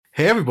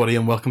Hey everybody,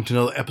 and welcome to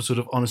another episode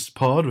of Honest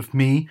Pod with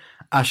me,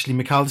 Ashley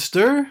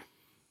McAllister.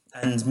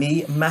 And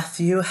me,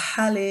 Matthew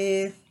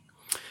Halley.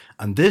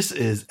 And this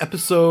is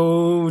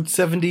episode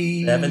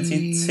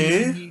 72?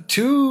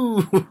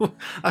 72.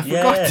 I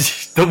forgot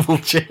to double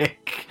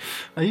check.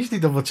 I usually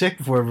double check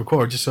before I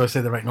record just so I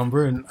say the right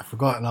number, and I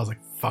forgot, and I was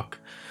like, fuck.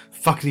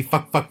 Fuckity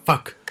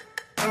fuck.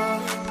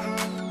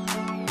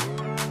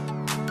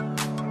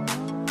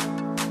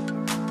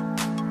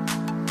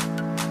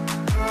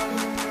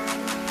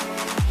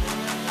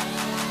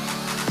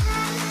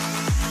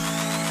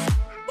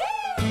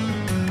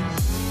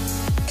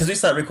 Because we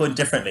start recording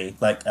differently.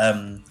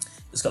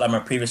 It's got like my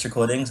previous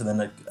recordings, and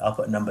then I'll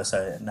put a number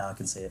so now I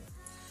can see it,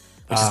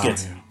 which is good.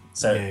 Yeah.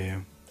 So Yeah.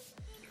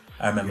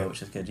 I remember,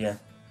 which is good. Yeah.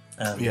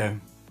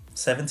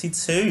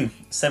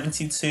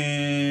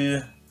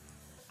 72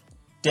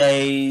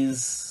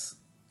 days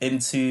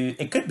into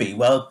it could be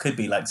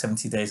like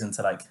 70 days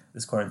into like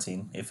this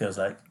quarantine. It feels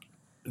like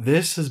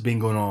This has been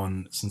going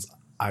on since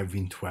I've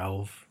been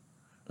 12.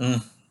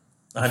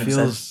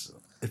 100%.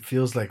 It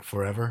feels like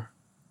forever.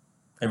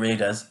 It really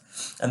does.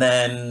 And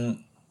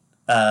then,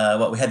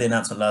 we had the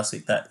announcement last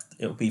week that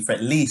it will be for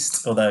at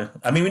least, although,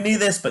 I mean, we knew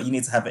this, but you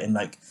need to have it in,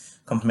 like,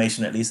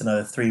 confirmation at least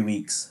another 3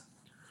 weeks.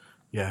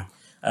 Yeah.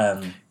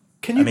 Can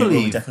Can you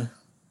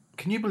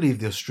believe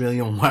the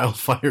Australian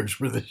wildfires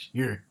were this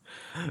year?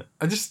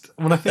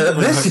 When I think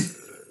about it,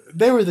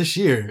 they were this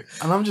year,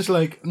 and I'm just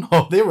like,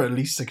 no, they were at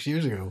least 6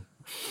 years ago.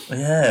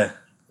 Yeah.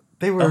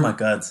 They were. Oh my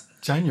God.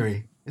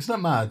 January. Isn't that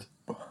mad?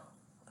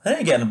 They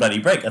ain't getting a bloody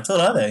break at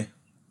all, are they?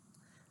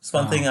 It's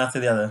one thing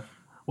after the other.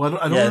 Well,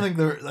 I don't think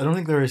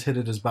they're as hit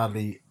it as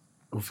badly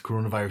with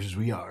coronavirus as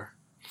we are.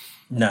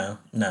 No.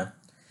 But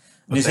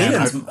New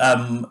Zealand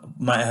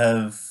might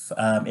have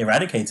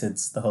eradicated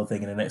the whole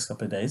thing in the next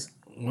couple of days.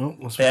 Well,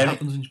 that's what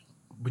happens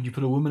when you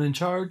put a woman in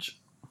charge.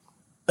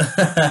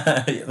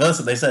 That's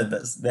what they said.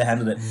 They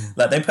handled it.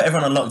 Like, they put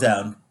everyone on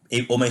lockdown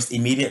almost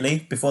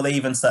immediately before they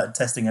even started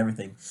testing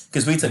everything,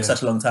 because we took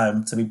such a long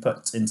time to be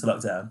put into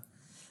lockdown.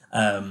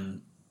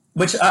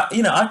 Which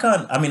I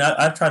can't. I mean,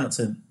 I try not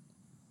to.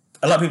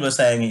 A lot of people are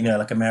saying,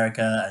 like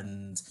America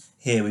and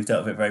here we've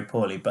dealt with it very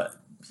poorly, but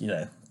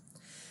I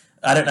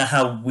don't know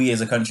how we as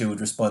a country would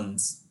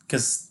respond,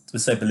 because we're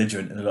so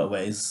belligerent in a lot of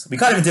ways. We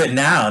can't even do it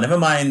now. Never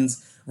mind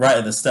right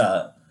at the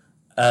start.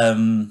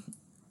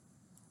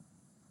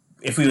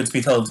 If we were to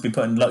be told to be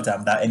put in lockdown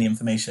without any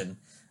information,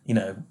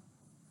 I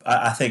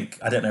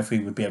don't know if we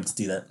would be able to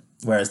do that.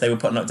 Whereas they were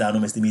put in lockdown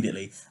almost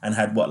immediately and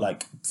had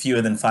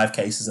fewer than 5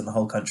 cases in the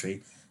whole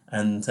country,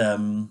 and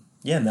now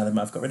they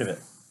might have got rid of it.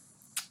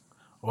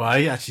 Well,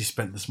 I actually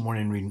spent this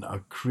morning reading a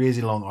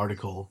crazy long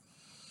article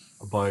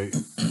about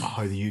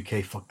how the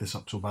UK fucked this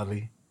up so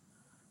badly.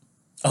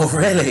 Oh,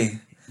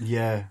 really?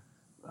 Yeah,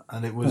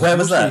 and it was. Where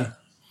was that?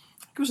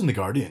 It was in The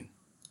Guardian.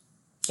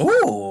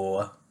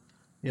 Oh.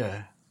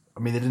 Yeah, I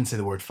mean, they didn't say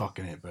the word "fuck"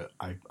 in it, but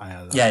I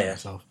had that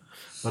myself.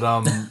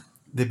 But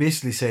they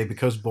basically say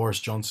because Boris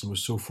Johnson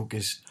was so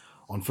focused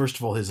on, first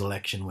of all, his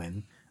election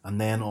win,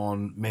 and then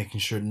on making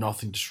sure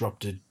nothing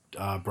disrupted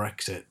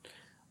Brexit,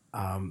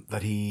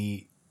 that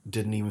he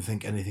didn't even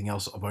think anything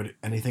else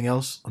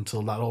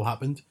until that all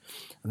happened.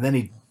 And then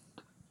he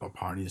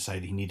apparently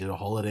decided he needed a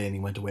holiday, and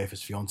he went away with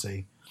his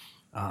fiancée,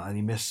 and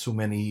he missed so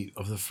many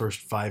of the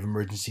first 5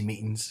 emergency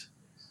meetings.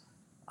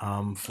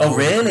 Oh,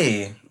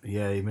 really?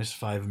 Yeah, he missed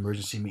 5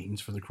 emergency meetings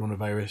for the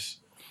coronavirus.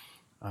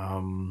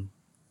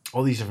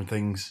 All these different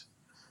things.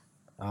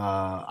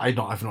 I've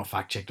not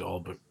fact checked it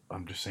all, but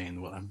I'm just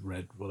saying what I've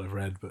read.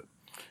 But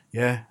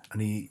yeah,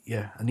 and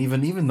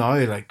even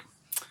now, like,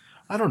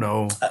 I don't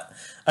know.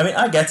 I mean,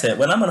 I get it.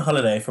 When I'm on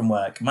holiday from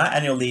work, my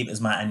annual leave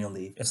is my annual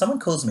leave. If someone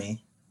calls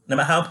me, no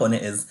matter how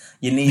important it is,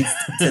 you need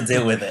to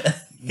deal with it.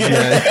 Yeah,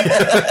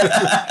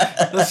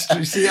 that's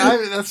true. See,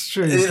 that's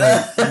true. It's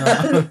like,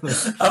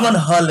 I'm on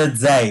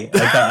holiday. Okay,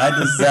 I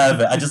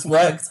deserve it. I just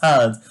worked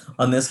hard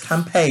on this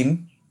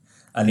campaign.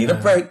 I need a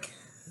break.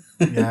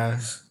 Yeah.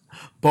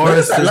 What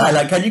is that like?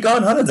 Like, can you go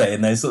on holiday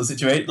in those sort of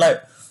situations?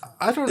 Like,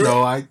 I don't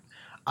know.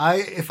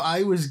 If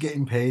I was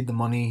getting paid the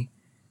money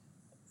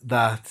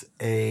that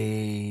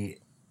a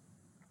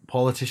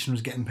politician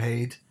was getting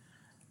paid,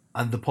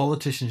 and the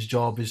politician's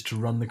job is to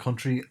run the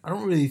country, I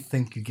don't really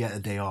think you get a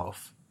day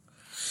off.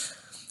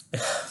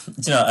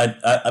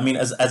 I mean,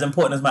 as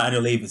important as my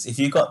annual leave is, if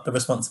you got the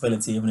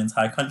responsibility of an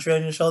entire country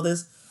on your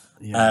shoulders,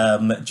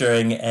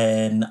 during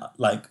an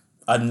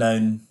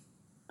unknown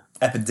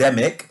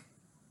epidemic,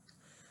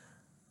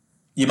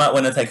 you might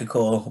want to take a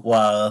call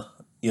while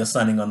you're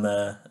sunning on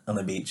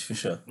the beach, for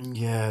sure.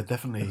 Yeah,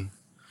 definitely.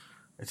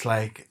 It's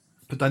like,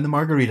 put down the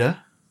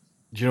margarita.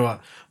 Do you know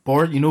what?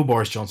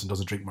 Boris Johnson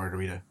doesn't drink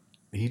margarita.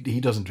 He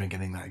doesn't drink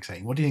anything that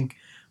exciting. What do you think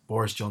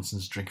Boris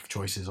Johnson's drink of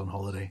choice is on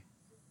holiday?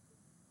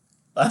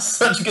 That's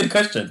such a good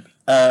question.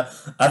 I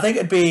think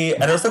it'd be,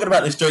 and I was talking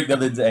about this drink the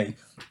other day.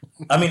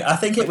 I mean, I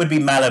think it would be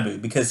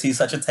Malibu, because he's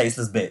such a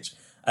tasteless bitch.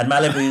 And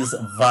Malibu's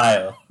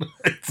vile.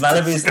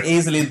 Malibu's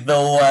easily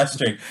the worst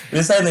drink. We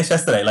were saying this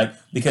yesterday,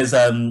 because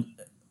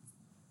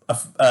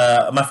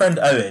my friend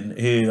Owen,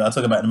 who I'll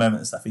talk about in a moment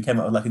and stuff, he came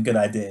up with like a good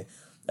idea.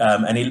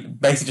 And he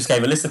basically just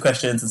gave a list of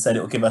questions and said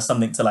it will give us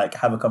something to like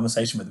have a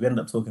conversation with. We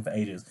ended up talking for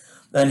ages.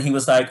 Then he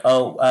was like,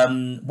 "Oh,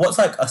 what's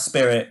like a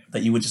spirit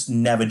that you would just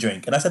never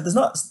drink?" And I said, "There's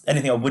not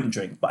anything I wouldn't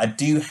drink, but I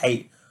do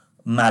hate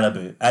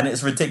Malibu, and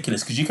it's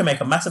ridiculous because you can make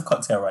a massive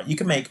cocktail, right? You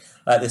can make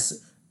like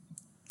this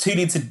 2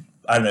 liter,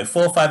 I don't know,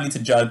 4 or 5 liter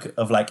jug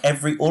of like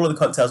all of the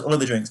cocktails, all of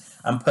the drinks,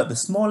 and put the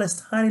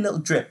smallest tiny little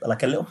drip,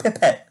 like a little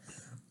pipette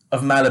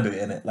of Malibu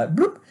in it, like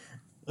bloop."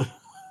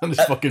 And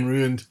it's fucking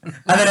ruined. And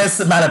then there's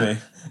Malibu.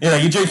 You know,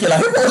 you drink it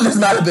like, who put all this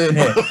Malibu in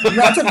here?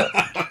 No,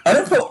 I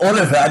didn't put all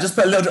of it. I just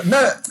put a little.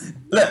 No,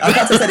 look, I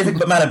can't taste anything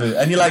but Malibu.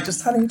 And you're like,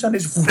 just trying to,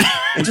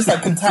 it just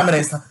like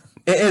contaminates.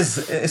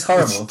 It's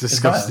horrible. It's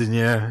disgusting.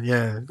 Yeah.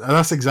 And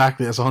that's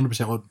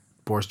 100% what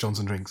Boris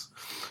Johnson drinks.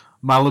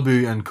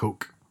 Malibu and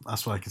Coke.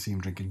 That's what I can see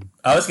him drinking.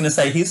 I was going to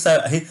say, he's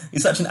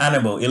such an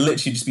animal. He'll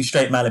literally just be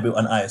straight Malibu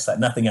on ice, like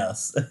nothing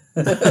else.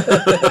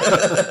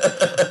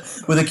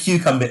 With a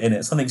cucumber in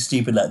it, something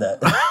stupid like that.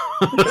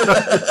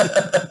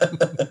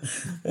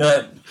 You're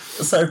like,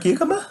 so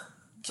cucumber?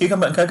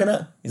 Cucumber and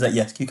coconut? He's like,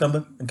 yes,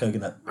 cucumber and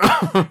coconut.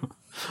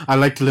 I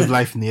like to live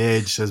life in the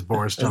edge, says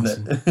Boris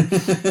Johnson.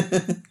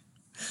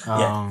 So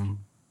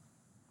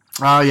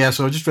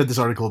I just read this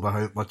article about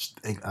how much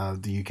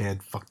the UK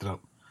had fucked it up.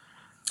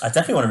 I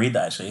definitely want to read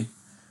that, actually.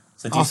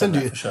 So I'll send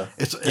you. For sure.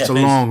 It's a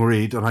long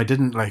read, and I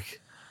didn't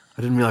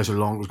realize how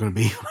long it was going to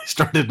be when I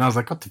started, and I was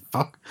like, "What the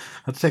fuck?" I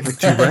had to take like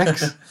 2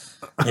 breaks.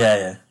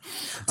 Yeah.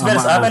 To be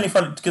honest, I've only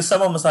followed because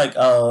someone was like,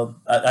 "Oh,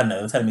 I don't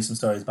know," telling me some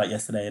stories about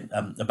yesterday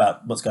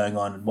about what's going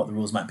on and what the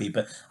rules might be.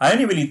 But I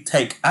only really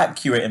take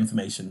accurate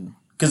information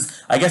because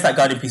I guess that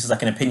Guardian piece is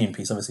like an opinion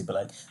piece, obviously. But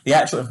like the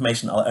actual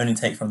information, I'll only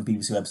take from the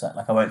BBC website.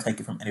 Like I won't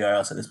take it from anywhere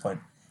else at this point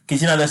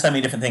because there's so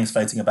many different things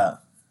floating about.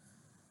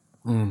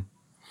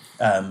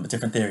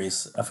 Different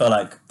theories. I feel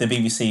like the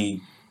BBC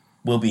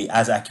will be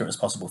as accurate as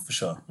possible for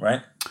sure,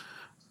 right?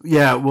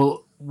 Yeah,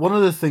 well, one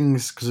of the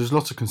things, because there's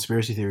lots of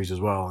conspiracy theories as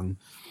well, and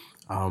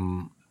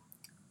I'm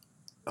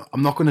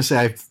not going to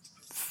say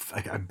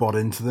I bought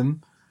into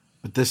them,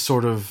 but this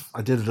sort of,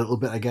 I did a little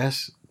bit, I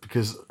guess,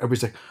 because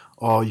everybody's like,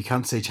 "Oh, you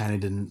can't say China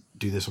didn't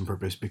do this on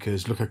purpose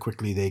because look how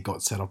quickly they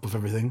got set up with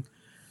everything."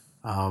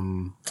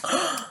 And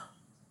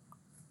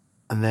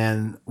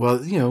then, well,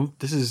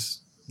 this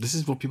is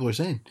what people are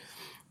saying.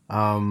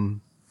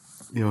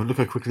 Look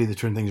how quickly they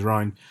turn things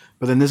around.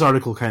 But then this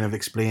article kind of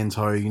explains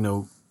how,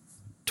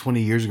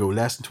 20 years ago,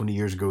 less than 20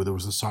 years ago, there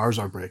was the SARS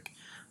outbreak,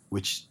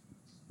 which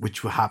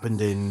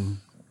happened in...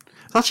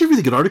 It's actually a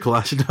really good article,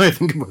 actually, now I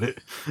think about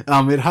it.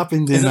 It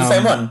happened in... Is it the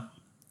same one?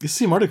 It's the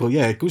same article,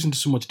 yeah. It goes into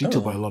so much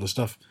detail about a lot of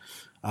stuff.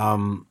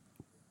 And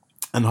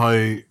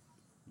how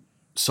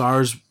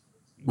SARS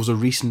was a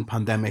recent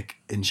pandemic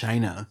in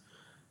China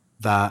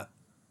that,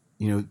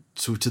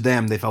 so to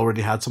them, they've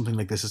already had something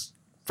like this. It's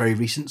very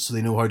recent, so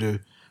they know how to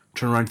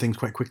turn around things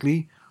quite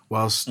quickly,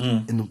 whilst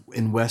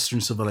in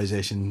Western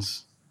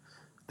civilizations,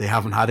 they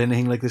haven't had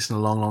anything like this in a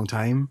long, long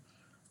time.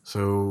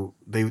 So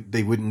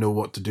they wouldn't know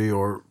what to do,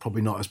 or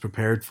probably not as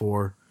prepared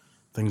for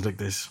things like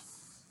this.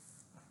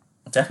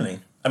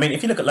 Definitely. I mean,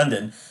 if you look at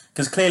London,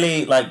 because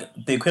clearly, like,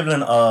 the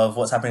equivalent of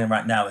what's happening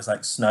right now is,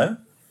 like, snow.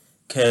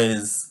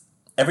 Because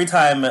every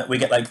time we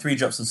get, like, 3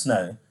 drops of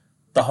snow,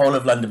 the whole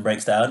of London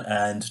breaks down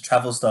and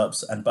travel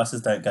stops and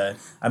buses don't go.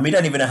 And we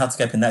don't even know how to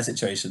cope in that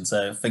situation.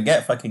 So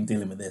forget fucking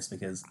dealing with this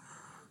because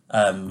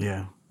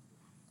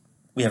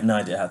we have no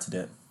idea how to do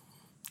it.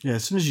 Yeah,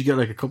 as soon as you get,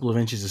 like, a couple of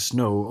inches of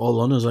snow, all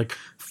London's like,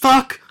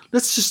 fuck,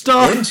 let's just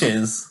stop.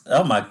 Inches?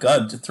 Oh, my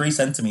God. 3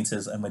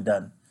 centimetres and we're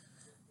done.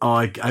 Oh,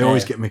 I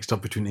always get mixed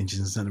up between inches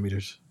and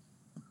centimetres.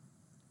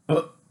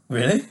 What?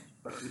 Really?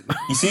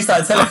 You see, you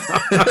started telling...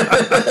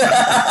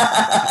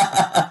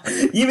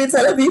 You've been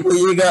telling people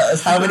you got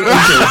how many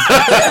inches?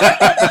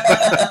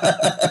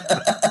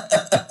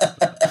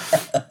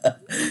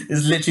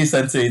 It's literally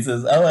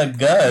centimeters. Oh my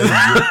God.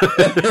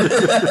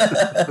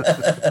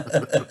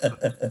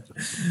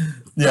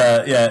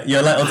 Yeah.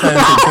 Your like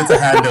alternative Twitter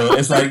handle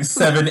is like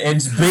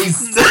 7-inch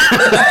beast.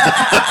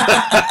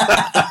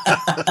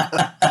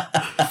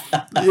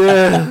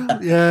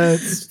 Yeah,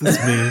 that's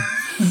me.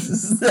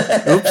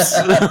 Oops.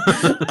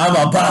 I'm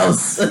a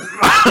boss.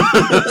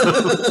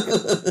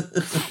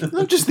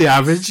 I'm just the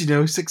average,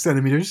 6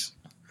 centimeters.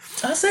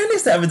 I was saying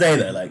this the other day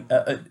though, like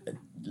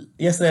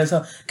yesterday as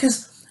well,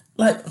 because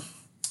like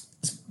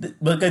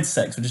we'll go to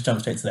sex. We'll just jump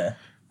straight to there.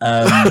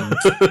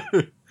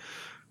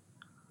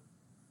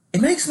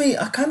 It makes me.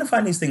 I kind of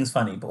find these things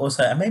funny, but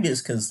also and maybe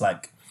it's because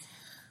like,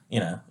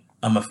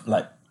 I'm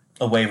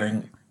a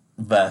wavering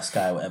verse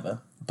guy or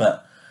whatever,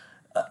 but.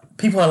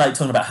 People are like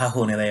talking about how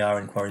horny they are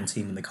in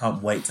quarantine and they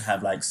can't wait to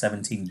have like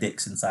 17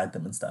 dicks inside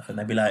them and stuff. And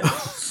they'd be like,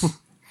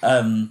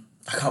 I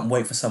can't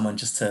wait for someone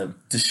just to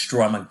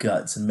destroy my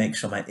guts and make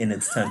sure my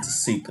innards turn to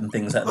soup and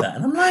things like that.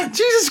 And I'm like,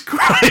 Jesus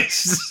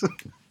Christ.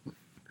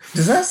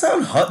 Does that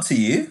sound hot to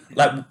you?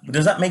 Like,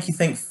 does that make you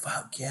think,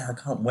 fuck yeah, I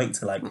can't wait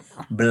to like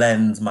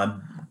blend my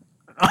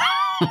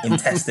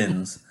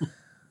intestines?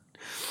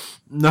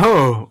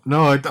 No,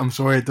 no, I'm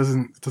sorry. It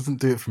doesn't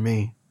do it for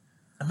me.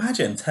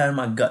 Imagine turning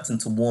my guts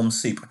into warm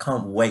soup. I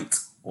can't wait.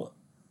 What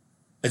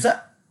is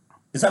that?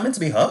 Is that meant to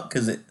be hot?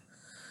 Because it.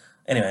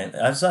 Anyway,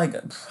 I was like,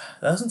 that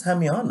doesn't turn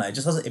me on. Like, it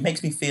just doesn't. It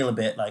makes me feel a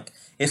bit like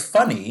it's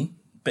funny,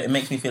 but it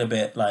makes me feel a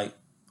bit like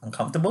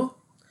uncomfortable.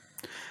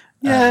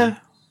 Yeah,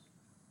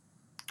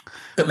 But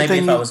but maybe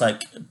then if I you was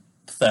like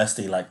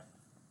thirsty, like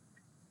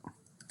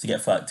to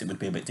get fucked, it would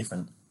be a bit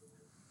different.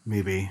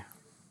 maybe.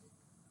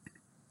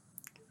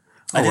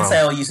 I Oh did say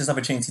well. I'll use this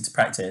opportunity to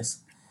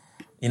practice,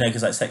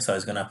 because like sex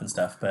toys gone up and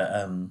stuff. But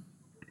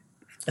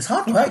it's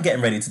hard work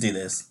getting ready to do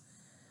this.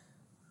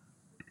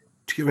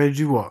 To get ready to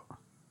do what?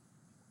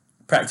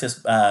 Practice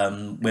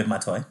with my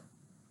toy.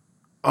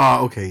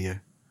 Oh, okay, yeah.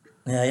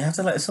 Yeah, you have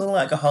to like it's all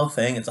like a whole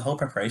thing. It's a whole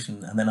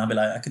preparation, and then I'll be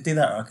like, I could do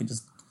that, or I could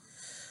just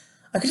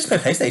play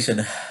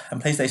PlayStation,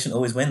 and PlayStation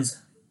always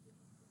wins.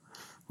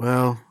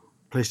 Well,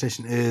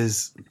 PlayStation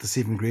is the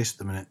saving grace at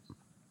the minute.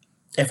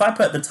 If I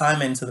put the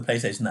time into the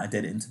PlayStation that I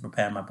did into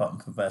preparing my bottom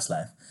for Verse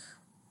Life,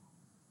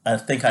 I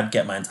think I'd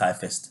get my entire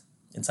fist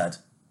inside.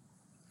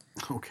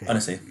 Okay.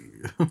 Honestly,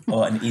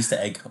 or an Easter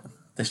egg,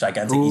 this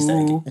gigantic Easter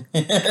Oh, egg.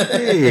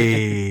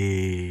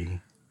 hey.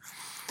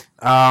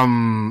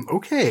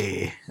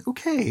 Okay.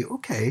 Okay.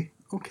 Okay.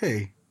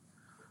 Okay.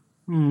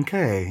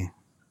 Okay.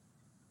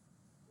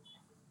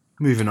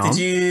 Moving Did on.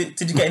 you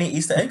get any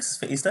Easter eggs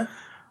for Easter?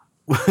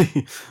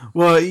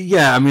 Well,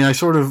 yeah. I mean,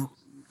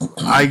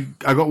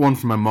 I got one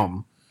for my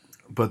mum,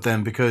 but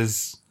then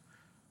because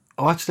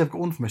actually, I've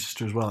got one for my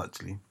sister as well.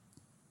 Actually,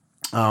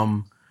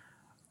 um,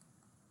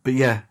 but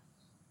yeah,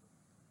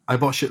 I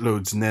bought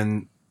shitloads, and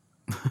then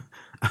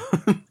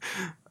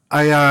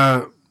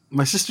I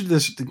my sister did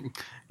this.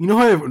 You know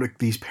how like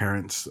these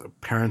parents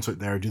out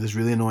there do this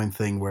really annoying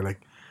thing where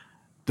like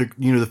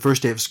the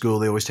first day of school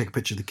they always take a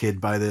picture of the kid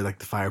by the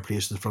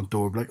fireplace to the front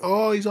door, be like,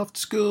 oh, he's off to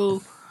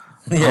school.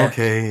 Yeah.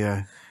 Okay,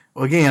 yeah.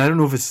 Well, again, I don't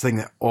know if it's a thing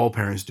that all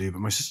parents do, but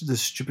my sister did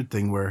this stupid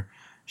thing where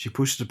she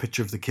posted a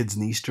picture of the kids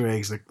and the Easter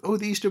eggs, like, oh,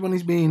 the Easter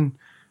bunny's been,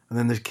 and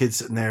then there's kids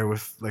sitting there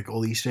with like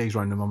all the Easter eggs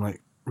around them. I'm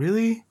like,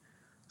 really?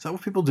 Is that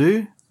what people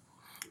do?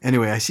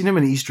 Anyway, I seen how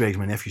many Easter eggs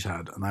my nephews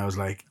had, and I was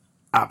like,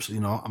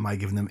 absolutely not. Am I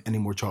giving them any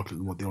more chocolate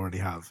than what they already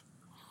have?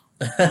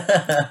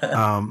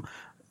 Um,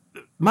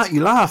 Matt,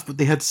 you laugh, but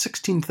they had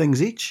 16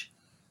 things each.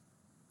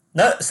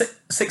 No,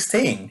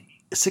 16.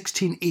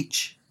 16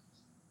 each.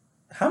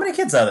 How many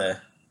kids are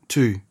there?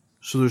 Two.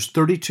 So there's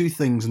 32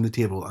 things on the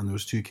table, and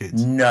there's two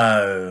kids.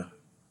 No.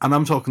 And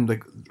I'm talking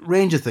like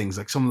range of things,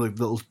 like some of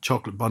the little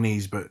chocolate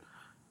bunnies, but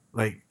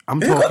like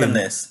I'm Who got them talking.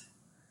 this?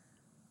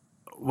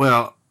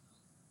 Well,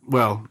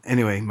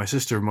 anyway, my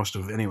sister must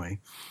have anyway.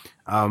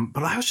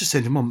 But I was just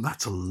saying to mum,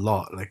 that's a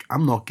lot. Like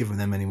I'm not giving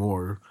them any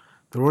more.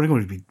 They're already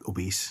going to be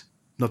obese.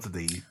 Not that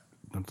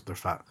not that they're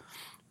fat,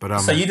 but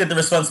So you did the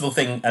responsible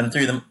thing and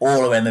threw them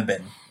all away in the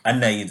bin. I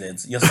know you did.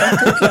 You're so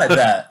good like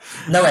that.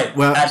 No, wait.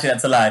 well, Actually,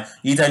 that's a lie.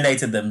 You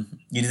donated them.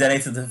 You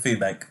donated to the food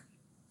bank.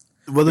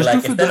 well, You're there's no like,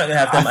 if food. they're not going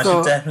to have I them, I should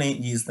thought. definitely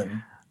use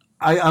them.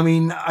 I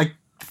mean, I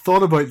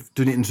thought about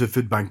donating to a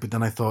food bank, but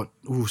then I thought,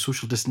 oh,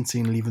 social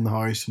distancing, leaving the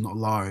house, I'm not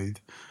allowed.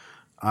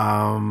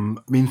 I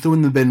mean,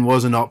 throwing the bin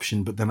was an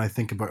option, but then I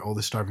think about all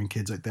the starving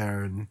kids out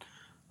there and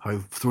how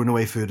throwing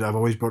away food. I've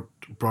always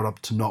brought up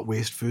to not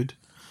waste food.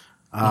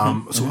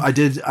 So I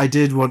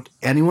did what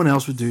anyone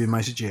else would do in my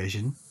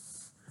situation,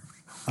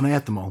 and I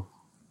ate them all.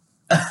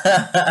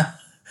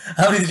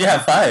 How many did you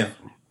have? 5?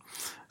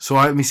 So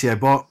let me see. I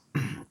bought.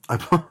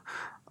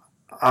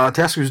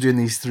 Tesco was doing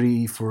these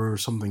three for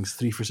something's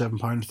 £3 for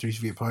 £7, three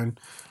for £8.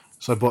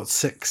 So I bought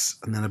 6,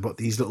 and then I bought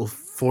these little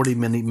 40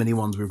 mini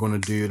ones. We were going to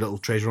do a little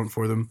treasure hunt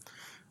for them.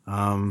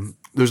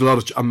 There's a lot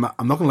of. I'm not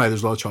going to lie.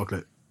 There's a lot of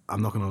chocolate.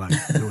 I'm not going to lie.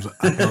 There was a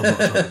hell of a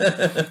lot of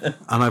chocolate.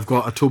 And I've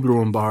got a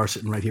Toblerone bar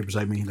sitting right here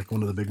beside me, like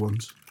one of the big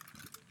ones.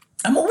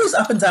 I'm always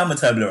up and down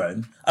with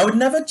Toblerone. I would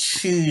never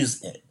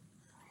choose it.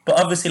 But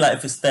obviously, like,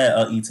 if it's there,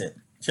 I'll eat it.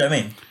 Do you know what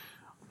I mean?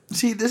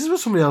 See, this is what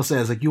somebody else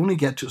says. Like you only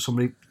get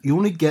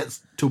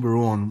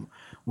Toblerone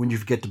when you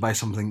forget to buy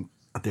something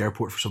at the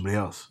airport for somebody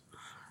else.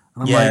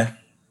 And I'm like, Yeah.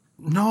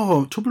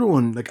 no,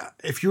 Toblerone. Like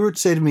if you were to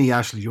say to me,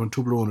 Ashley, do you want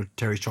Toblerone or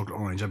Terry's chocolate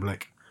orange? I'd be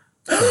like,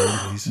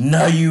 Toblerone, please.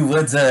 No, you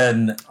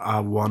wouldn't.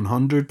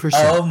 100%.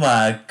 Oh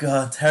my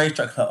god. Terry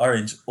chocolate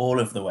orange all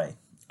of the way.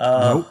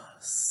 Nope. Oh,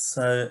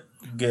 so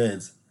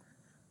good.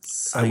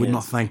 So I would good.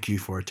 not thank you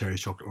for a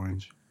Terry's chocolate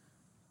orange.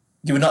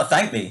 You would not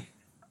thank me.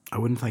 I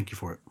wouldn't thank you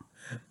for it.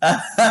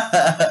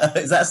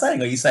 Is that a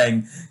saying? Or are you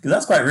saying? Because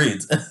that's quite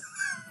rude.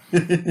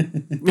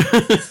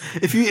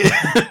 If you,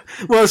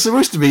 well, it's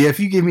supposed to be. If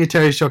you gave me a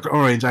Terry's chocolate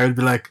orange, I would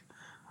be like,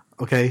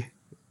 okay.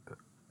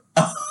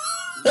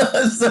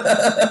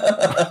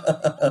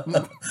 I'm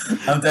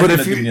But definitely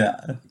not doing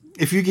that.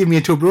 if you give me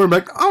a Toblerone, I'm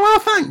like, oh well,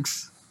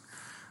 thanks.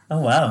 Oh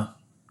wow.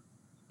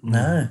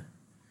 No.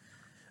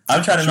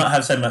 I'm trying to not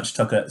have so much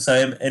chocolate.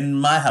 So in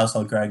my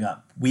household growing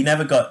up, we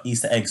never got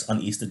Easter eggs on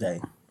Easter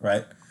Day,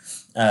 right?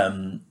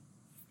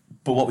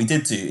 But what we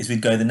did do is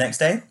we'd go the next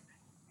day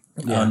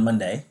Yeah. on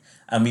Monday,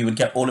 and we would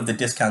get all of the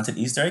discounted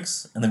Easter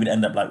eggs, and then we'd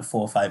end up like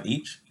 4 or 5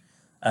 each.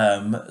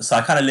 So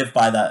I kind of live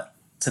by that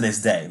to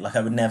this day. Like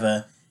I would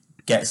never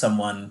get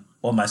someone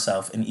or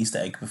myself an Easter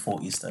egg before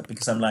Easter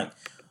because I'm like,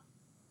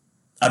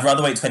 I'd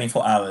rather wait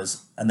 24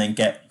 hours and then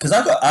because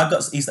I've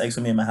got Easter eggs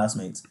for me and my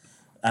housemates,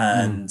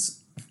 and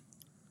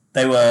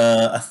they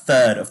were a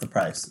third of the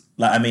price.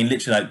 Like I mean,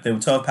 literally, like they were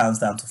 £12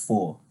 down to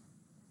 £4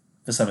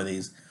 for some of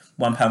these,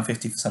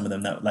 £1.50 for some of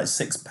them. That like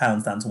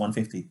 £6 down to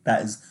 £1.50.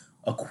 That is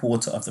a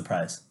quarter of the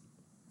price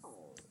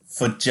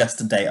for just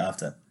a day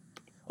after.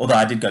 Although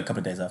I did go a couple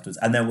of days afterwards,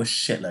 and there were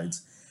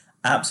shitloads,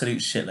 absolute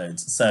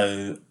shitloads.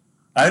 So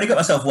I only got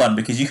myself one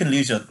because you can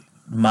lose your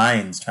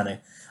mind trying to.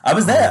 I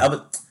was there.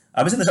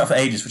 I was in the shop for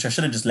ages, which I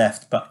should have just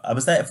left, but I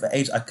was there for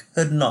ages. I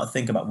could not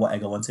think about what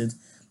egg I wanted.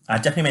 I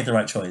definitely made the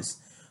right choice,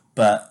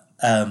 but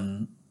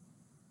I'm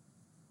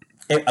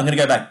going to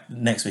go back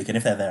next week, and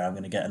if they're there, I'm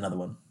going to get another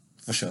one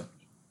for sure.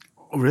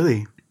 Oh,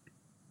 really?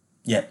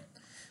 Yeah.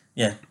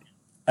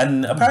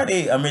 And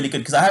apparently I'm really good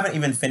because I haven't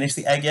even finished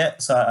the egg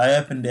yet. So I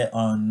opened it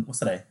on, what's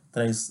today?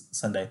 Today's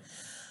Sunday.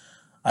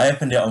 I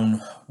opened it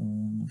on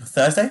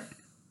Thursday,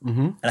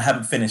 and I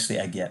haven't finished the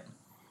egg yet.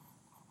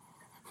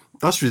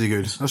 That's really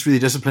good. That's really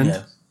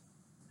disciplined.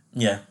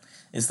 Yeah.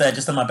 It's there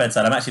just on my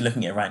bedside. I'm actually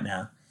looking at it right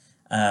now.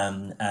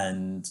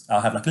 And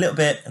I'll have like a little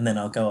bit, and then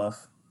I'll go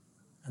off.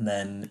 And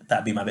then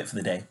that'll be my bit for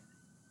the day.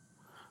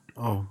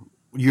 Oh,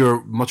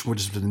 you're much more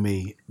disciplined than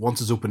me.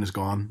 Once it's open, it's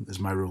gone, is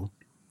my rule.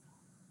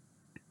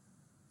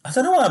 I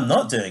don't know why I'm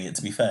not doing it,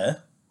 to be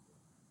fair.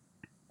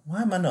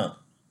 Why am I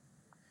not?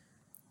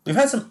 We've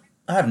had some...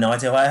 I have no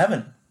idea why I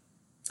haven't.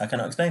 I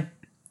cannot explain.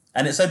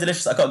 And it's so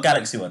delicious. I got a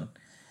Galaxy one.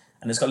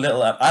 And it's got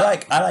little... I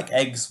like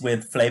eggs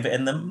with flavour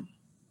in them.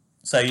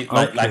 So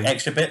like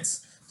extra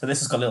bits. So this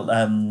has got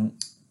little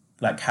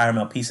like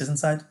caramel pieces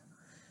inside.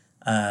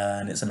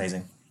 And it's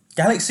amazing.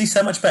 Galaxy's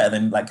so much better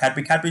than like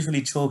Cadbury. Cadbury's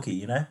really chalky,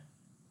 you know?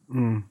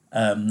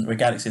 Where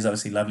Galaxy is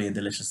obviously lovely and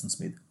delicious and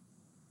smooth.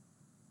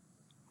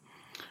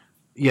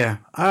 Yeah,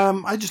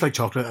 I just like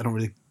chocolate. I don't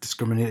really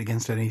discriminate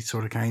against any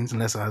sort of kinds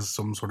unless it has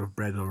some sort of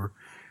bread or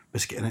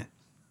biscuit in it.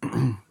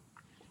 Do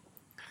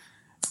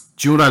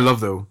you know what I love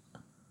though?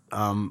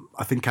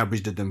 I think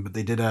Cadbury's did them, but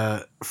they did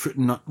a fruit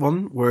and nut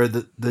one where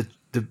they're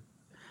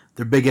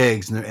big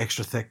eggs and they're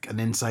extra thick, and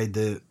inside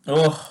the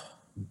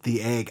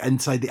egg,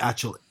 inside the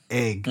actual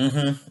egg,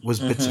 was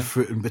bits of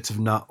fruit and bits of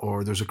nut,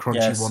 or there's a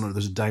crunchy one, or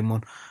there's a dime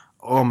one.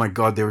 Oh my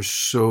god, they were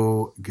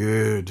so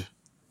good.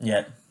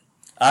 Yeah.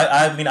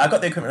 I mean, I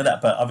got the equivalent of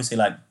that, but obviously,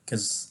 like,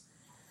 because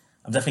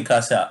I'm definitely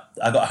classed out.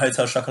 I got a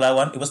Hotel Chocolat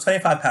one. It was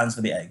 £25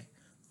 for the egg,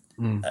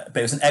 but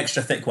it was an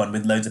extra thick one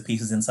with loads of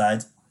pieces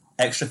inside.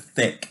 Extra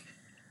thick,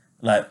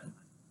 like,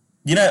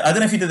 you know. I don't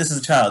know if you did this as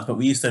a child, but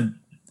we used to.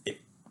 I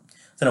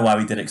don't know why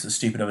we did it because it's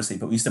stupid, obviously.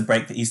 But we used to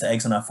break the Easter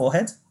eggs on our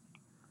forehead.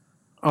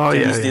 Oh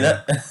yeah, we used to do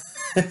that.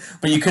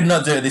 But you could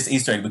not do it this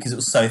Easter egg because it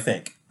was so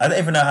thick. I don't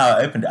even know how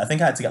I opened it. I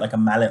think I had to get like a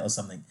mallet or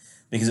something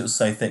because it was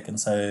so thick and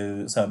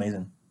so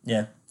amazing.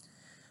 Yeah.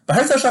 But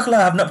Hotel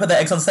Chocolat have not put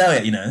their eggs on sale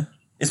yet, you know.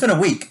 It's been a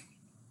week.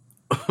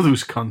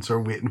 Those cunts are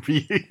waiting for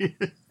you.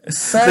 It's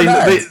so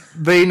bad.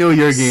 They know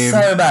your game.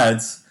 So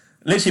bad.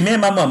 Literally, me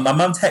and my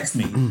mum texted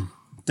me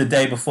the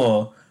day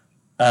before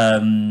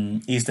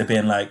Easter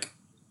being like,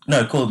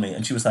 no, called me,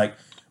 and she was like,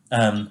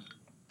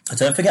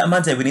 don't forget on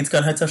Monday, we need to go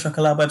on Hotel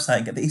Chocolat website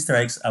and get the Easter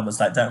eggs. I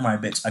was like, don't worry,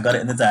 bitch, I got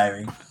it in the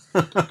diary.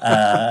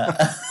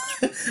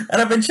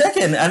 And I've been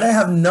checking, and they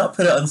have not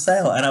put it on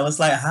sale. And I was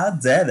like, how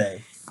dare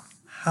they?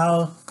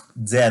 How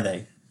dare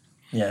they?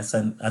 Yeah,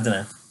 so I don't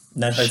know.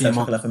 No Hotel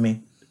Chocolat for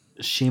me.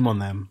 Shame on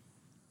them.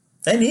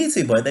 They need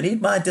to, boy. They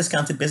need my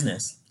discounted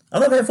business.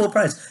 I'm not paying full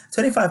price.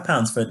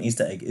 £25 for an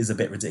Easter egg is a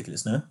bit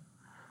ridiculous, no?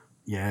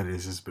 Yeah, it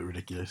is. It's a bit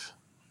ridiculous.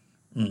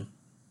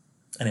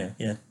 Anyway,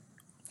 yeah.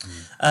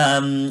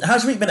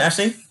 How's your week been,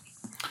 Ashley?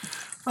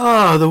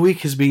 The week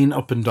has been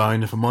up and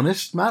down, if I'm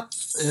honest, Matt.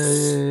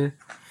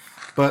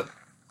 But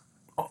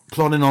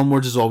plodding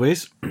onwards as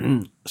always.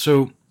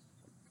 So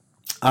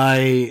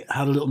I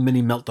had a little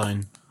mini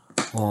meltdown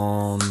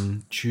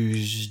on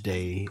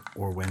Tuesday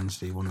or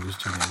Wednesday, one of those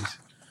 2 days,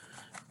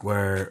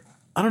 where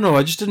I don't know,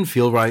 I just didn't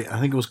feel right. I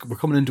think we're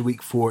coming into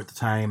week 4 at the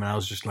time, and I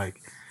was just like,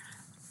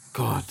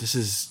 God, this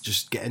is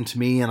just getting to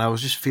me, and I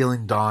was just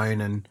feeling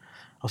down, and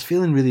I was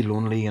feeling really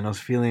lonely, and I was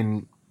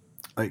feeling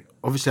like,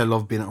 obviously I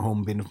love being at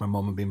home, being with my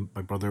mum and being with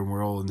my brother, and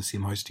we're all in the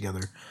same house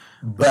together.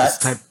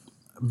 But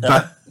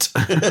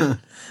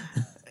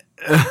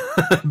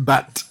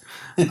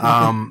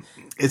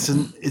it's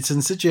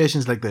in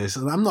situations like this,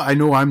 and I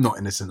know I'm not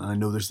innocent, and I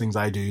know there's things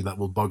I do that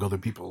will bug other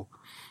people,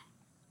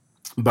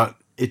 but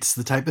it's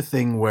the type of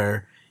thing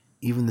where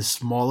even the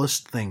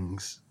smallest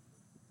things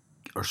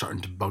are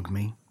starting to bug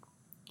me.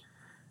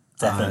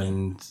 Definitely.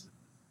 And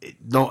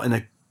not in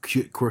a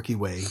cute, quirky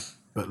way,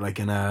 but like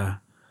in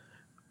a,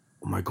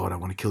 oh my God, I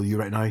want to kill you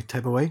right now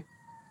type of way.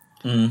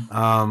 I don't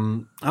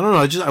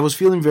know. I was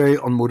feeling very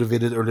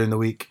unmotivated earlier in the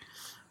week,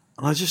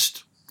 and I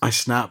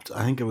snapped.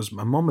 I think it was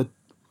my mum.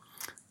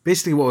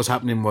 Basically, what was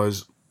happening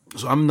was,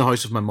 so I'm in the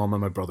house with my mum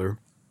and my brother.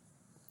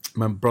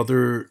 My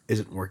brother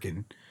isn't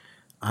working,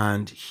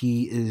 and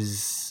he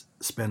is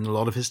spending a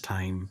lot of his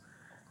time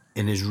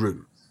in his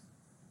room.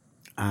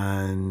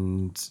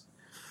 And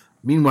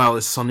meanwhile,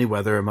 it's sunny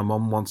weather, and my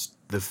mum wants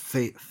the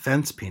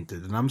fence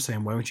painted. And I'm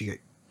saying, why don't you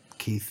get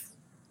Keith,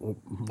 or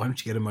why don't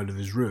you get him out of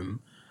his room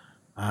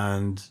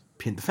and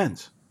paint the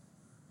fence?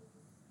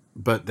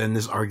 But then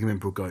this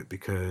argument broke out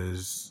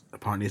because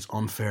apparently it's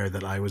unfair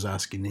that I was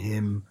asking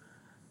him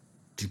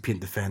to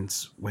paint the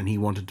fence when he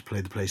wanted to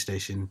play the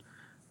PlayStation,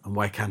 and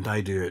why can't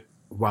I do it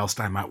whilst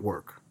I'm at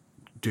work,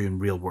 doing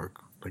real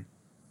work, like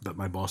that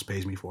my boss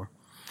pays me for.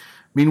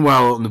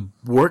 Meanwhile, on the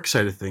work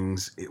side of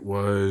things, I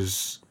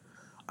was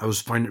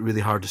finding it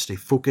really hard to stay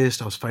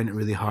focused. I was finding it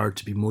really hard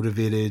to be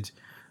motivated,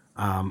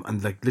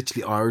 and like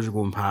literally hours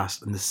were going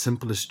past, and the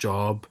simplest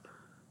job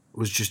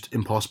was just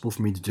impossible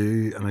for me to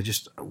do. And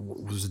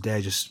was the day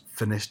I just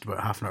finished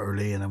about half an hour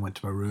early, and I went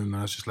to my room, and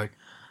I was just like,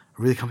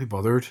 I really can't be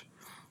bothered.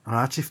 And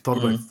I actually thought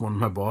about phoning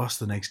my boss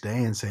the next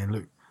day and saying,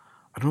 look,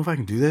 I don't know if I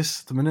can do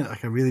this at the minute.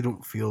 Like, I really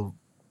don't feel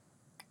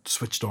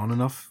switched on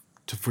enough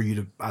for you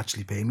to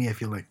actually pay me. I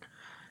feel like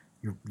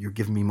you're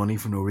giving me money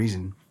for no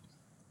reason.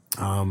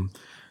 So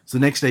the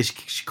next day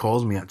she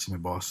calls me, actually,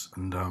 my boss,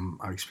 and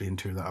I explained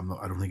to her that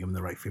I don't think I'm in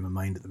the right frame of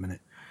mind at the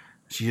minute.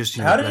 She just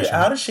how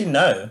does she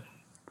know?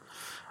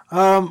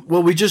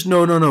 Well, we just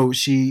no.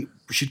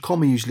 She'd call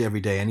me usually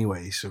every day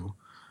anyway. So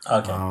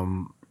okay.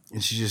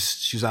 And she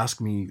was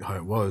asking me how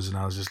it was, and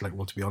I was just like,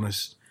 well, to be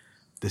honest,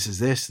 this is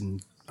this,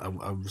 and I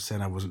was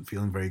saying I wasn't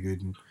feeling very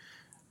good, and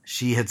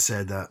she had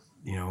said that,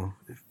 you know,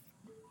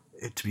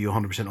 to be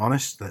 100%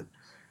 honest, that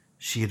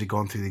she had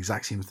gone through the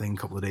exact same thing a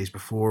couple of days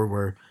before,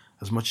 where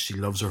as much as she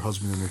loves her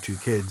husband and her 2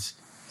 kids,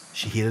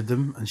 she hated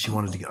them and she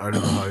wanted to get out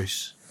of the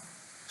house.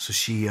 So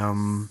she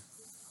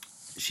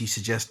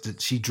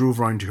suggested, she drove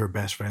round to her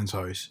best friend's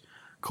house,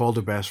 called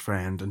her best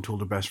friend and told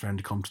her best friend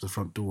to come to the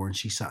front door, and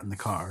she sat in the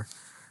car.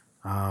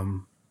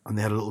 And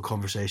they had a little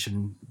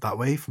conversation that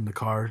way from the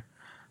car.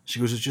 She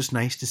goes, it's just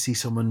nice to see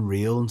someone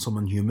real and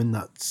someone human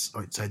that's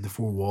outside the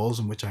 4 walls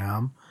in which I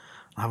am.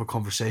 I have a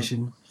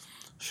conversation.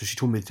 So she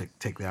told me to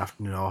take the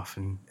afternoon off,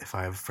 and if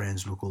I have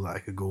friends local that I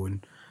could go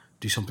and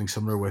do something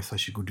similar with, I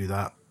should go do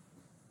that.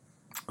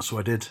 So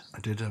I did.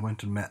 I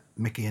went and met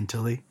Mickey and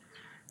Tilly,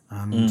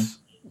 and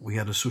we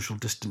had a social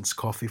distance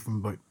coffee from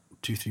about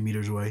 2-3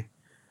 meters away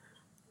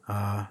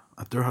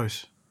at their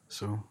house.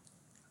 So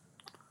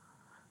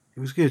it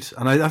was good.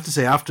 And I have to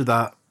say, after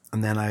that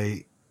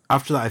I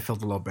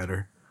felt a lot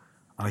better.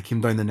 And I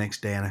came down the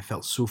next day and I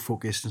felt so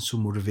focused and so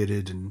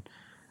motivated, and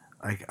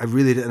I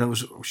really did. And it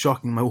was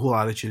shocking. My whole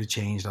attitude had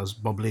changed. I was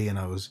bubbly, and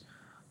I was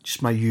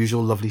just my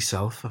usual lovely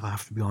self, if I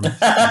have to be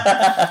honest.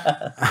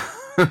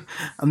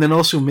 And then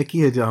also Mickey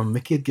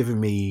had given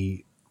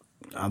me,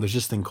 there's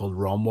this thing called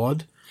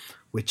Romwad,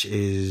 which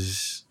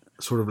is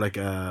sort of like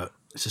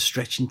it's a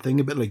stretching thing,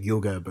 a bit like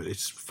yoga, but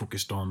it's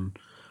focused on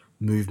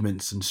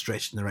movements and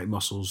stretching the right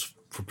muscles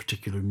for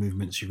particular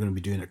movements you're going to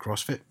be doing at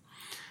CrossFit.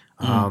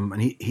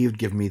 And he would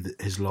give me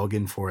his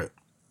login for it,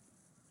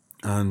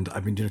 and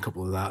I've been doing a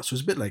couple of that. So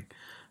it's a bit like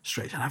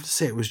stretch. And I have to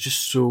say, it was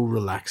just so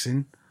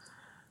relaxing.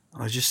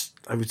 I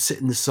would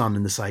sit in the sun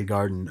in the side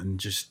garden and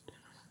just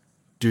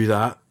do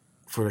that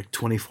for like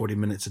 20-40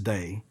 minutes a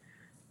day,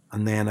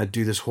 and then I'd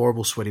do this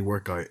horrible sweaty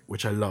workout,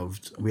 which I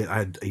loved.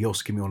 He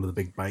also gave me one of the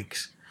big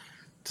bikes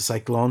to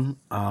cycle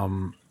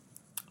on.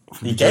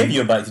 He gave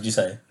you a bike, did you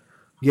say?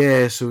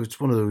 Yeah, so it's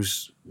one of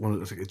those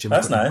like a gym.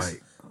 That's nice.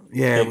 Bike.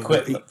 Yeah,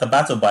 the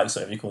battle bikes,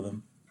 whatever you call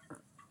them.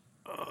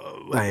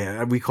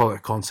 Yeah, we call it a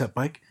concept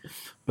bike,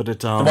 but it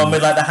the one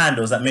with like the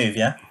handles that move,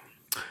 yeah.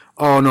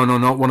 Oh no,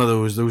 not one of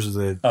those. Those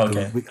are the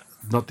okay.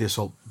 Not the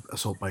assault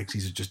bikes.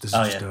 These are just just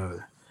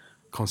a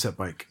concept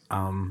bike.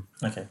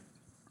 Okay.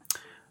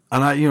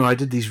 And I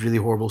did these really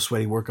horrible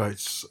sweaty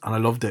workouts, and I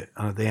loved it.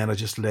 And at the end, I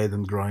just lay on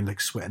the ground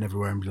like sweating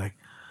everywhere, and be like,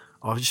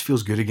 "Oh, it just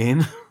feels good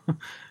again."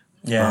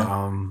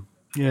 Yeah.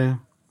 Yeah.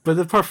 But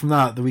apart from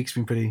that, the week's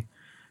been pretty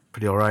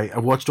all right. I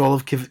watched all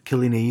of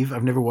Killing Eve.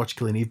 I've never watched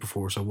Killing Eve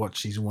before, so I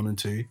watched season 1 and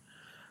 2.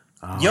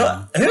 Who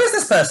is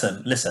this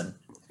person? Listen,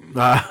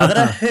 I don't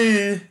know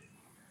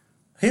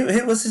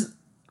who was his.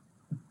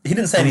 He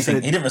didn't say anything.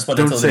 He didn't respond.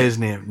 Don't say his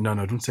name. No,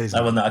 don't say his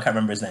name. Well, no, I can't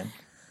remember his name.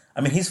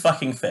 I mean, he's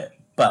fucking fit,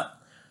 but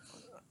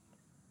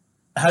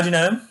how do you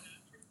know him?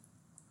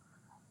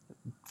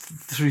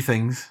 3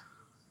 things.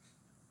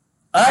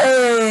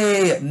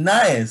 Hey,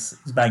 nice.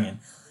 He's banging.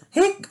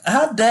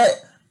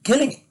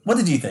 What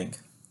did you think?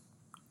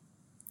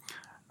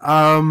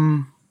 I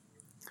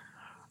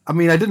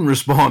mean, I didn't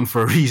respond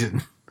for a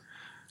reason.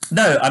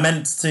 No, I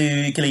meant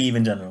to Killing Eve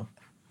in general.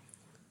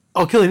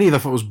 Oh, Killing Eve, I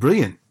thought was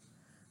brilliant.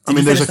 Did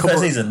you finish the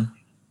first season?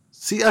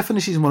 See, I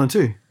finished season 1 and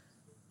 2.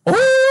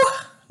 Ooh,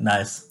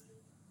 nice.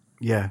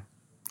 Yeah,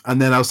 and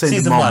then I was saying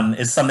season 1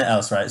 is something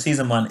else, right?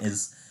 Season 1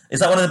 is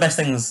that one of the best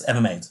things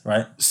ever made,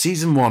 right?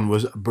 Season 1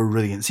 was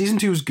brilliant. Season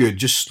 2 was good,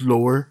 just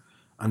slower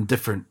and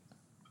different,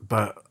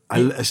 but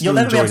I still you'll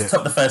never be able enjoyed to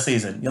top the first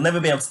season. You'll never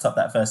be able to top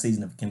that first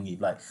season of Killing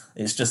Eve. Like,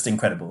 it's just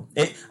incredible.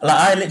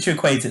 I literally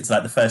equate it to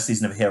like the first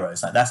season of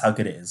Heroes. Like, that's how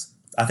good it is.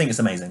 I think it's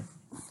amazing.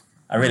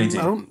 I really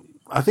do.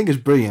 I think it's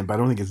brilliant, but I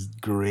don't think it's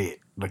great.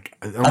 Like,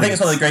 I think it's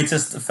one of the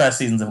greatest first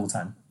seasons of all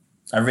time.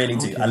 I really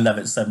do. Okay. I love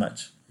it so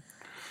much.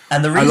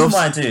 And the I reason love-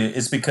 why I do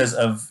is because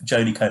of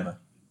Jodie Comer.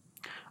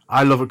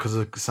 I love it because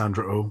of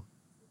Cassandra Oh.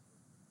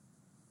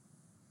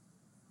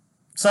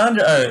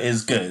 Sandra Oh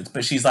is good,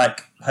 but she's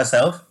like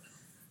herself.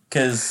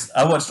 Because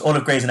I watched all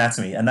of Grey's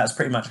Anatomy, and that's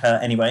pretty much her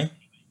anyway.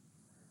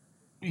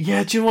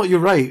 Yeah, do you know what?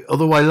 You're right.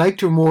 Although I liked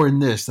her more in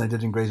this than I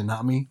did in Grey's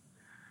Anatomy.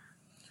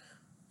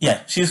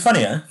 Yeah, she was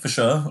funnier, for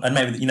sure. And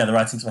maybe, you know, the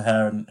writing's for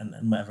her and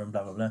whatever, and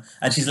blah, blah, blah.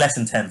 And she's less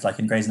intense. Like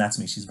in Grey's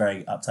Anatomy, she's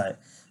very uptight.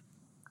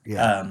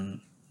 Yeah.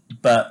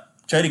 But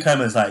Jodie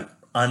Comer is, like,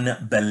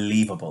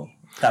 unbelievable.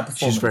 That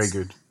performance She's very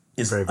good.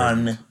 is Very, very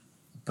good.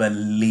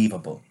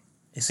 unbelievable.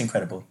 It's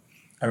incredible.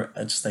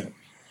 I just think...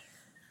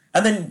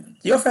 And then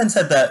your friend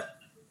said that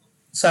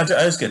Sandra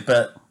Oh's good,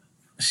 but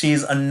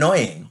she's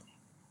annoying.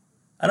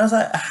 And I was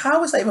like,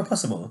 how is that even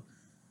possible?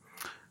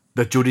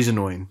 That Jodie's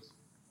annoying.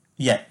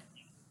 Yeah.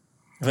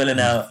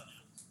 Villanelle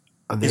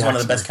And is one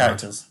of the accent best is bad.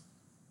 characters.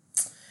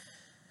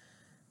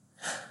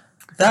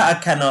 That I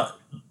cannot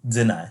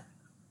deny.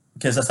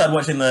 Because I started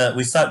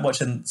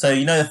watching so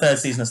you know the third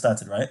season has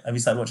started, right? Have you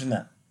started watching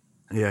that?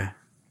 Yeah.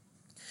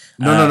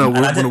 No. and We're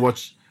I going to did-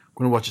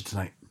 watch it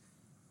tonight.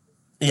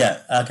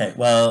 Yeah, okay.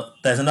 Well,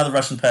 there's another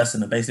Russian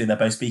person, and basically they're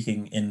both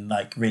speaking in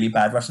like really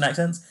bad Russian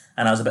accents,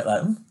 and I was a bit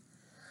like,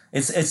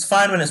 it's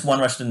fine when it's one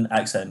Russian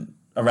accent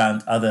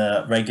around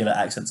other regular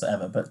accents or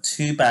whatever, but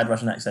two bad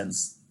Russian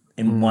accents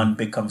in one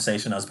big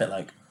conversation, I was a bit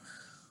like,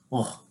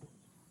 oh,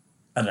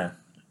 I don't know.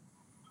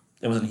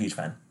 I wasn't a huge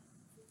fan.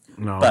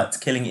 No. But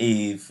Killing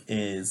Eve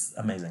is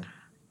amazing.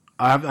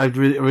 I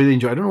really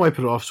enjoy it. I don't know why I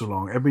put it off so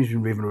long. Everybody's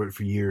been raving about it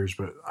for years,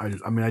 but I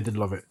mean, I did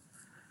love it.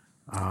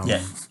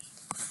 Yeah,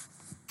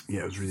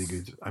 Yeah, it was really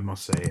good. I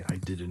must say, I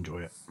did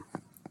enjoy it.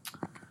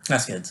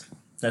 that's good.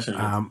 That's really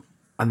good.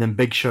 And then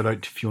big shout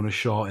out to Fiona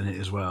Shaw in it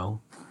as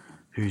well,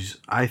 who's,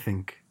 I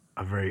think,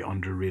 a very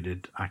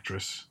underrated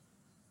actress.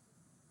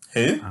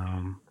 Who?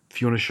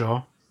 Fiona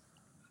Shaw.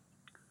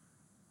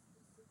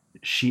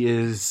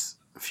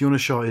 Fiona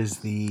Shaw is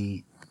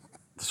the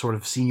sort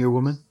of senior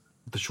woman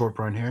with the short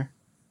brown hair.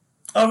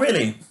 Oh,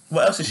 really?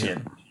 What else is she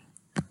in?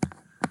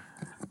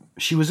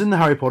 She was in the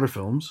Harry Potter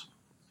films.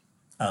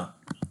 Oh,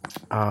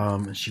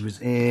 She was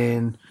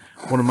in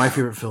one of my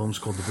favorite films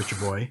called The Butcher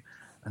Boy,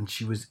 and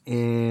she was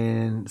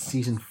in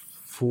season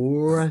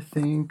 4, I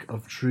think,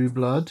 of True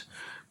Blood.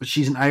 But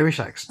she's an Irish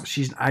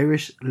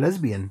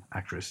lesbian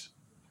actress.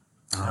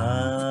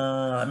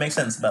 that makes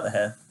sense about the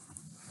hair.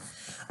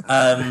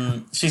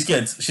 She's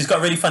good. She's got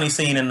a really funny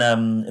scene in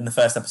the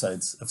first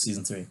episodes of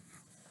season 3.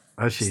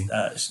 Is she?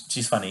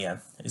 She's funny, yeah.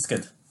 It's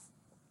good.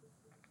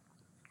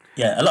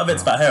 Yeah, a lot of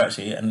it's about her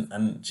actually, and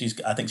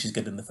I think she's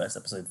good in the first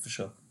episode for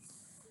sure.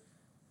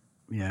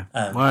 Yeah.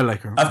 Well, I like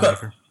her. I've I like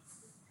her.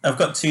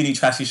 got 2 new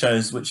trashy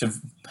shows which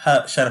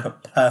have shown up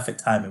at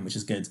perfect timing, which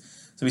is good.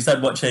 So we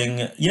started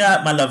watching,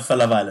 my love for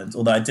Love Island,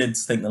 although I did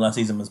think the last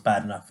season was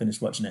bad and I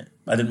finished watching it.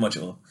 I didn't watch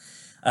it all.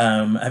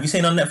 Have you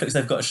seen on Netflix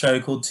they've got a show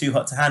called Too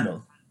Hot to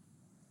Handle?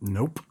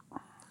 Nope.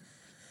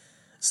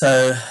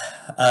 So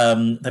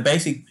they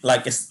basically,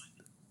 like, it's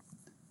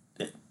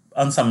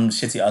on some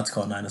shitty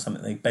article online or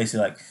something, they basically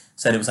like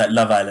said it was like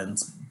Love Island,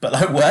 but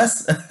like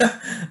worse.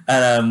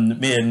 And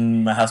me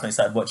and my housemate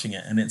started watching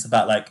it, and it's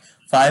about like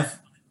 5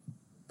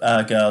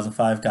 girls and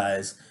 5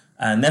 guys,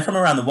 and they're from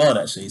around the world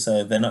actually.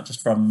 So they're not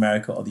just from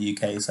America or the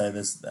UK. So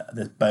there's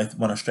both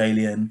one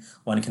Australian,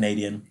 one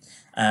Canadian,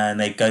 and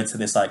they go to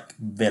this like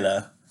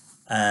villa,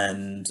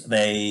 and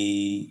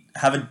they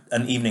have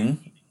an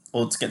evening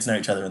all to get to know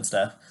each other and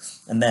stuff.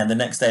 And then the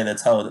next day they're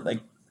told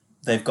that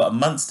they've got a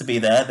month to be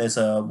there. There's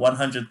a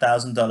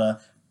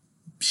 $100,000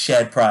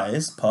 shared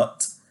prize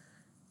pot,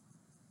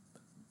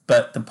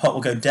 but the pot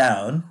will go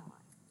down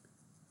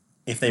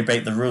if they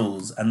break the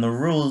rules. And the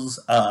rules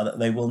are that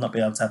they will not be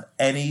able to have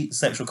any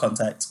sexual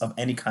contact of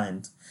any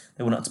kind.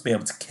 They will not be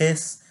able to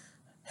kiss,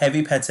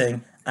 heavy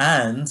petting,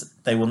 and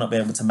they will not be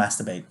able to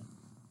masturbate.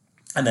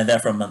 And they're there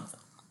for a month.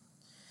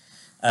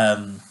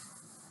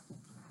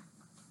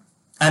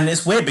 And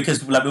it's weird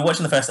because like we're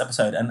watching the first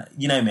episode, and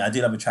you know me, I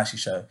do love a trashy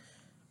show.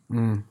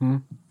 Mm-hmm.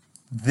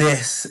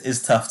 This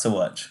is tough to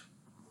watch.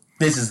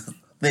 This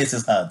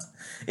is hard.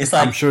 It's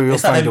like I'm sure you'll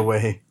it's like find a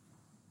way.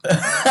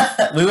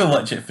 we will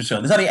watch it for sure.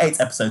 There's only 8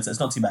 episodes, so it's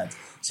not too bad.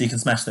 So you can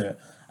smash through it.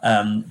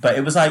 But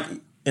it's like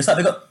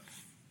they got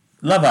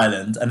Love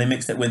Island and they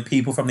mixed it with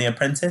people from The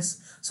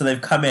Apprentice. So they've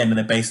come in and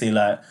they're basically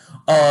like,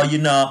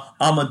 oh,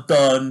 I'm a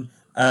don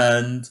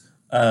and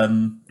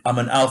I'm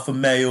an alpha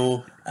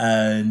male,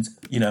 and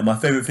my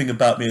favorite thing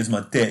about me is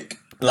my dick.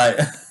 Like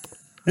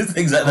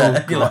things like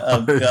that. You're like,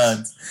 oh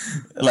god,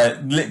 like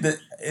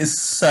it's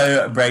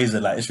so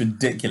brazen. Like it's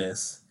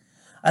ridiculous.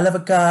 I love a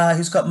guy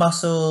who's got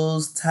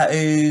muscles,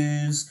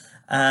 tattoos,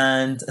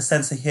 and a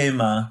sense of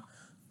humor,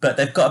 but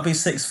they've got to be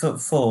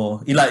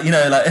 6'4".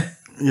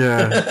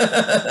 Yeah.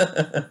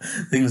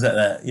 Things like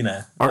that.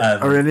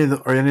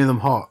 Are any of them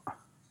hot?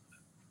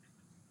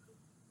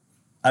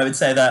 I would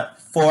say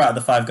that 4 out of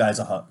the 5 guys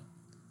are hot.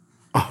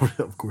 Oh,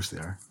 of course they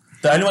are.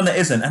 The only one that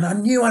isn't, and I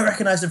knew I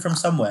recognised him from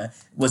somewhere,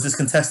 was this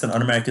contestant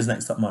on America's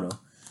Next Top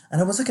Model.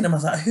 And I was looking at him, I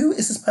was like, who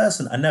is this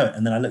person? I know it.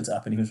 And then I looked it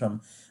up and he was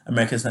from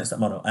America's Next Top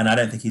Model. And I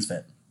don't think he's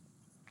fit.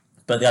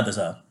 But the others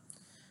are.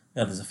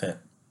 The others are fit.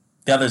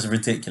 The others are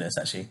ridiculous,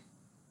 actually.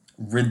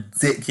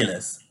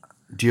 Ridiculous.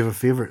 Do you have a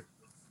favourite?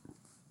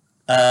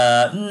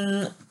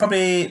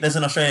 Probably there's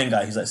an Australian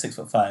guy who's like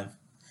 6'5".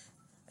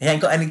 He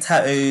ain't got any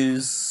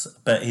tattoos,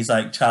 but he's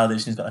like childish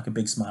and he's got like a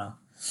big smile.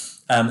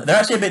 They're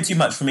actually a bit too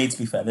much for me, to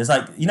be fair. There's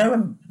like, you know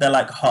when they're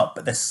like hot,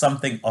 but there's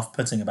something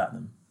off-putting about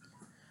them.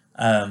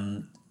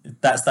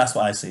 That's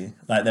what I see.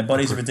 Like their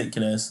bodies are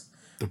ridiculous.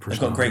 They've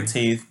got great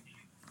teeth.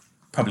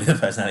 Probably the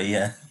personality,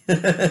 yeah.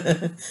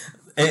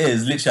 It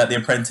is literally like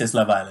The Apprentice,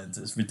 Love Island.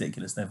 It's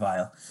ridiculous. They're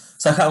vile.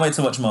 So I can't wait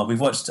to watch more. We've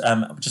watched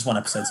just one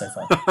episode so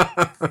far.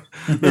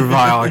 They're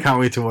vile. I can't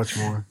wait to watch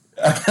more.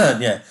 I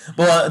can't, yeah.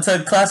 Well,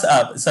 to class it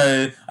up,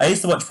 so I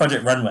used to watch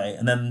Project Runway,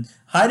 and then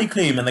Heidi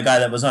Klum and the guy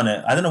that was on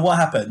it, I don't know what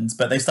happened,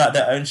 but they started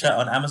their own show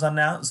on Amazon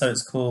now, so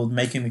it's called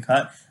Making the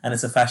Cut, and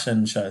it's a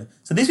fashion show.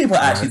 So these people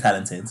are actually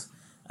talented.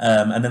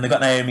 And then they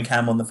got Naomi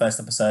Campbell in the first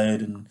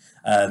episode,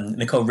 and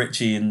Nicole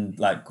Richie, and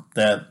like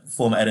the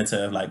former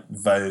editor of like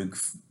Vogue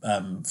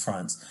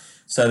France.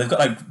 So they've got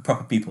like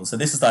proper people. So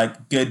this is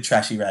like good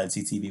trashy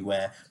reality TV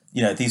where,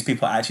 you know, these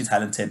people are actually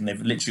talented and they've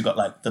literally got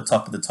like the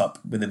top of the top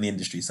within the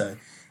industry. So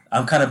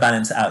I'm kind of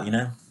balanced out, you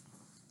know?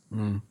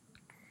 Mm.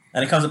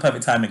 And it comes at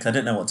perfect timing because I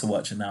didn't know what to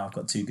watch and now I've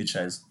got two good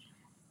shows.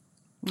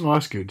 Oh,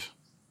 that's good.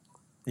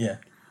 Yeah.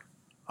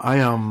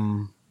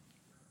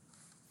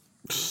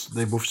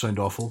 They both sound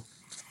awful.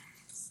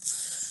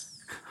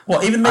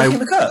 What, even Making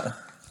the Cut?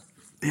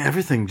 Yeah,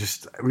 everything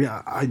just...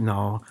 I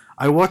know.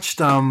 I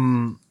watched...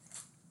 one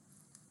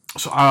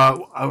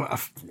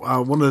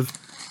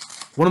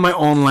of my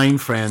online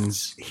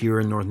friends here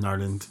in Northern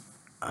Ireland,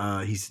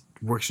 he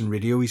works in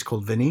radio. He's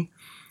called Vinny.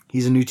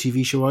 He's a new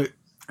TV show out,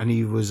 and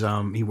he works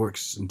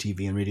in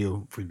TV and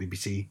radio for the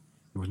BBC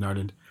Northern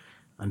Ireland,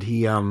 and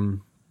he's a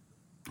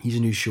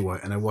new show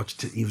out. And I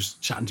watched it. He was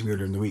chatting to me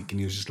earlier in the week, and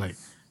he was just like,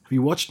 "Have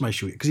you watched my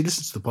show?" Because he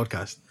listens to the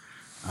podcast.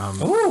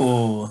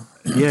 Oh,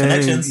 yeah,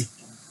 connections.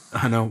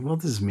 I know. Well,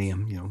 this is me.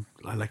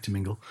 I like to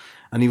mingle,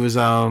 and he was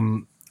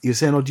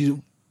saying, "Oh,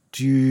 did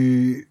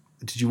you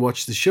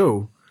watch the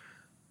show?"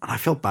 And I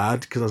felt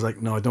bad because I was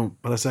like, no, I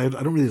don't. But I said,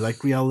 I don't really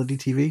like reality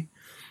TV.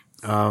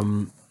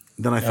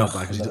 Then I felt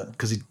bad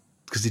because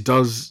he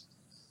does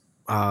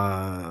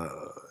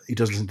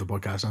listen to the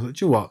podcast. And I was like,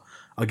 do you know what?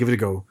 I'll give it a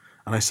go.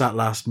 And I sat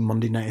last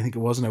Monday night, I think it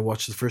was, and I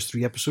watched the first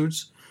 3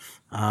 episodes.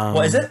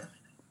 What is it?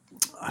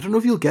 I don't know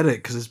if you'll get it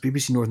because it's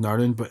BBC Northern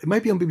Ireland, but it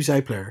might be on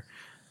BBC iPlayer.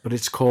 But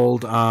it's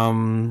called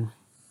My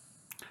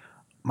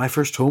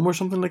First Home or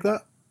something like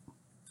that.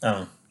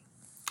 Oh.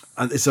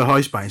 And it's a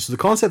house buying. So the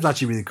concept's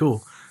actually really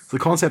cool. So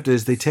the concept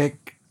is they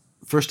take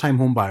first-time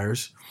home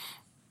buyers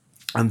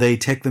and they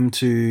take them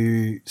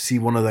to see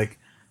one of like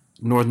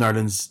Northern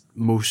Ireland's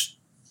most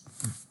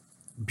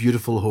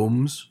beautiful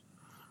homes.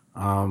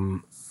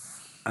 And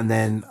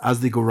then as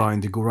they go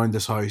around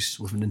this house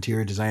with an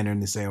interior designer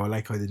and they say, oh, I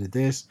like how they did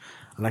this.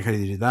 I like how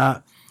they did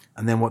that.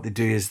 And then what they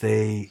do is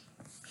they...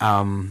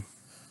 then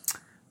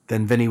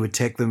Vinny would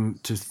take them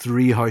to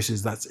 3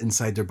 houses that's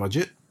inside their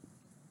budget.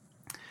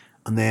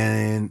 And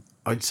then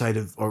outside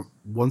of, or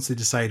once they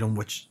decide on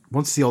once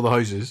they see all the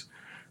houses,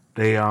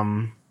 they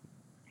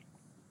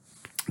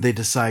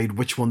decide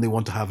which one they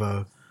want to have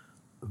a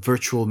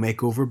virtual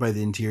makeover by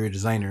the interior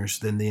designers.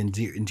 Then the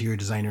interior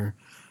designer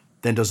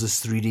then does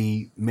this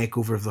 3D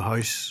makeover of the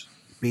house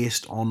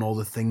based on all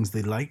the things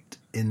they liked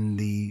in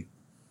the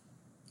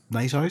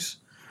nice house,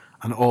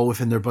 and all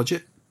within their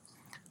budget.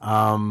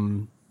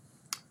 And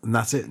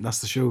that's it. That's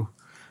the show.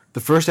 The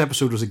first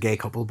episode was a gay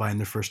couple buying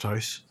their first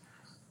house.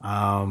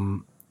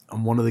 And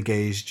one of the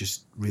gays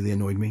just really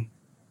annoyed me.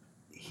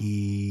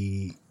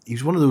 He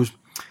was one of those,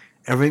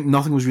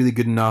 nothing was really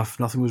good enough,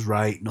 nothing was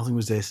right, nothing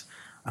was this,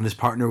 and his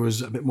partner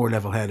was a bit more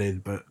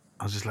level-headed, but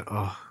I was just like,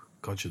 oh,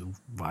 God, you're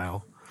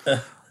vile.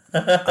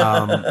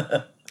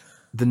 The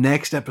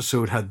next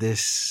episode had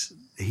this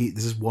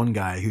is one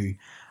guy who,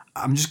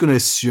 I'm just going to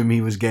assume he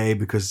was gay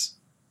because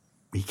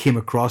he came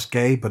across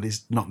gay, but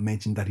it's not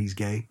mentioned that he's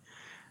gay.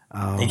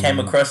 He came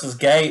across as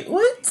gay?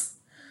 What?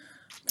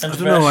 I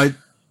don't know,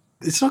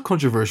 it's not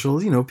controversial,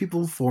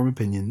 people form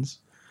opinions.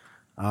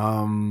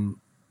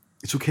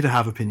 It's okay to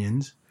have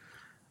opinions.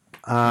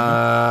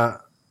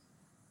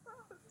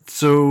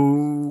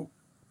 So,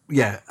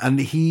 yeah, and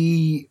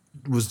he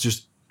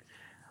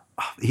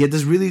had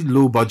this really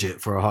low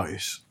budget for a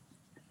house,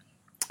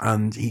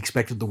 and he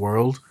expected the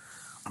world,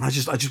 and I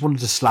just wanted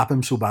to slap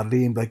him so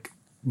badly and be like,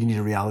 you need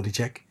a reality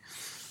check.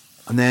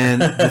 And then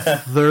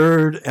the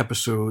third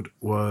episode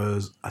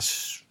was a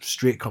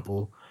straight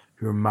couple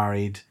who were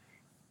married.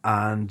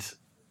 And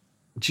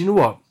do you know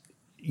what?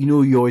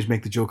 You always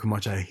make the joke how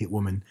much I hate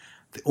women.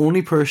 The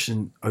only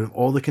person out of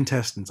all the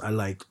contestants I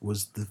liked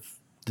was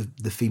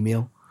the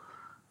female.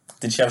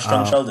 Did she have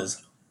strong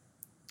shoulders?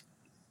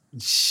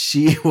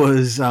 She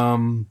was, how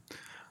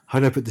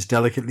do I put this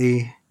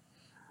delicately?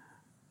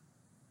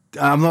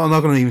 I'm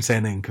not going to even say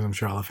anything because I'm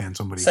sure I'll offend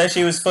somebody. Say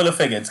she was full of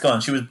figures. Go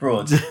on, she was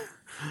broad.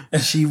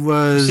 She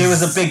was. She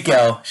was a big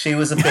girl. She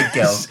was a big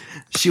girl.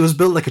 She was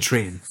built like a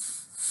train.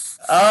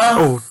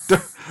 Oh,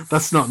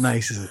 that's not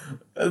nice, is it?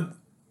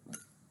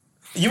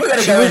 You were going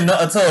to go in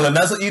not at all, and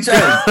that's what you chose.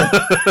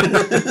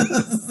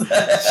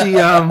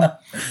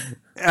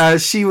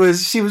 She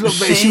was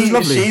lovely. She was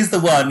lovely. She's the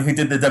one who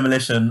did the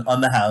demolition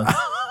on the house.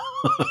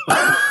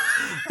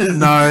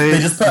 No, they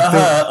just put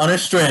her on a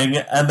string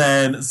and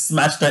then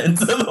smashed her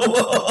into the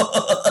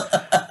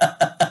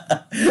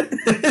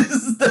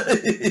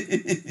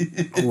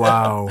wall.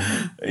 Wow,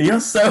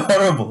 you're so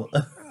horrible.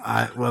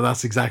 Well,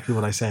 that's exactly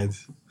what I said.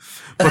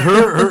 But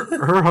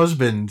her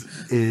husband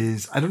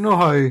is, I don't know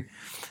how.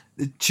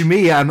 To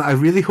me, and I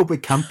really hope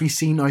it can't be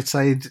seen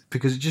outside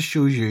because it just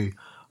shows you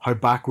how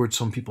backward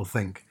some people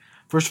think.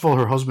 First of all,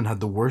 her husband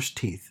had the worst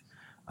teeth,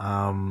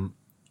 and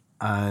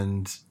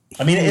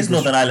I mean, it is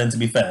Northern Ireland, to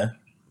be fair.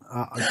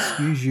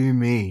 Excuse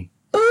me.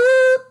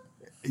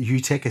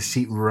 You take a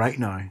seat right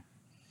now.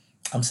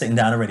 I'm sitting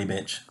down already,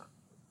 bitch.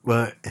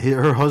 Well,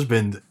 her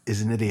husband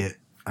is an idiot,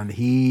 and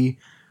he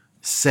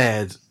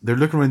said they're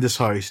looking around this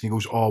house, and he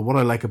goes, "Oh, what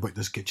I like about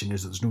this kitchen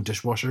is that there's no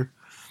dishwasher."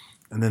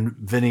 And then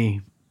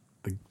Vinny,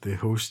 the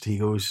host, he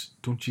goes,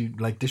 "Don't you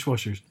like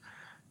dishwashers?"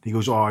 He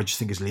goes, "Oh, I just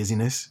think it's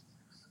laziness."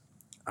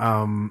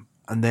 And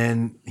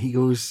then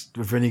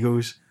Vinny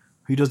goes,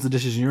 "Who does the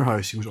dishes in your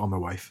house?" He goes, "Oh, my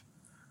wife."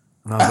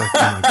 And I was like,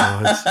 "Oh my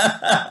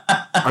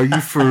god, are you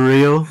for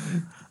real?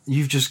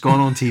 You've just gone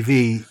on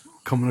TV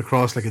coming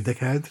across like a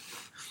dickhead."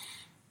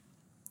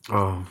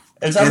 Oh,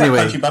 it sounds like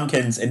Country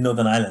Bumpkins in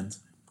Northern Ireland.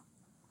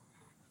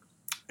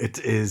 It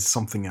is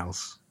something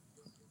else,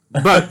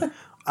 but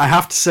I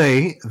have to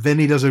say,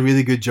 Vinny does a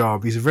really good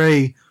job. He's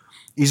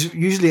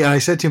usually, and I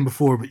said to him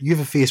before, but you have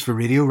a face for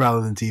radio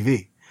rather than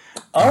TV.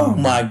 Oh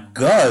my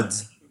god,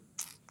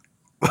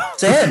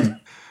 Tim!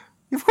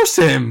 Of course,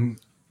 Tim.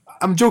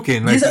 I'm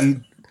joking. Like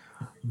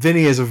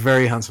Vinny is a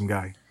very handsome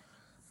guy.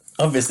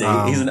 Obviously,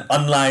 he's an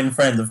online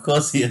friend. Of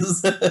course, he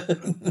is.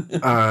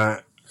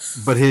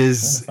 But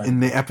in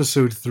the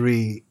episode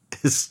 3,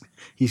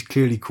 he's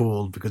clearly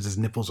cold because his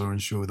nipples are on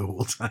show the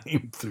whole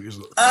time through his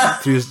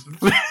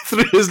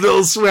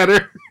little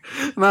sweater.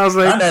 And I was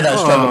like, I know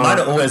that's true, but mine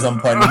are always on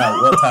point no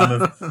matter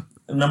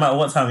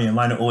what time of year.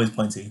 Mine are always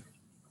pointy,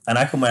 and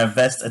I can wear a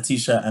vest, a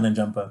t-shirt, and a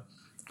jumper.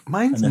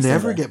 Mine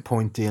never get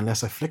pointy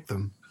unless I flick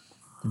them.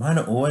 Mine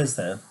are always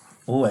there,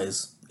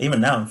 always.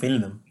 Even now, I'm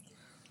feeling them.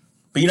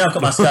 But I've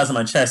got my scars on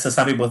my chest, so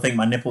some people think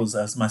my nipples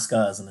are my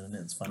scars, and then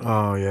it's funny.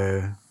 Oh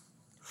yeah.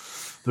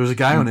 There was a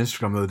guy on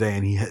Instagram the other day,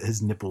 and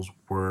his nipples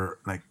were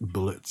like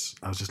bullets.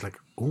 I was just like,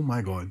 oh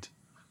my god.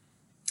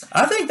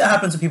 I think that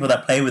happens to people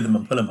that play with them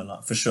and pull them a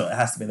lot, for sure. It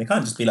has to be. They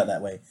can't just be like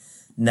that way,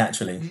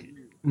 naturally.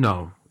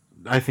 No,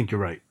 I think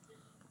you're right.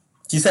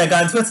 Do you say a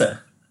guy on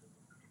Twitter?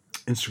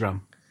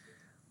 Instagram.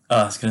 Oh,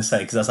 I was going to say,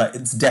 because I was like,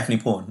 it's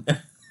definitely porn.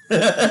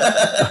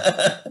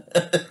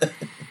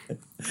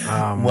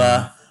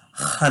 Well,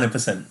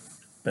 100%.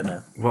 But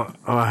no. Well,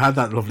 I had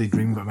that lovely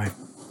dream about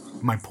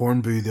my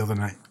porn boo the other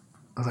night.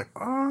 I was like,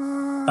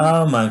 oh.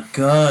 Oh my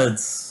god.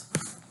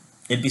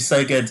 It'd be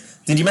so good.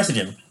 Did you message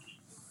him?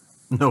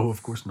 No,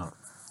 of course not.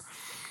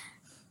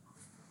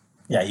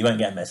 Yeah, you won't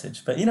get a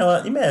message. But you know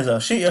what? You may as well.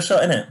 Shoot your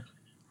shot, innit?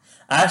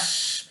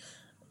 Ash,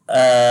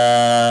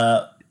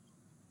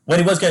 when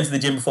he was going to the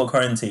gym before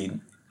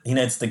quarantine, he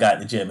noticed a guy at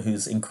the gym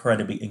who's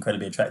incredibly,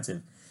 incredibly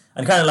attractive.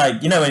 And kind of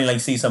like, when you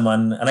see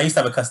someone, and I used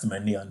to have a customer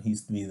in Leon, he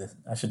used to be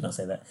I should not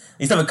say that. I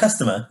used to have a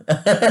customer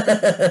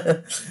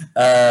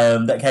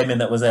that came in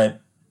that was a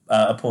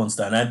porn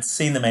star, and I'd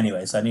seen them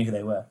anyway, so I knew who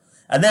they were.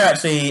 And they're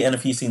actually in a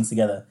few scenes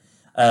together.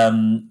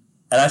 And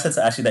I said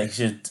to Ashley that he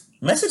should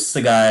message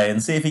the guy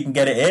and see if he can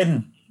get it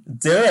in.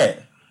 Do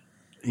it.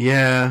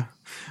 Yeah.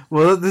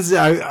 Well, this is,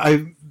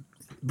 I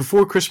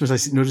before Christmas, I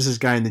noticed this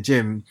guy in the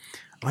gym,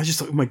 and I just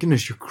thought, oh my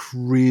goodness, you're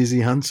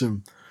crazy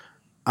handsome.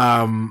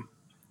 And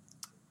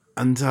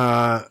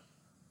I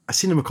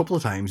seen him a couple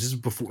of times. This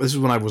is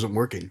when I wasn't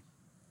working,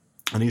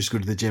 and I used to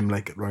go to the gym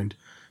like around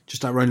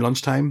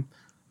lunchtime.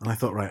 And I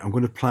thought, right, I'm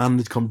going to plan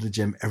to come to the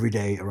gym every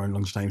day around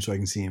lunchtime so I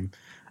can see him.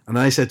 And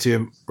then I said to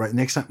him, right,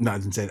 next time, no, I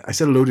didn't say it. I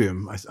said hello to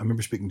him. I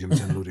remember speaking to him and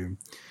saying hello to him.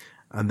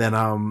 And then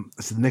I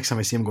said, the next time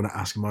I see him, I'm going to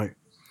ask him out.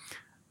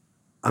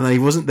 And then he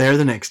wasn't there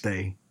the next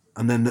day.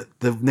 And then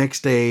the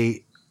next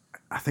day,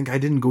 I think I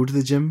didn't go to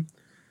the gym.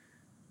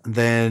 And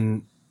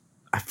then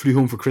I flew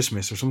home for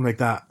Christmas or something like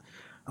that.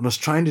 And I was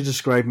trying to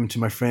describe him to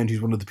my friend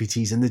who's one of the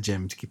PTs in the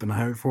gym to keep an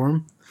eye out for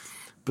him.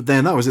 But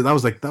then that was it.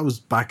 That was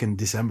back in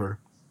December.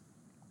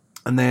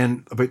 And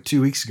then about 2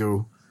 weeks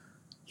ago,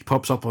 he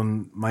pops up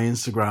on my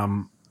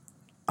Instagram,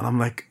 and I'm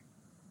like,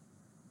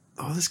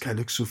 oh, this guy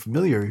looks so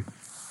familiar.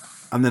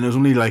 And then it was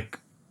only like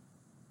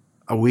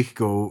a week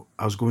ago,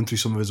 I was going through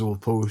some of his old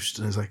posts,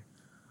 and I was like,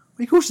 well,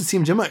 he goes to the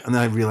same gym. And then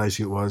I realized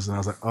who it was, and I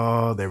was like,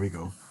 oh, there we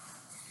go.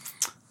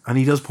 And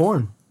he does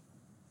porn.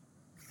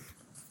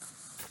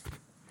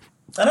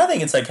 And I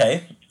think it's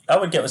okay. I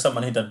would get with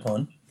someone who did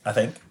porn, I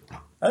think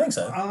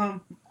so.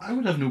 I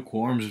would have no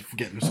qualms if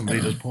getting with somebody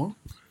who does porn.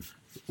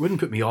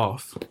 Wouldn't put me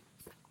off.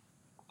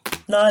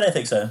 No, I don't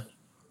think so.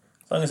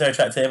 As long as they're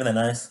attractive and they're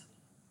nice.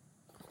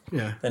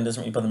 Yeah. then it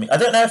doesn't really bother me. I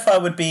don't know if I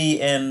would be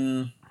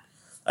in.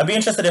 I'd be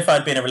interested if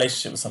I'd be in a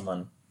relationship with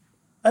someone.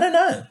 I don't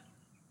know.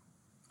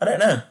 I don't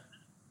know.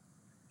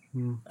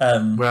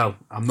 Well,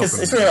 I'm not. Because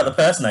it's really about the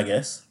person, I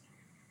guess.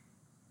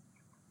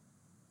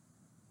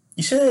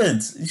 You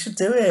should. You should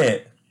do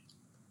it.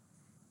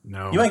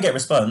 No. You won't get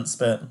response,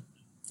 but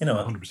you know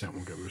what? 100%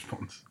 won't get a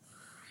response.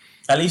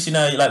 At least you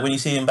know, like when you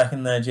see him back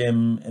in the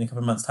gym in a couple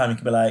of months' time, you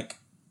can be like,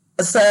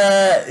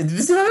 did you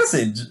see my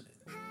message?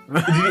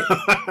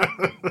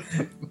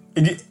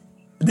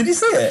 Did you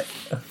see it?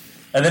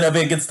 And then it'll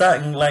be a good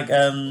starting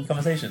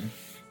conversation.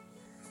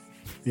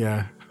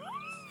 Yeah.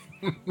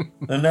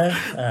 Oh, no?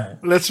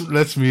 Alright.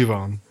 Let's move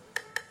on.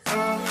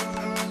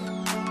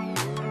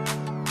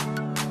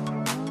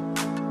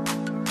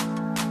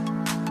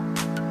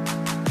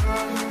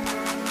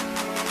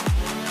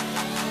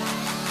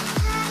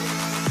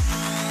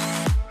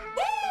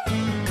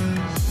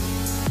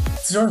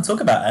 Do you want to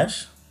talk about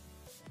Ash?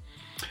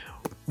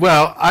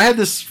 Well, I had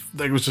this.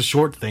 It was a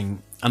short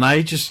thing, and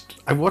I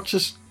watched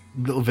this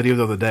little video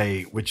the other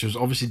day, which was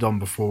obviously done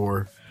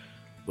before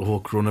the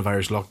whole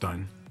coronavirus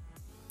lockdown.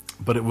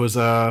 But it was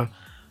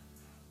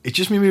it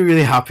just made me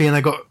really happy, and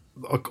I got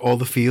all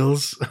the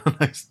feels, and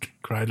I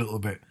cried a little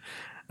bit.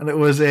 And it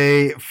was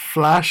a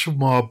flash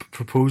mob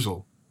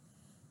proposal,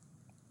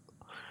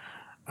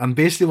 and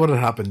basically what had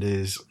happened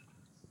is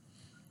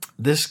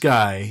this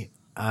guy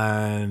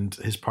and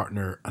his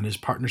partner and his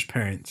partner's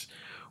parents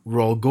were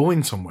all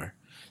going somewhere,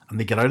 and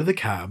they get out of the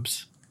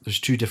cabs. There's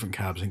two different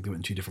cabs. I think they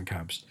went in two different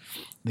cabs.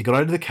 They got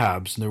out of the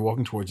cabs and they're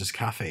walking towards this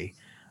cafe.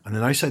 And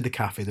then outside the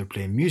cafe, they're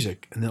playing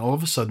music. And then all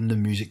of a sudden, the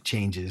music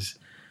changes.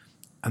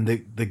 And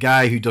the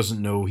guy who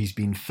doesn't know he's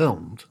being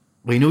filmed,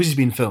 well, he knows he's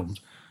being filmed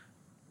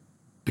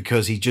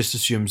because he just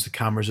assumes the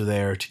cameras are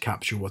there to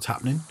capture what's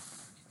happening,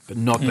 but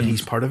not that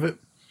he's part of it.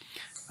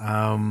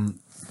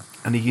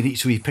 And he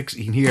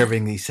can hear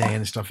everything he's saying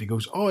and stuff. He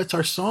goes, "Oh, it's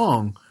our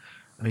song."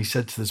 And he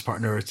said to his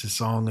partner, "It's his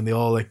song." And they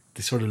all they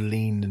sort of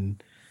lean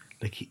and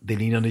they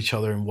lean on each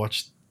other and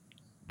watch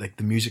the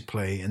music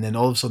play. And then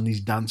all of a sudden, these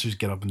dancers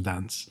get up and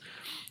dance.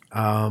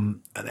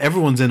 And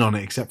everyone's in on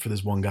it except for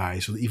this one guy.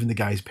 So even the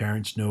guy's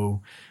parents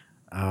know,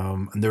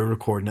 and they're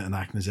recording it and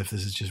acting as if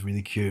this is just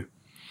really cute.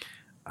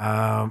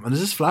 And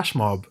there's this flash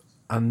mob,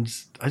 and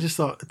I just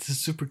thought it's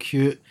super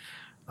cute.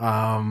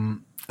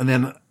 And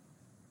then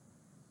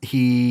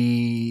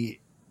they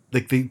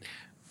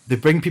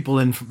bring people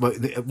in.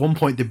 At one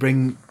point, they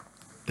bring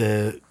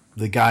the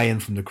guy in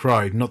from the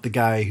crowd, not the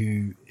guy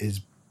who is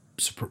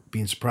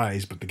being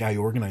surprised, but the guy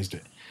who organized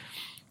it.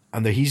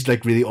 And he's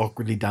really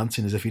awkwardly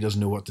dancing as if he doesn't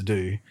know what to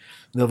do.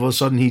 And then all of a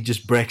sudden, he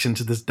just breaks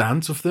into this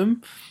dance with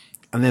them.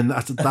 And then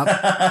at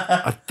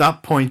that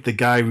point, the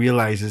guy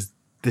realizes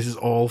this is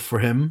all for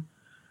him,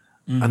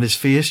 and his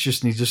face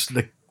he just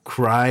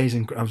cries,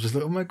 and I was just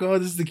like, "Oh my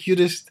god, this is the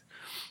cutest."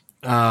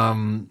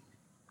 I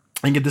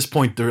think at this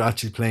point they're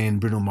actually playing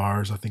Bruno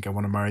Mars. I think I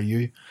Want to Marry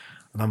You,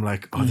 and I'm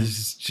like, "Oh, this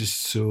is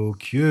just so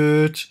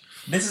cute."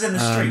 This is in the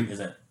street, is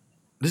it?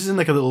 This is in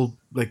a little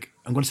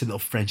I'm going to say a little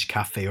French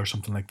cafe or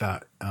something like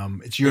that.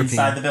 It's European.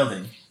 Inside the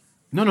building.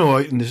 No,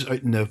 out in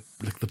the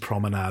the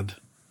promenade.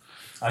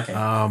 Okay.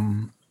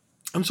 And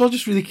it's all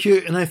just really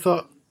cute, and I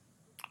thought,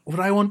 would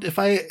I want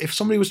if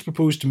somebody was to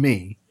propose to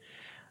me,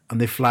 and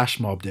they flash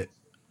mobbed it,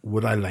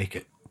 would I like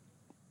it?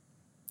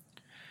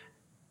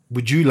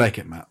 Would you like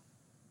it, Matt?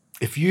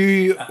 If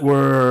you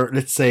were,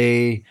 let's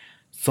say,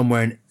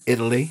 somewhere in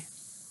Italy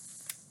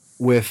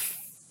with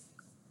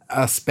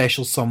a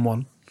special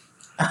someone.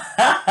 Do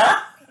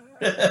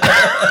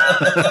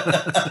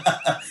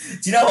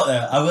you know what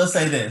though? I will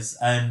say this,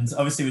 and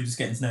obviously we're just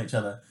getting to know each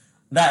other.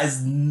 That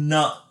is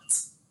not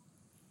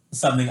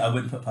something I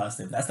wouldn't put past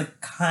him. That's the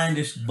kind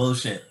of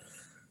bullshit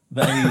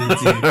that he would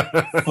do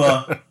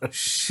for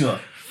sure.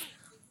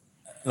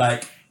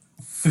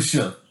 For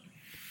sure.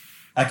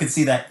 I could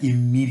see that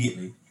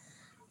immediately.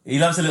 He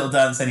loves a little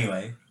dance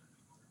anyway.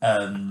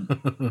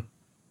 I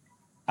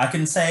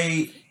can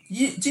say,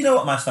 do you know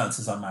what my stance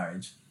is on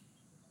marriage?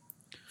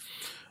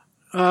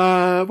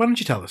 Why don't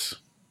you tell us?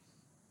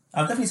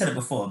 I've definitely said it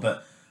before,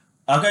 but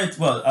I'll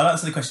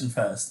answer the question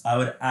first. I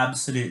would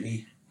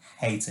absolutely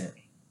hate it.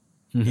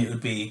 It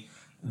would be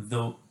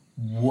the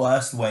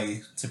worst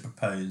way to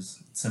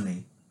propose to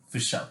me, for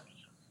sure.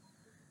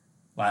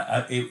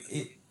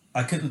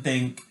 I couldn't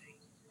think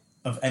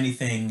of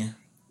anything.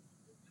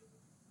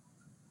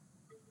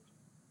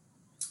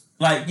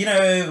 When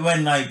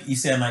you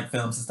see on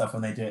films and stuff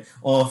when they do it,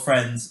 or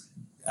friends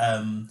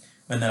when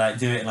they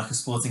do it in a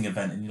sporting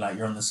event and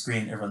you're on the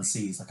screen, everyone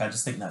sees. I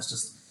just think that's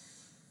just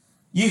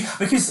you,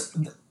 because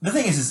the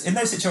thing is in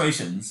those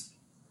situations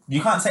you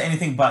can't say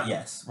anything but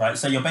yes, right?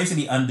 So you're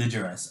basically under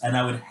duress, and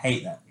I would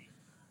hate that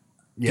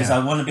because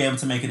I want to be able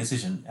to make a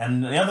decision,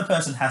 and the other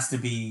person has to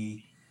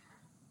be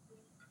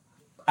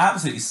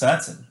absolutely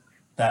certain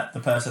that the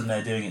person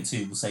they're doing it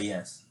to will say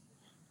yes.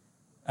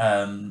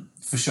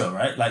 For sure,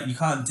 right? You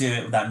can't do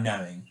it without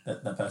knowing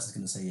that that person's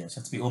going to say yes.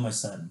 You have to be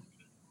almost certain.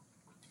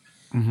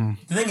 Mm-hmm.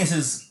 The thing is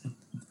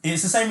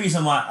it's the same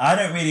reason why I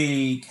don't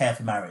really care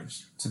for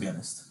marriage, to be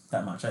honest.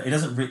 that much. Like, it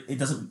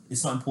doesn't.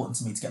 It's not important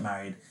to me to get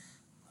married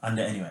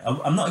under anyway.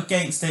 I'm not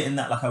against it in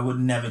that like I would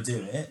never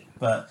do it,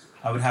 but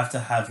I would have to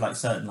have like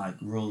certain like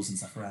rules and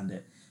stuff around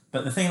it.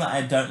 But the thing that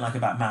I don't like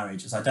about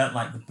marriage is I don't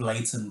like the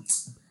blatant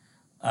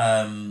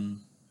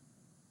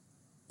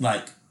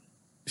like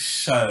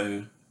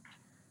show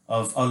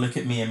of, oh, look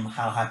at me and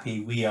how happy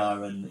we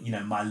are, and you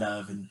know, my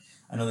love and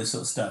all this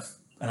sort of stuff.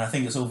 And I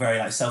think it's all very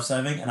like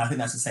self-serving, and I think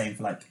that's the same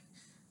for like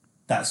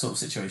that sort of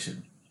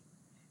situation.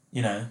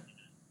 You know,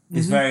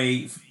 it's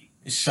very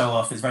show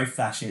off. It's very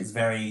flashy. It's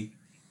very,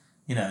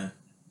 you know,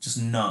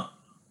 just not.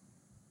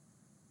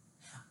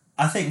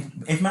 I think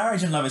if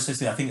marriage and love is supposed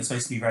to be, I think it's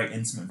supposed to be very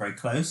intimate, very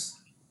close.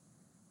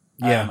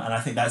 Yeah. And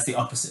I think that's the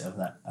opposite of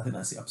that. I think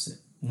that's the opposite.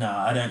 No,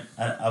 I don't.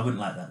 I wouldn't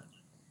like that.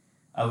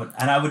 I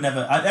would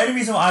never. The only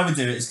reason why I would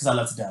do it is because I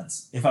love to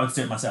dance. If I were to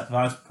do it myself, if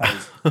I was to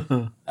propose,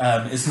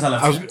 it's because I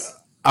love to dance.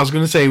 I was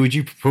going to say, would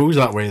you propose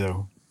that way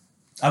though?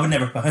 I would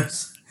never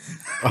propose.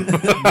 There's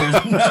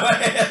no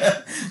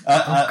way.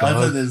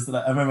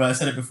 I remember I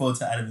said it before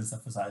to Adam and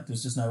stuff. I was like,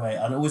 there's just no way.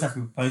 I'd always have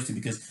to be proposed to,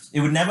 because it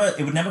would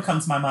never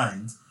come to my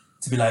mind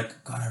to be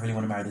like, God, I really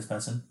want to marry this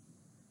person.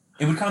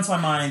 It would come to my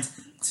mind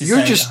to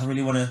I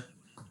really want to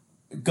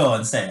go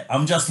and say it.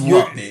 I'm just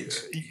what,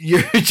 bitch?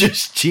 You're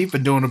just cheap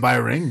and don't want to buy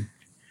a ring.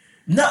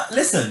 No,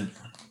 listen.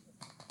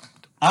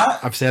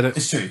 I've said it.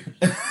 It's true.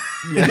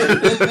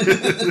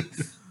 Yeah.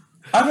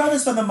 I'd rather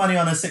spend the money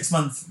on a 6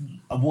 month,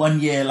 1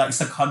 year, like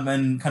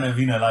secondment kind of,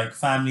 you know, like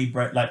family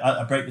break, like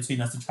a break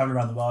between us to travel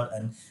around the world.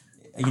 And,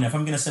 you know, if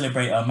I'm going to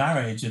celebrate our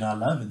marriage and our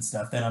love and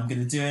stuff, then I'm going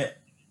to do it.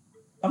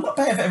 I'm not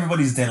paying for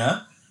everybody's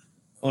dinner,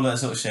 all that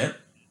sort of shit.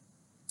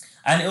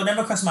 And it'll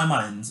never cross my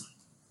mind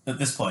at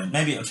this point.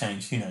 Maybe it'll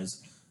change, who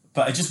knows.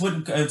 But it just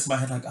wouldn't go to my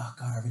head like, oh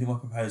God, I really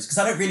want to propose. Because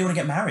I don't really want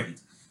to get married.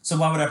 So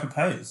why would I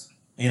propose?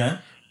 You know?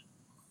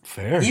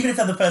 Fair. Even if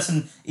the other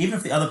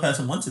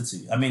person wanted to.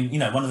 I mean, you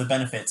know, one of the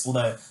benefits,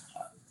 although,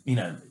 you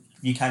know,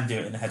 you can do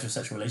it in a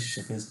heterosexual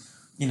relationship, is,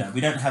 you know, we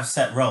don't have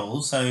set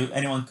roles, so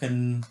anyone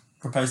can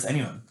propose to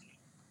anyone.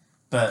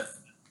 But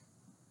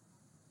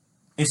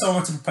if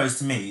someone were to propose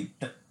to me,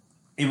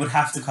 it would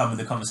have to come with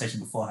a conversation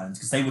beforehand,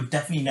 because they would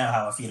definitely know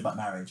how I feel about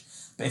marriage.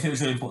 But if it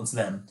was really important to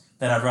them,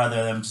 then I'd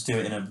rather them just do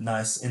it in a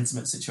nice,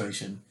 intimate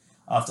situation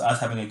after us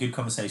having a good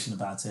conversation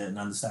about it and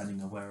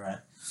understanding of where we're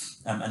at,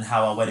 and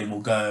how our wedding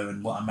will go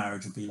and what our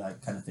marriage will be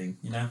like, kind of thing,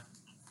 you know?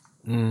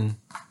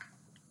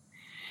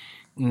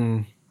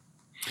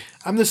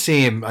 I'm the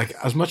same. Like,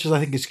 as much as I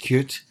think it's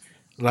cute,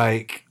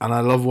 like, and I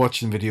love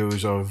watching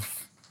videos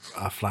of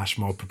flash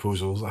mob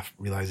proposals. I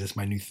realize it's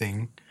my new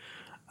thing.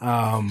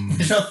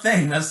 It's your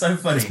thing. That's so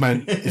funny.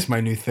 It's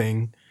my new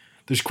thing.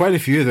 There's quite a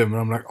few of them,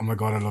 and I'm like, oh my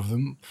God, I love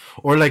them.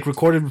 Or like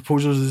recorded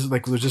proposals. Is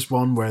like, there's just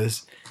one where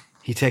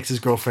he takes his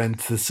girlfriend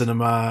to the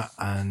cinema,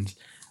 and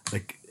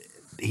like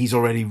he's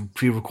already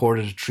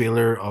pre-recorded a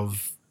trailer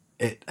of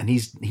it, and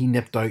he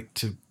nipped out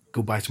to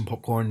go buy some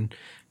popcorn.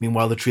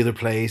 Meanwhile, the trailer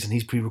plays, and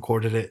he's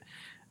pre-recorded it,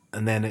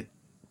 and then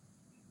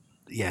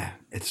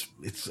it's.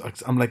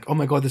 I'm like, oh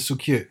my God, this is so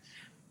cute.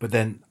 But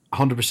then,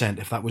 100%,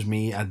 if that was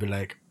me, I'd be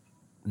like,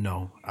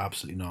 no,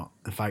 absolutely not.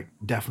 In fact,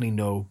 definitely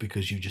no,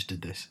 because you just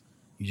did this.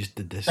 You just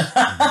did this.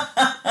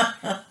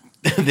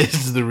 This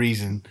is the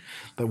reason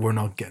that we're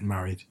not getting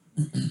married.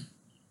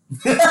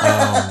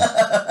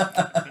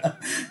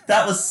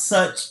 That was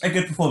such a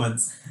good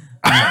performance.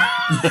 Oh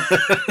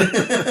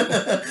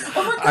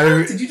my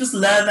God, did you just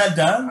learn that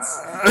dance?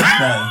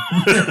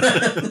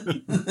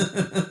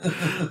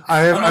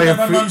 No.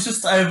 My mum's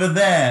just over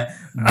there.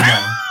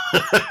 No.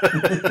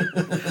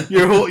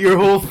 Your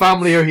whole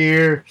family are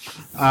here.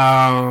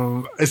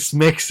 It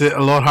makes it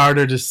a lot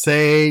harder to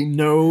say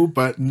no,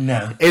 but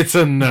no, it's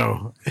a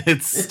no.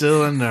 It's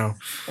still a no.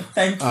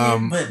 Thank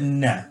you, but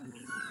no.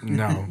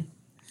 No.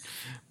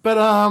 But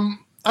I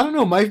don't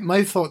know.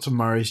 My thoughts on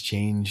marriage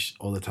change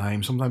all the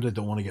time. Sometimes I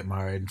don't want to get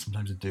married, and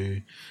sometimes I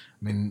do.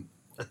 I mean,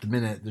 at the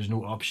minute, there's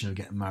no option of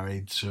getting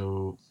married,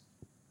 so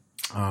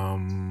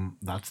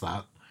that's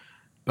that.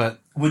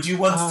 But would you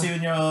want to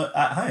when you're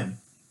at home?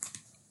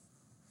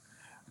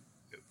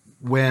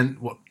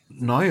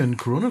 Now in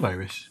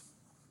coronavirus?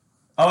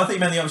 Oh, I think you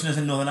meant the option is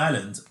in Northern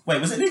Ireland. Wait,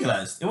 was it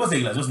legalised? It was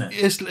legalised, wasn't it?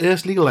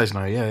 It's legalised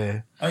now,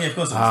 yeah. Oh yeah, of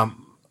course it is.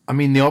 I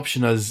mean, the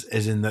option is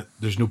in that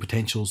there's no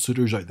potential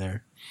suitors out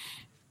there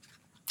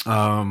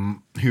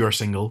who are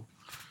single.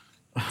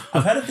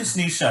 I've heard of this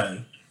new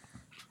show,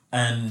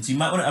 and you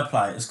might want to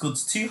apply. It's called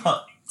Too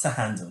Hot to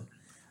Handle,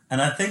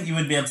 and I think you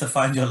would be able to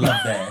find your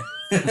love there.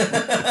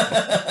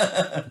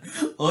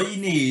 All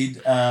you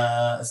need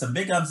some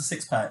big arms, a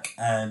six pack,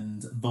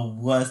 and the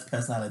worst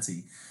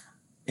personality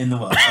in the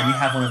world, and you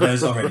have one of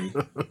those already.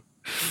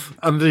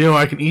 And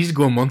I can easily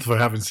go a month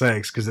without having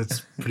sex because it's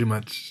pretty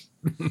much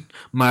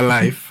my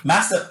life.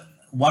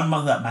 1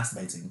 month without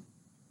masturbating.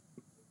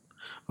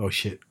 Oh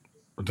shit!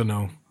 I don't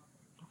know.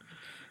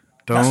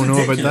 Don't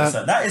know about that.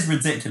 Though. That is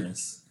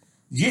ridiculous.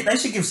 They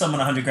should give someone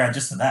 $100,000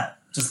 just for that.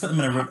 Just put them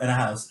in a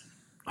house.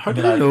 How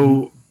do they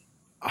know?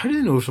 How do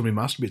they know if somebody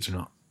masturbates or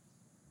not?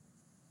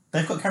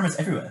 They've got cameras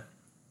everywhere.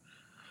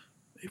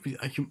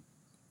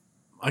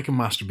 I can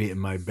masturbate in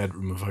my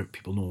bedroom without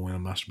people knowing when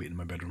I'm masturbating in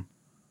my bedroom.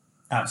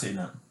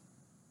 Absolutely not.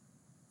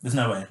 There's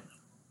no way.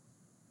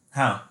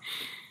 How?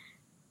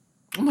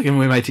 I'm not giving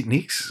away my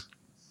techniques.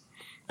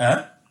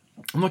 Uh?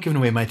 I'm not giving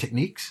away my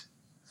techniques.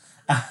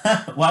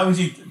 Why would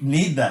you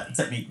need that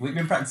technique? We've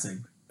been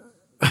practicing.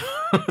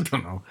 I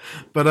don't know,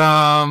 but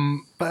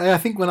I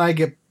think when I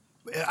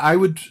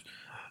would,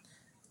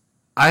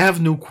 I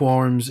have no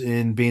qualms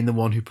in being the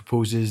one who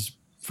proposes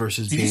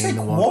versus Did you say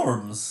being the one.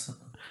 quorums?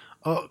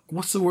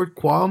 What's the word?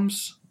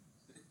 Qualms?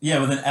 Yeah,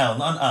 with an L,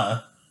 not an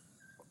R.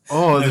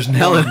 Oh, No there's an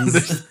L in it.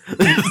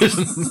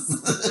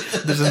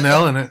 quorums. There's an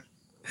L in it.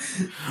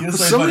 You're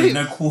so Somebody-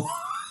 funny. No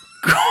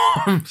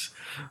Qualms.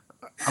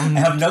 I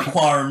have no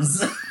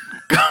qualms.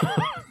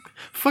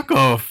 Fuck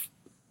off.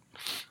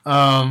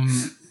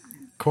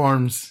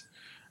 Qualms.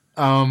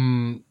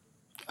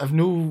 I've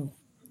no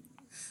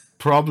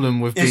problem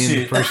with being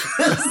the Issue. person.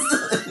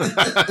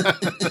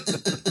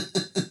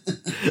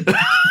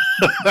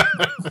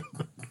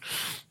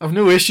 I've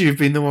no issue with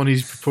being the one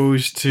who's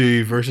proposed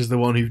to versus the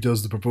one who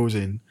does the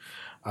proposing.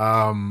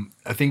 I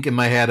think in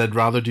my head I'd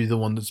rather do the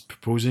one that's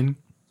proposing,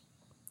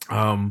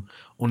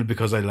 only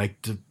because I like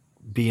to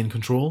be in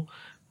control.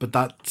 But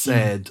that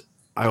said,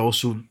 I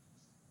also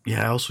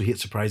hate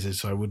surprises,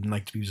 so I wouldn't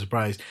like to be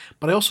surprised.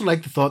 But I also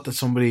like the thought that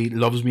somebody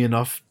loves me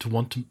enough to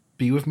want to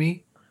be with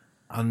me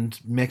and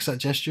makes that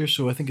gesture.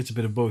 So I think it's a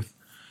bit of both.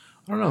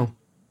 I don't know.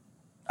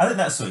 I think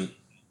that's sweet.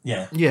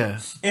 Yeah. Yeah.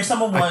 If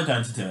someone were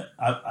going to do it,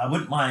 I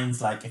wouldn't mind,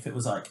 like, if it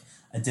was like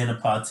a dinner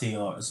party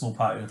or a small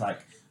party with,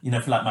 like, you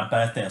know, for like my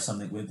birthday or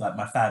something with like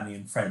my family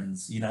and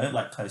friends, you know,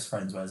 like close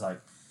friends, where it's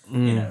like,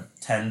 you know,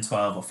 10,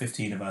 12 or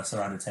 15 of us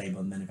around a table,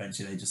 and then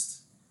eventually they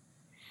just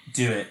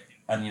do it,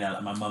 and, you know,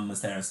 like my mum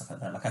was there and stuff like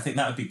that. Like, I think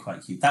that would be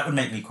quite cute. That would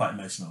make me quite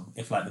emotional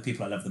if, like, the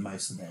people I love the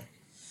most are there.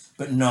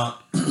 But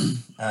not,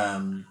 because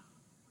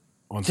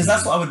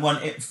that's what I would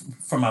want it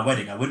from my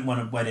wedding. I wouldn't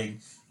want a wedding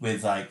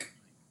with, like,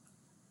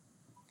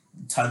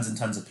 tons and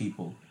tons of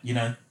people, you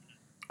know?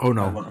 Oh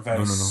no. I want a very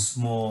No.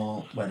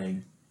 small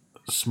wedding.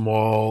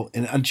 Small,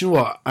 and do you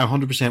know what? I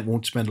 100%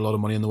 won't spend a lot of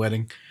money on the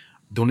wedding.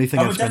 The only thing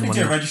I I'd would spend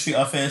definitely money do a on. registry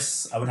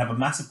office. I would have a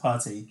massive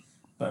party,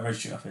 but a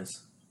registry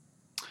office.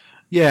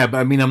 Yeah, but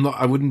I mean,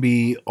 I wouldn't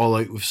be all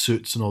out with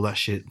suits and all that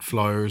shit,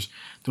 flowers.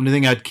 The only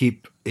thing I'd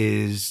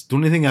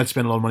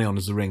spend a lot of money on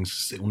is the rings.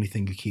 It's the only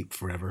thing you keep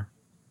forever.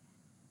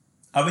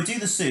 I would do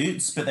the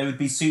suits, but they would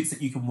be suits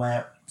that you can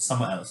wear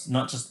somewhere else,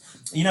 not just,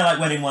 you know, like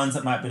wedding ones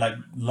that might be like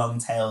long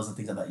tails and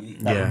things like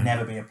that. That Yeah. would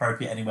never be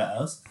appropriate anywhere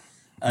else.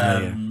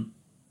 Yeah.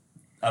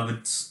 I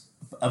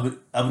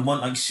would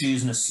want like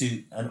shoes and a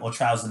suit or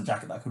trousers and a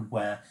jacket that I could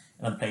wear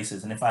in other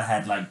places. And if I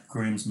had like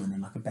groomsmen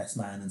and like a best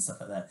man and stuff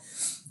like that,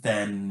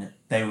 then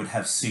they would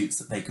have suits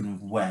that they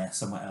can wear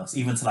somewhere else,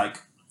 even to like,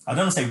 I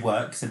don't want to say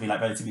work because it'd be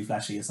like relatively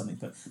flashy or something,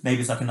 but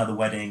maybe it's like another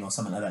wedding or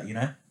something like that, you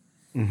know.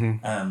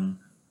 Mm-hmm.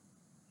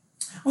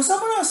 Well,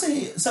 someone else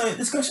say, so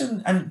this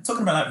question, and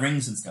talking about like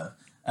rings and stuff,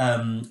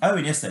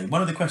 Owen yesterday,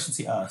 one of the questions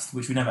he asked,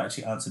 which we never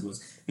actually answered,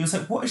 was, he was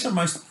like, what is your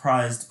most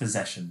prized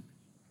possession?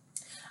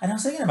 And I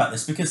was thinking about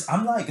this because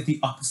I'm like the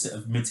opposite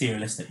of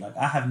materialistic. Like,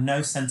 I have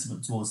no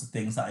sentiment towards the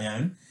things that I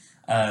own.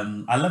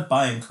 I love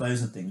buying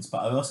clothes and things, but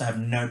I also have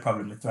no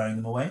problem with throwing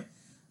them away.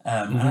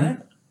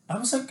 And I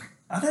was like,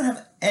 I don't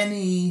have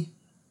any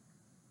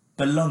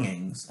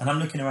belongings. And I'm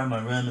looking around my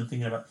room and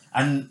thinking about,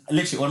 and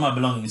literally all of my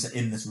belongings are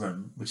in this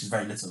room, which is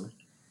very little.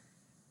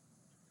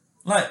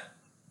 Like,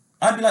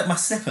 I'd be like my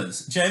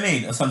slippers, do you know what I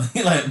mean? Or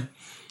something like,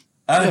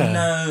 I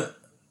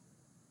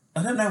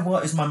don't know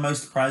what is my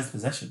most prized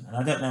possession. And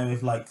I don't know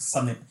if like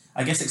something,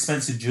 I guess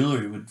expensive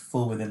jewellery would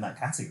fall within that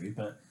category,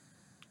 but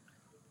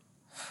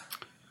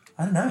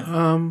I don't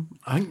know.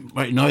 I think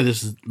right now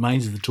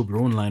mine's the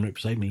Toblerone line right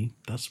beside me.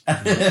 That's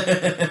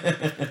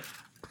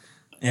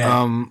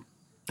Yeah.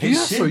 It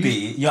yeah, so should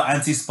be your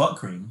anti-spot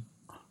cream.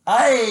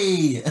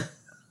 Aye!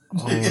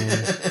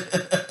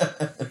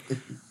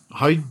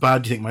 How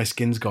bad do you think my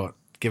skin's got,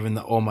 given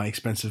that all my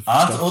expensive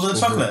After stuff's all the over-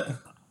 chocolate.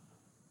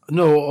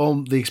 No,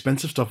 all the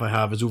expensive stuff I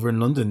have is over in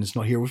London. It's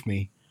not here with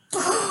me.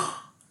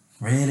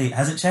 Really?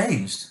 Has it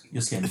changed,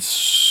 your skin? It's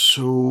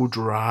so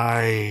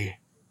dry.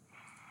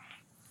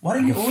 Why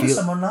don't you I order feel-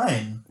 some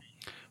online?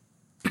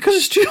 Because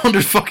it's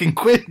 200 fucking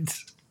quid.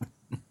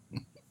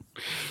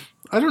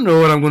 I don't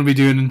know what I'm going to be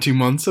doing in 2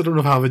 months. I don't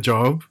know if I have a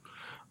job.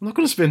 I'm not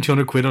going to spend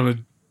 200 quid on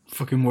a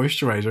fucking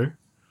moisturizer.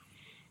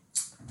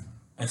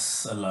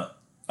 It's a lot.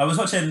 I was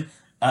watching,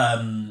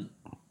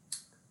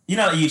 you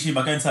know, like YouTube,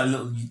 I go into like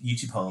little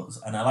YouTube holes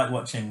and I like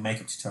watching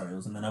makeup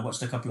tutorials, and then I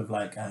watched a couple of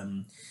like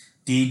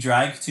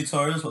de-drag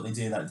tutorials, what they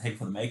do, like take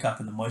for the makeup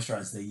and the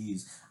moisturizer they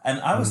use. And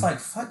I was like,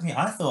 fuck me,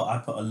 I thought I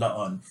put a lot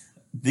on.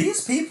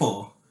 These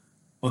people,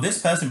 or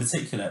this person in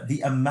particular, the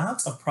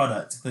amount of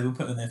product they will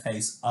put on their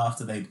face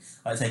after they'd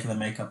like taken their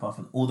makeup off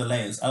and all the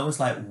layers, I was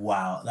like,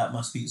 wow, that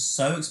must be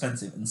so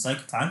expensive and so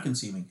time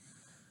consuming.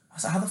 I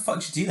was like, how the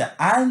fuck should you do that?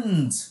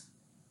 And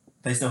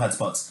they still had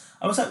spots.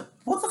 I was like,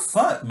 what the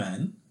fuck,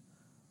 man?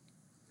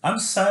 I'm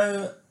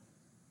so,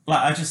 like,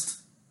 I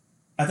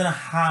don't know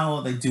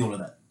how they do all of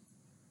that.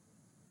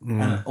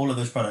 and all of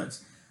those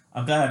products.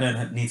 I'm glad I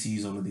don't need to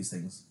use all of these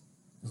things.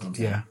 Is what I'm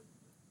saying.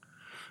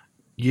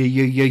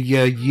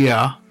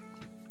 Yeah.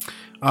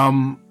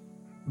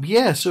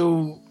 Yeah,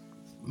 so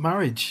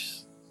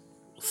marriage,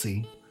 we'll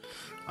see.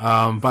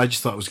 But I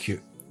just thought it was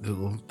cute. The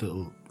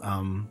little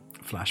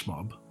flash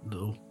mob.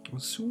 It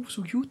was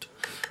so cute.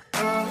 Do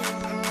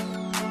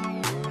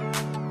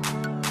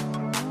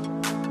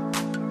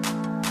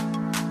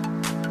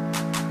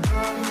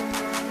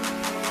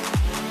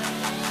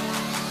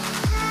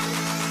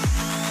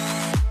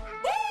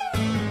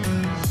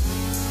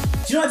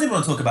you know what I did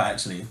want to talk about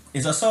actually?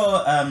 Is I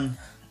saw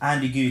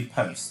Andy Good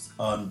post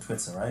on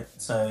Twitter, right?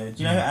 So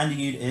do you know who Andy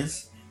Good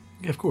is?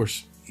 Yeah, of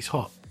course. He's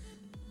hot.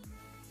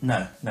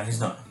 No,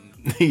 he's not.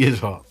 He is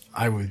hot.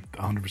 I would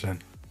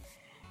 100%.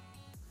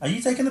 Are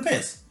you taking the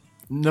piss?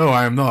 No,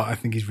 I am not. I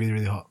think he's really,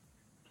 really hot.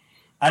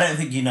 I don't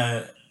think you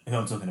know who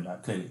I'm talking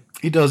about, clearly.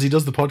 He does. He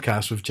does the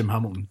podcast with Jim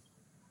Hamilton.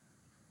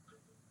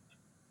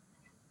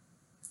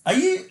 Are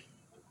you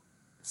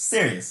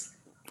serious?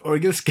 Or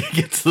get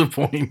to the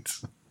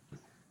point.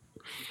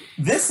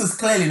 This is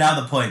clearly now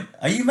the point.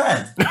 Are you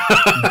mad?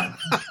 No.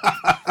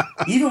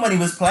 Even when he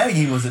was playing,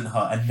 he wasn't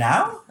hot. And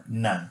now?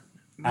 No.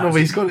 No,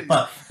 but he's got...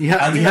 But he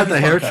had the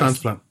hair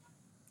transplant.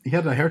 He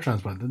had a hair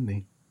transplant, didn't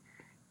he?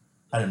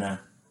 I don't know.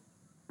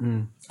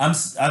 I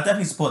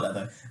definitely support that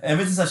though.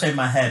 Ever since I shaved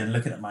my head and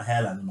looking at my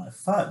hairline, I'm like,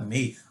 fuck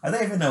me. I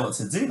don't even know what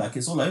to do. Like,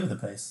 it's all over the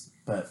place.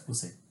 But we'll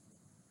see.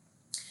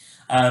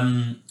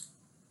 And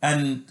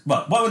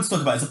well, what I want to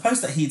talk about is a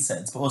post that he'd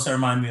said, but also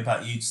remind me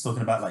about you just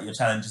talking about like your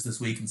challenges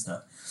this week and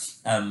stuff.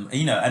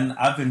 You know, and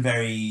I've been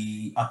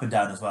very up and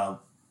down as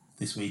well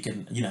this week,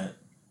 and you know,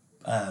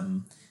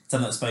 something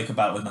that I spoke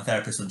about with my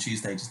therapist on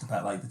Tuesday, just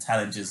about like the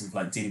challenges of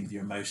like dealing with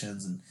your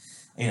emotions and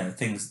you know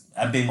things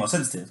and being more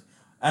sensitive.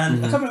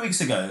 And a couple of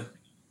weeks ago,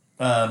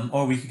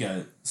 or a week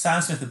ago,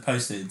 Sam Smith had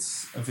posted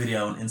a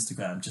video on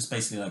Instagram, just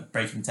basically like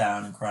breaking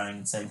down and crying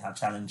and saying how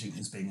challenging it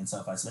is being in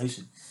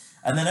self-isolation.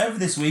 And then over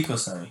this week or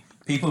so,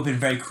 people have been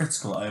very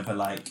critical over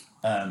like,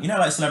 you know,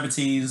 like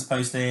celebrities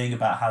posting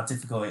about how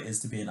difficult it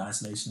is to be in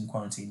isolation and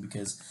quarantine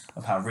because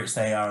of how rich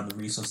they are and the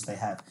resources they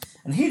have.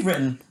 And he'd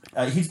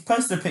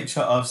posted a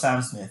picture of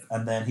Sam Smith,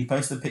 and then he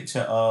posted a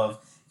picture of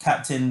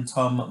Captain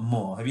Tom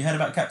Moore. Have you heard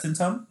about Captain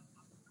Tom?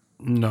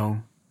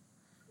 No.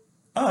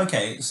 Oh,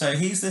 okay. So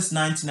he's this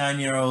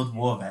 99-year-old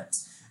war vet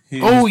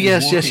who. Oh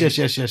yes.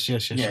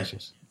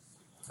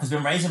 Has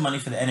been raising money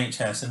for the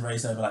NHS and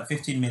raised over like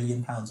 £15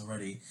 million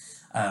already.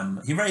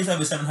 He raised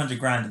over 700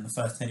 grand in the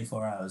first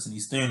 24 hours, and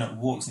he's doing like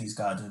walks in his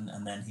garden,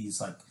 and then he's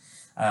like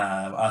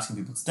asking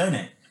people to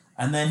donate.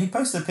 And then he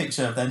posted a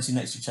picture of them two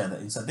next to each other.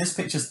 He said, "This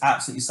picture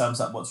absolutely sums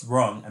up what's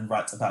wrong and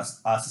right about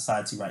our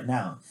society right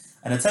now: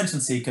 an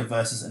attention seeker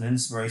versus an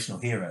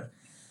inspirational hero."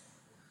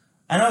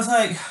 And I was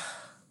like,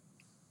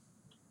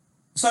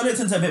 so I looked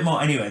into it a bit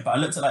more anyway. But I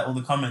looked at like all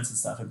the comments and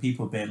stuff, and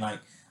people being like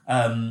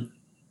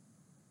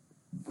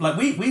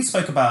we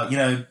spoke about, you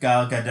know,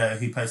 Gal Gadot,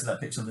 who posted that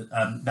picture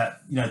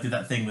that you know did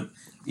that thing with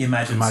the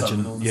Imagine song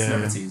with all the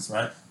celebrities,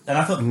 right? And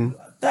I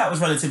thought that was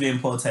relatively in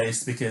poor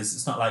taste because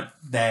it's not like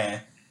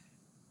they're.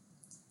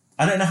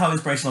 I don't know how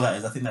inspirational that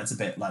is. I think that's a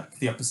bit like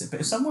the opposite. But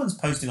if someone's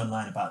posting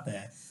online about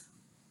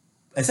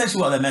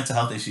essentially what are their mental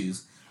health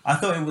issues, I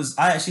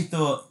actually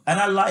thought, and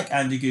I like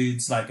Andy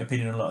Good's like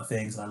opinion on a lot of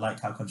things, and I like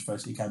how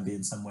controversial he can be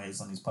in some ways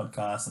on his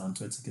podcast and on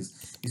Twitter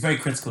because he's very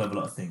critical of a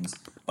lot of things.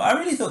 But I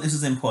really thought this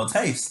was in poor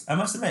taste. I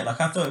must admit,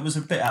 like I thought it was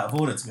a bit out of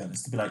order, to be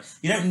honest. To be like,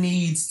 you don't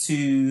need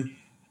to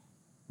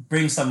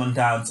bring someone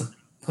down to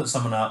put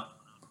someone up.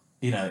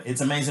 You know,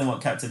 it's amazing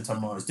what Captain Tom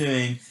Moore is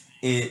doing.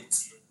 It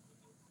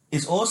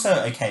is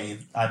also okay,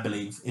 I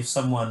believe, if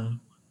someone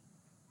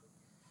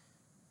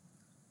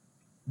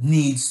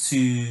needs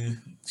to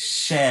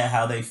share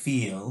how they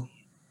feel,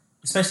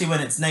 especially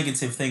when it's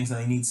negative things and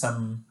they need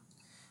some,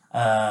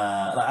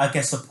 I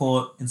guess,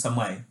 support in some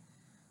way.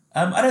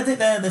 I don't think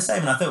they're the same,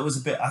 and I thought it was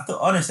a bit.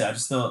 Honestly, I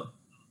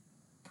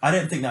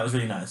didn't think that was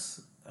really nice,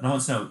 and I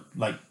want to know,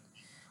 like,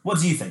 what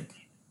do you think?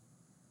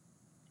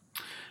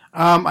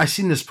 I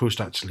seen this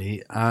post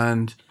actually,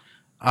 and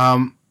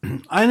I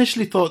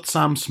initially thought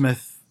Sam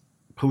Smith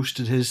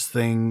posted his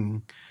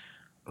thing,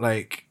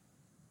 like,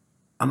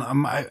 and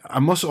I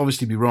must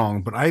obviously be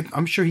wrong, but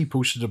I'm sure he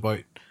posted about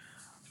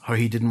how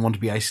he didn't want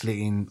to be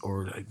isolating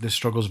or like, the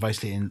struggles of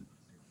isolating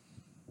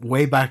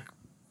way back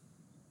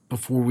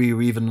before we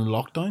were even in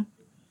lockdown.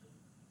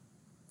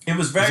 It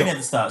was very near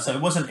the start, so it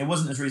wasn't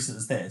as recent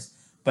as this,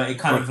 but it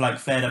kind of like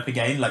flared up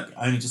again, like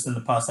only just in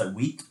the past like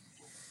week.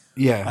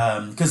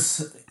 Yeah.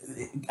 Because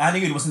Andy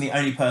Good wasn't the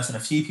only person. A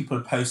few people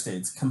had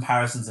posted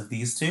comparisons of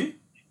these two.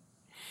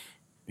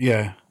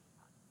 Yeah.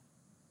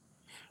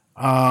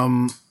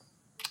 Because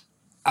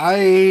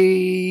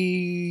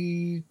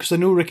I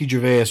know Ricky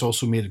Gervais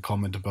also made a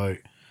comment about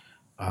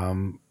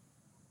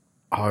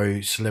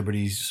how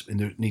celebrities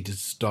need to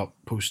stop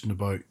posting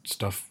about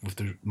stuff with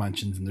their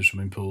mansions and their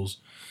swimming pools.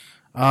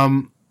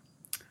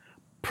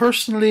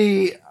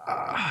 Personally,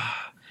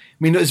 I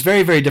mean, it's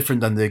very, very different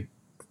than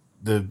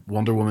the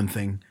Wonder Woman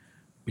thing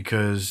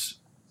because,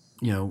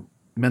 you know,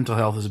 mental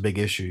health is a big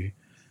issue.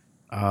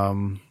 I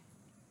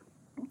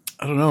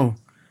don't know.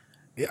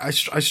 I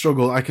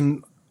struggle. I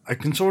can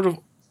sort of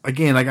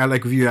again like I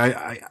like with you.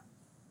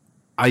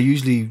 I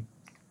usually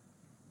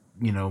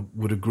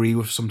would agree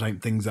with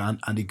sometimes things that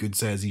Andy Good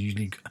says. He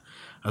usually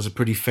has a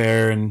pretty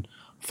fair and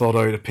thought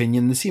out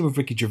opinion. The same with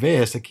Ricky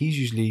Gervais. Like he's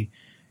usually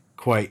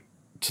quite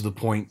to the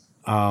point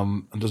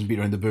and doesn't beat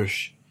around the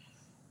bush.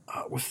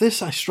 With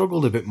this, I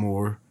struggled a bit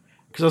more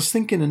because I was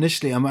thinking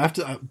initially. I have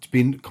to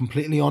be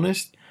completely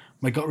honest.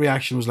 My gut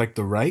reaction was like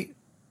the right,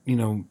 you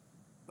know,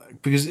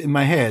 because in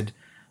my head,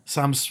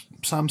 Sam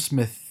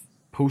Smith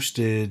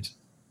posted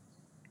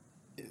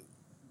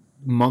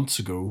months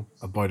ago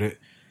about it,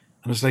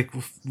 and it's like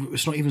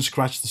it's not even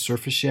scratched the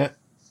surface yet.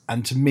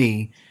 And to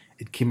me,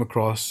 it came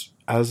across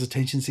as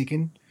attention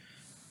seeking.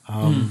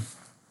 But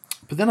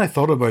then I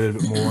thought about it a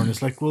bit more, and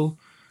it's like, well,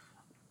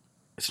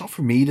 it's not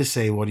for me to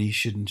say what he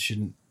should and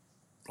shouldn't,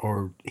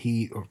 or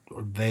he or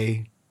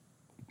they.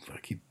 I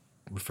keep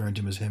referring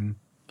to him as him.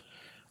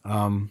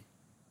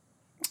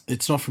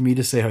 It's not for me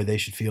to say how they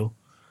should feel.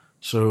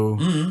 So,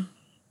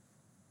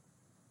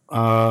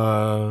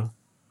 I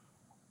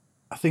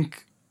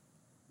think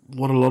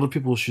what a lot of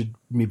people should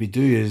maybe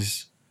do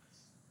is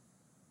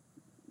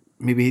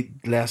maybe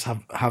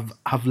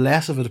have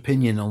less of an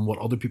opinion on what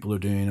other people are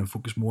doing and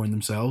focus more on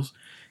themselves.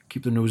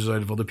 Keep their noses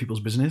out of other people's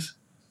business.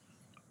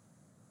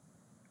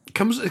 It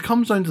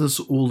comes down to this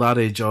old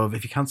adage of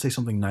if you can't say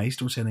something nice,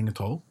 don't say anything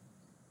at all.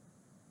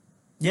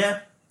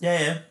 Yeah.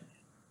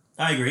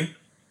 I agree.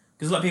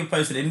 Because a lot of people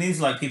posted, and these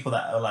like people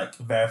that are like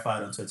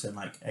verified on Twitter and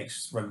like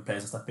ex-rugby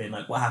players and stuff being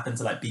like, what happened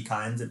to like be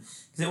kind? And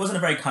because it wasn't a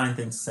very kind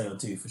thing to say or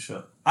do for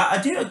sure.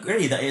 I do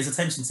agree that it is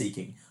attention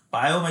seeking,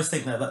 but I almost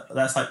think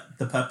that's like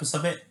the purpose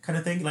of it kind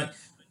of thing. Like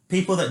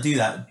people that do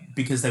that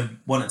because they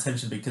want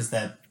attention because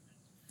they're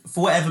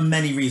for whatever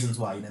many reasons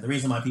why, the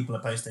reason why people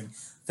are posting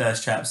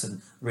thirst traps and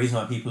the reason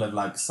why people have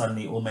like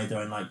suddenly all made their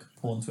own like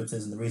porn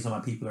Twitters and the reason why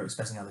people are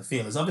expressing how they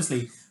feel is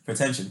obviously for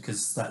attention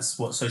because that's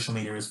what social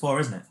media is for,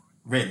 isn't it?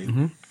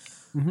 Really.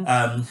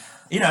 But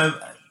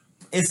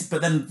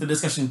then the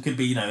discussion could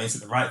be, is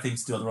it the right thing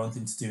to do or the wrong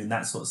thing to do in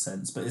that sort of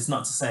sense? But it's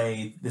not to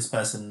say this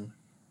person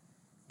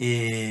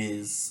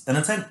is an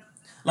attempt,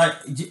 like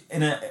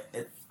in a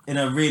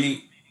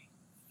really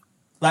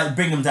like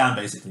bring them down.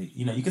 Basically,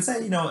 you could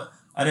say,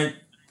 I don't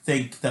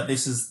think that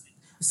this is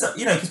so,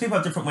 because people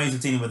have different ways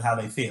of dealing with how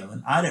they feel,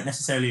 and I don't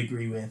necessarily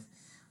agree with.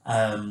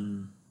 I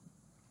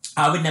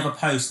would never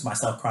post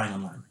myself crying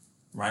online,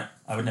 right?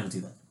 I would never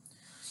do that.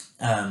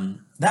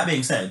 That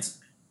being said,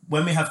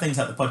 when we have things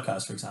like the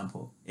podcast, for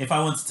example, if I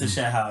wanted to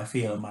share how I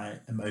feel, my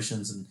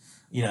emotions, and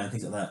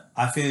things like that,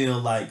 I feel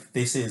like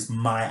this is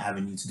my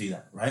avenue to do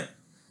that, right?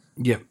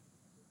 Yeah.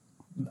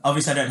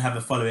 Obviously, I don't have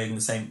a following we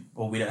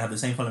don't have the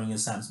same following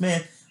as Sam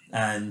Smith,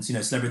 and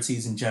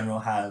celebrities in general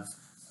have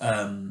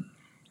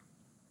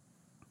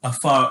a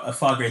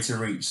far greater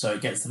reach, so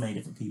it gets to many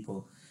different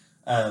people.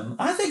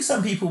 I think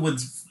some people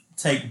would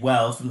take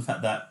well from the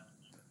fact that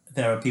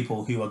there are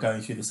people who are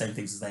going through the same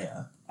things as they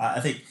are. I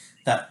think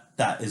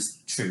that is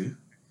true.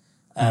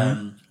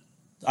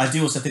 I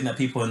do also think that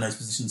people in those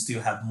positions do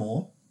have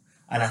more,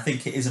 and I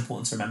think it is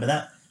important to remember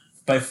that,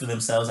 both for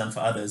themselves and for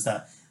others,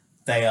 that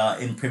they are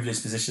in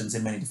privileged positions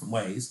in many different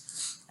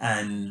ways,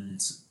 and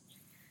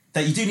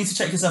that you do need to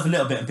check yourself a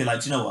little bit and be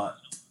like, do you know what?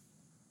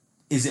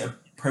 Is it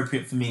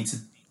appropriate for me to,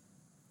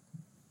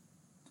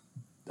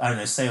 I don't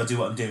know, say or do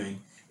what I'm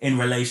doing in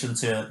relation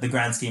to the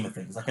grand scheme of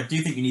things? Like, I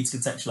do think you need to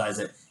contextualize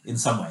it in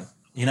some way,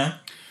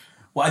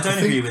 What I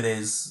don't agree with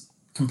is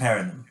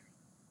comparing them.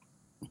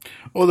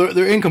 Well,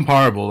 they're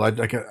incomparable. I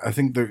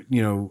think they're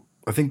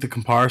I think the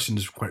comparison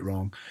is quite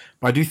wrong,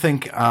 but I do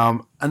think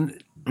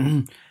and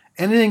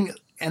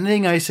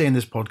anything I say in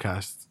this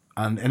podcast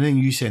and anything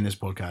you say in this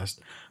podcast,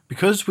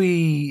 because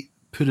we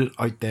put it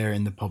out there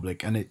in the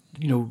public, and it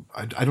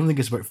I don't think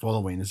it's about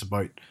following. It's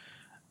about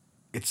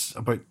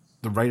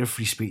the right of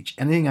free speech.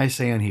 Anything I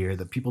say on here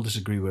that people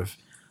disagree with,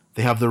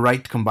 they have the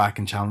right to come back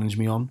and challenge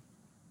me on.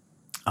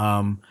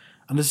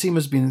 And the same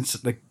has been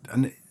like,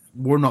 and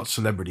we're not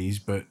celebrities,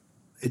 but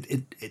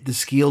the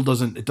scale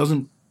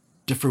doesn't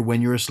differ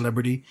when you're a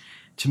celebrity.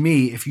 To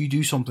me, if you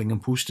do something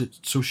and post it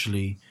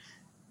socially,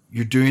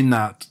 you're doing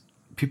that.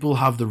 People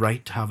have the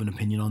right to have an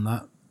opinion on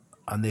that,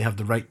 and they have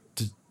the right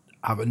to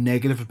have a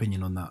negative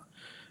opinion on that.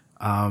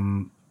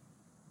 And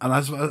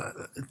that's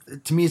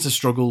to me, it's a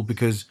struggle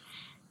because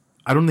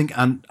I don't think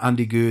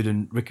Andy Good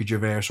and Ricky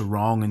Gervais are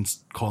wrong in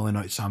calling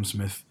out Sam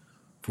Smith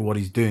for what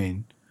he's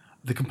doing.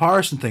 The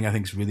comparison thing I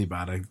think is really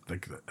bad.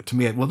 To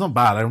me, well, not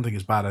bad. I don't think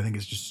it's bad. I think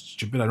it's just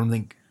stupid. I don't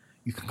think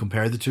you can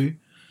compare the two.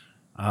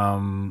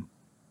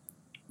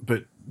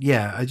 But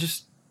yeah,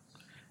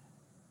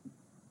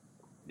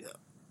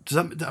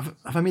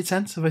 have I made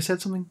sense? Have I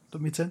said something that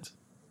made sense?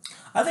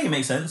 I think it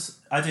makes sense.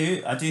 I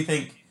do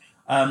think.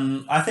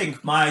 I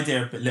think my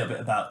idea a little bit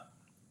about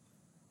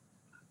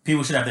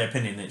people should have their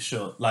opinion. It's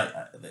sure, like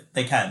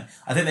they can.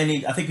 I think they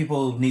need. I think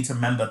people need to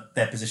remember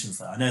their positions.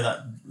 Though I know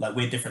that like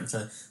we're different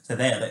to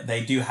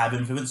they do have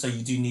influence, so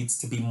you do need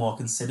to be more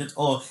considered.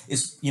 Or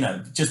it's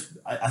just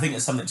I think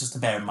it's something just to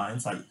bear in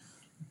mind. Like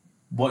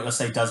what you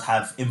say does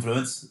have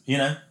influence.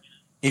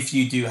 If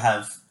you do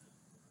have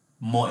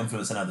more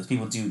influence than others,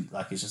 people do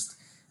like it's just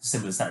as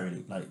simple as that.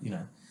 Really, like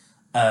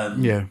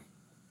Yeah.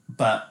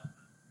 But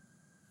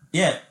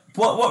yeah,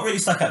 what really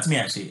stuck out to me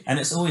actually, and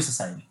it's always the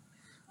same.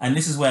 And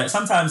this is where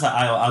sometimes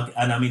I'll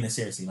and I mean this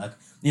seriously, like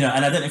and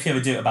I don't know if you ever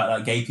do it about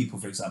like gay people,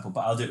 for example,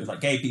 but I'll do it with like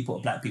gay people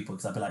or black people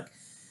because I'll be like,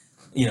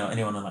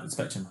 anyone on like the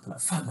spectrum, I'll be like,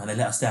 fuck man, they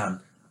let us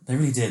down, they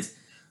really did,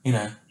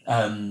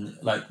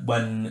 like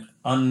when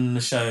on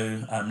the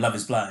show Love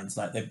Is Blind,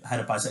 like they had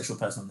a bisexual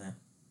person on there.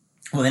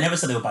 Well, they never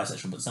said they were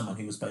bisexual, but someone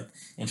who was both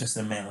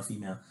interested in male or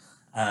female,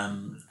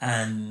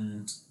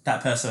 and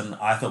that person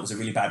I thought was a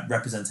really bad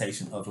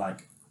representation of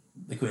like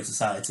the queer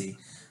society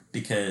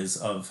because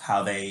of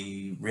how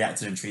they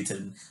reacted and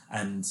treated,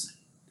 and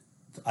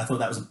I thought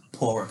that was a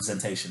poor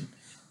representation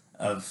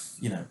of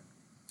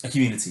a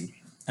community.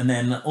 And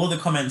then all the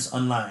comments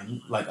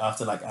online, like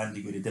after like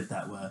Andy Goody did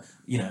that, were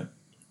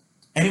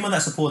anyone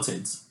that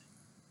supported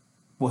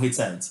what he'd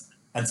said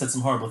and said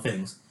some horrible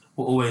things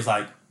were always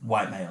like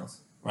white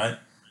males, right?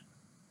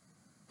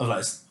 Of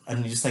like,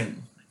 and you just think,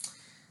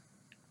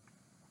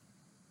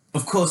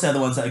 of course they're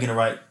the ones that are going to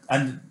write.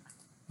 And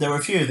there were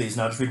a few of these,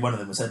 and I'll just read one of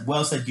them. It said,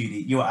 "Well said,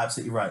 Goody. You are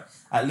absolutely right.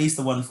 At least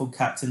the wonderful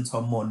Captain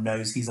Tom Moore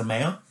knows he's a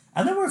male."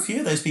 And there were a few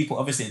of those people,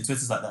 obviously, in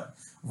Twitter's like that,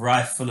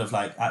 rife full of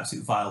like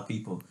absolute vile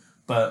people.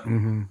 But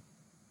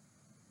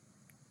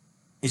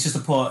it's just a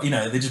poor,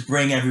 they just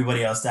bring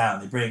everybody else down.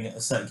 They bring a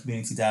certain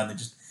community down. They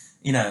just,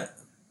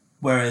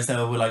 whereas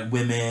there were like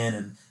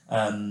women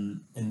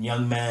and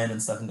young men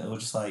and stuff, and they were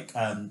just like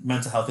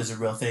mental health is a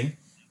real thing,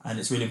 and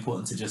it's really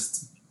important to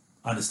just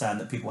understand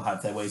that people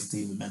have their ways of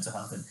dealing with mental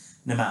health, and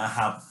no matter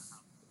how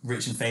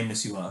rich and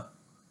famous you are,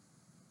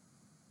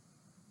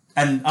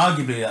 and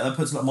arguably that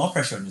puts a lot more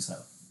pressure on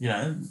yourself,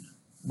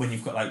 when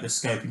you've got like the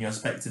scope and you're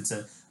expected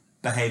to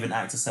behave and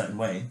act a certain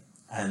way,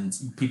 and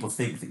people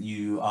think that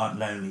you aren't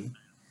lonely.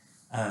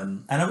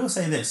 And I will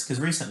say this, because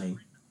recently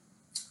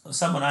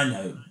someone I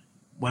know,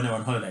 when they're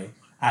on holiday,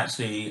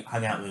 actually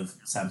hung out with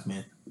Sam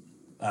Smith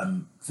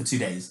for 2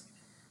 days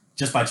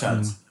just by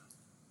chance.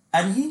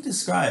 And he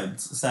described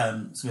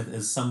Sam Smith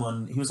as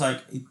someone, he was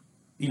like,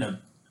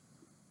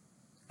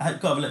 had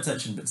got a bit of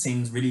attention, but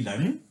seems really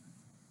lonely,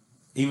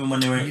 even when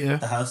they were at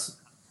the house.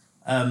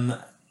 And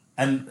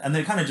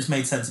it kind of just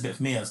made sense a bit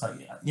for me. I was like,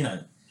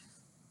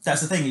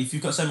 that's the thing. If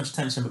you've got so much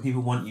attention, but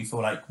people want you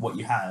for like what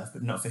you have,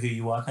 but not for who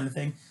you are, kind of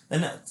thing,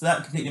 then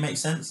that completely makes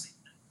sense.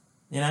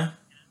 To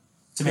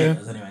me, it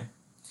does anyway.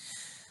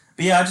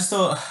 But yeah, I just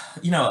thought,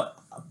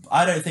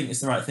 I don't think it's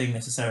the right thing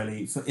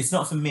necessarily. It's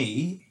not for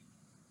me,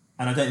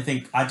 and I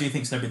do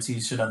think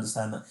celebrities should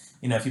understand that.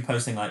 If you're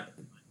posting like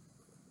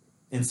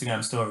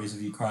Instagram stories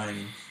of you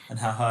crying and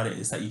how hard it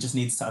is, that you just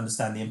need to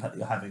understand the impact that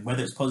you're having,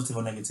 whether it's positive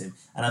or negative.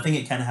 And I think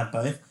it can have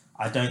both.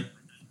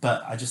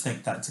 But I just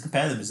think that to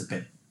compare them is a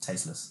bit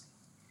tasteless.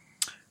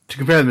 To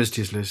compare them is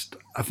tasteless.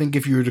 I think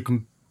if you were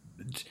to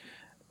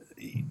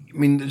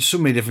there's so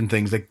many different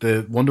things. Like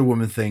the Wonder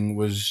Woman thing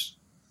was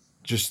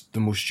just the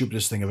most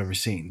stupidest thing I've ever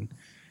seen.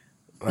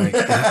 Like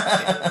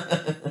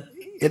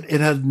it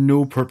had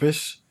no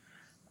purpose,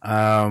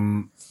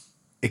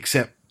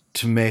 except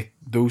to make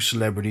those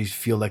celebrities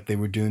feel like they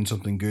were doing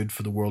something good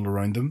for the world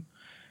around them,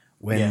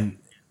 when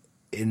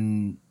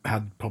it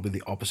had probably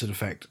the opposite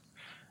effect.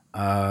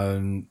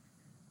 I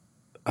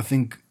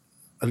think,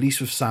 at least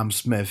with Sam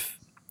Smith,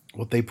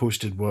 what they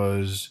posted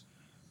was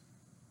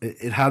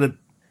it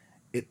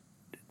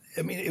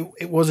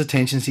was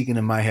attention seeking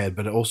in my head,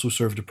 but it also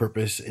served a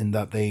purpose in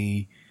that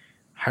they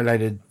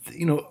highlighted,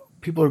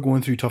 people are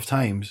going through tough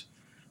times.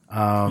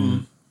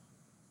 And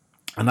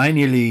I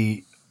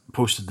nearly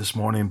posted this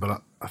morning,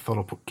 but I thought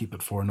I'll keep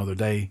it for another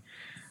day.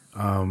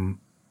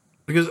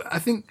 Because I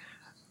think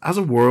as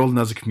a world and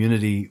as a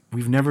community,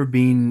 we've never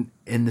been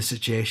in the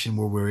situation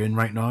where we're in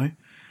right now.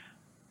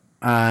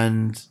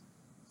 And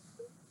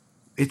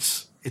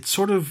it's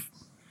sort of,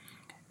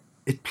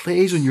 it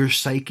plays on your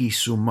psyche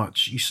so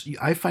much.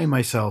 I find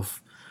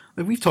myself,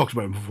 like we've talked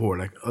about it before,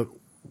 like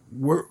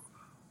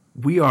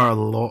we are a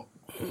lot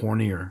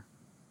hornier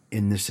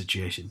in this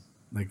situation.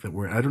 Like that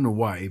I don't know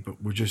why,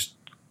 but we're just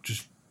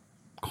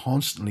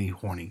constantly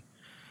horny.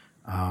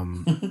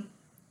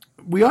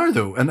 We are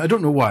though, and I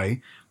don't know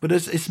why, but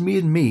it's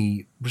made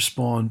me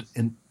respond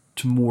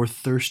to more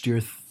thirstier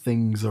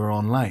things that are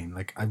online.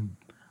 Like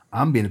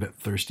I'm being a bit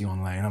thirsty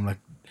online. I'm like,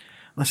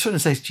 I sort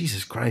of say,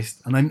 Jesus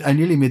Christ. And I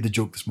nearly made the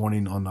joke this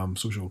morning on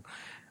social.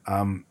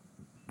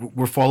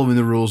 We're following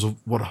the rules of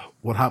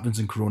what happens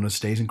in Corona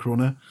stays in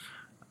Corona.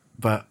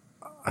 But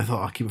I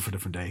thought I'll keep it for a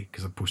different day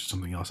because I posted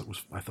something else that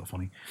I thought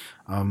funny.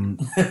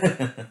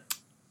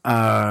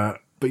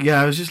 But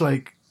yeah, I was just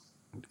like,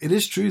 it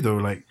is true though.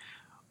 Like,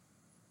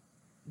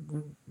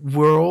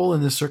 we're all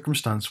in this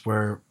circumstance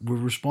where we're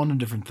responding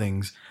to different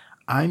things.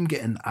 I'm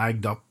getting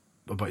agged up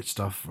about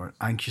stuff or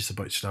anxious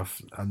about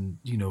stuff, and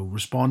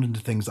responding to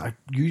things that I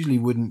usually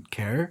wouldn't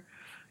care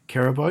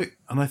about.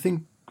 And I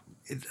think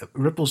it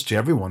ripples to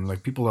everyone.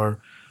 Like you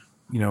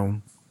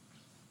know,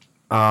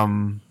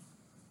 um,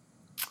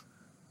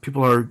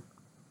 people are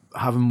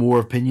having more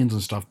opinions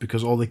and stuff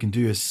because all they can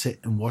do is sit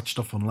and watch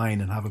stuff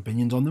online and have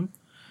opinions on them.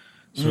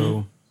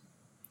 So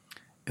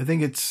I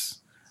think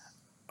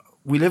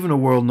we live in a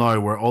world now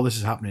where all this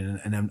is happening,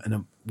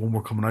 and when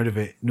we're coming out of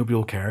it, nobody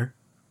will care.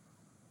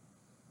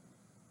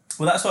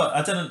 Well, that's what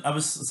I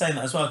was saying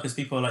that as well, because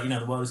people are like,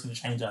 the world is going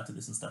to change after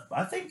this and stuff. But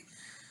I think,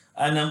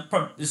 and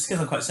just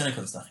because I'm quite cynical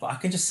and stuff, but I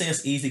can just see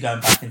us easily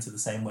going back into the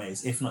same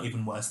ways, if not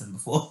even worse than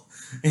before.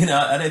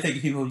 I don't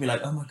think people would be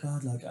like, oh my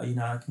god, like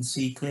I can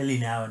see clearly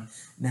now, and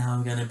now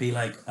I'm going to be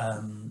like,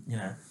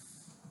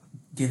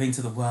 giving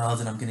to the world,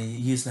 and I'm going to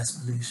use less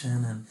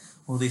pollution and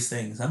all these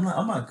things. I'm like,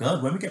 oh my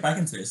god, when we get back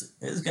into this,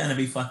 it's going to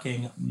be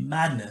fucking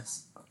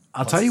madness.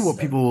 I'll tell you what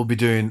people will be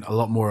doing a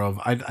lot more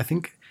of. I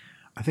think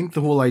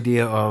the whole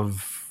idea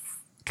of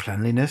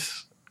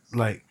cleanliness,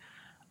 like,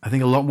 I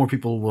think a lot more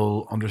people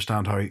will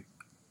understand how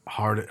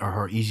hard or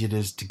how easy it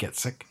is to get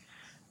sick.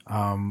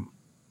 And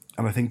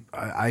I think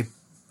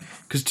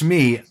because to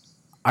me,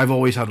 I've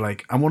always had,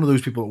 like, I'm one of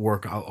those people at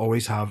work, I'll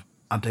always have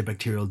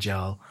antibacterial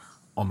gel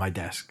on my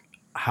desk.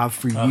 Have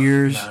for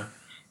years.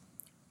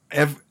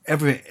 No.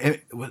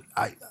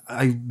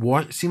 I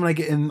wash. See, when I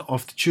get in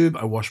off the tube,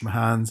 I wash my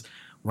hands.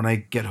 When I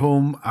get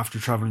home after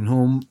traveling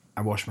home,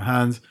 I wash my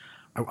hands.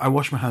 I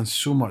wash my hands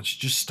so much,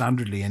 just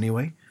standardly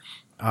anyway.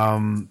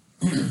 And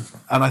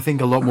I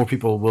think a lot more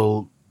people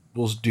will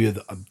do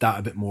that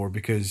a bit more,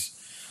 because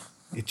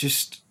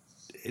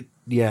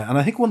yeah. And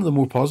I think one of the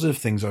more positive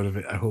things out of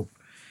it, I hope,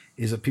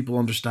 is that people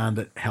understand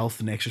that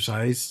health and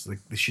exercise, like,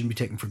 they shouldn't be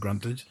taken for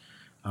granted.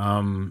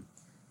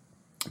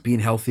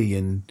 Being healthy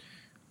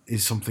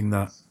is something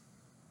that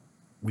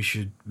we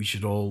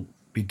should all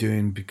be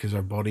doing, because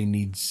our body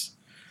needs.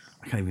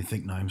 I can't even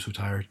think now. I'm so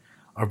tired.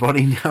 Our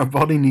body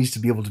needs to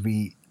be able to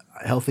be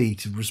healthy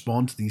to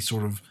respond to these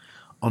sort of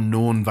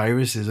unknown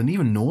viruses, and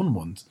even known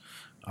ones.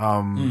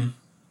 But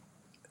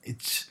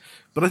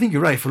I think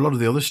you're right. For a lot of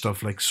the other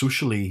stuff, like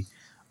socially,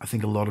 I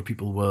think a lot of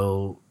people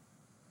will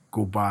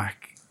go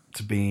back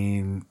to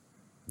being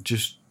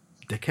just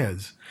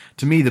dickheads.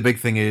 To me, the big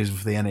thing is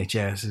with the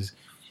NHS is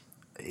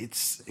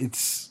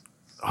it's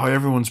how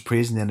everyone's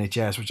praising the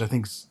NHS, which I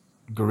think's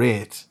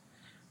great,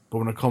 but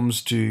when it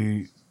comes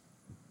to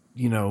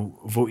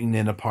voting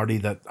in a party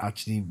that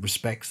actually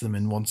respects them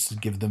and wants to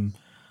give them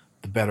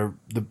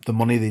the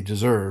money they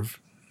deserve,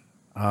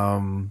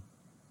 are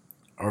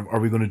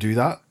we going to do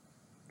that?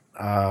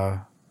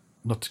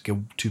 Not to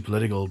go too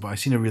political, but I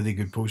seen a really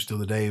good post the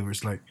other day where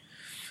it's like,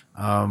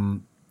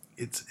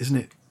 isn't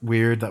it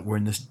weird that we're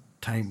in the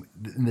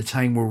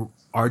time where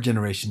our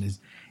generation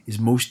is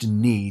most in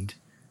need.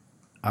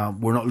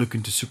 We're not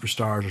looking to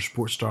superstars or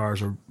sports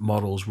stars or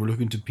models. We're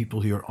looking to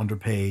people who are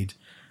underpaid,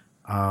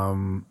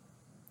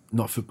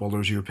 not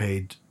footballers who are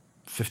paid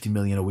 50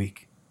 million a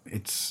week.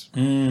 It's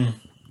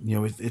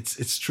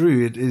it's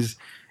true. It's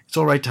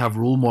all right to have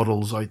role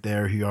models out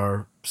there who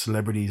are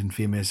celebrities and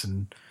famous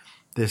and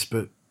this,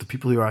 but the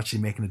people who are actually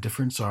making a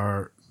difference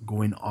are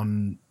going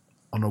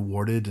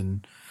unawarded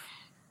and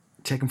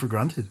taken for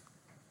granted.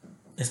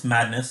 It's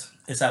madness.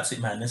 It's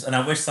absolute madness, and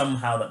I wish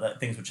somehow that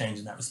things would change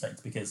in that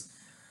respect, because.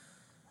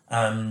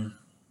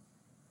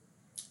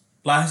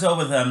 Like I saw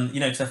with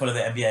because I follow the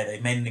NBA, they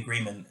made an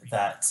agreement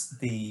that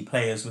the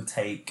players would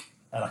take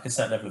like a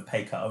certain level of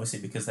pay cut, obviously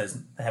because they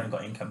haven't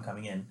got income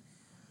coming in,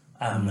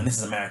 and this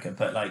is America.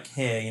 But like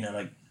here,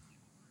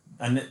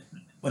 and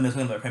when they're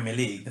talking about Premier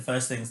League, the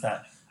first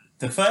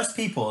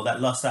people that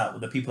lost out were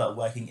the people that were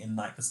working in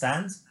like the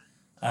stands,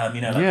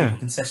 people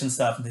concession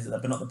stuff and things like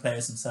that, but not the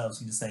players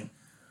themselves. You just think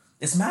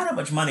it's mad how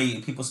much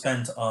money people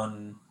spend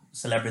on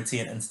celebrity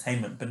and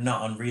entertainment, but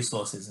not on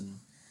resources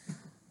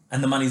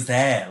and the money's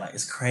there. Like,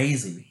 it's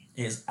crazy.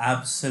 It is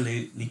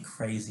absolutely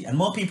crazy. And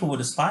more people would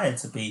aspire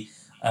to be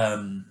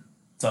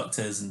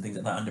doctors and things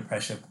like that under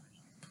pressure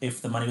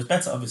if the money was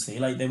better, obviously.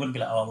 Like, they wouldn't be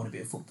like, oh, I want to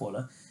be a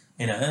footballer.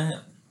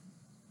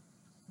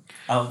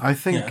 I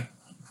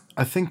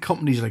think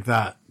companies like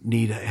that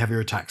need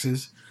heavier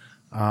taxes.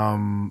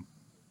 What's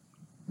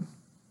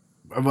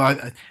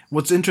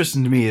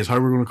interesting to me is how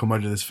we're going to come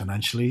out of this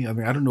financially. I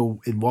mean, I don't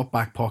know in what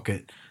back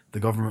pocket the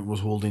government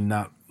was holding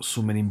that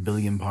so many £1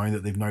 billion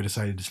that they've now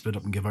decided to split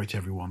up and give out to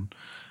everyone.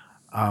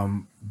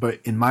 But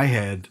in my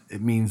head,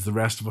 it means the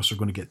rest of us are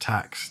going to get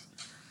taxed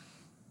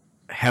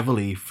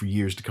heavily for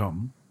years to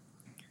come.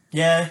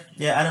 Yeah,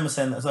 Adam was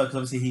saying that as well, because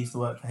obviously he used to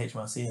work for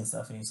HMRC and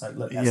stuff, and he was like,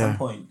 look, at some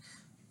point,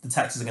 the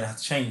taxes are going to have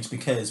to change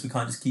because we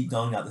can't just keep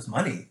doling out this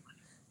money.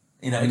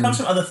 It comes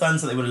from other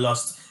funds that they would have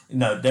lost,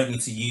 don't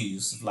need to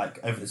use, like,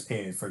 over this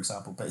period, for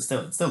example, but it's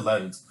still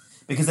loads.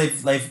 Because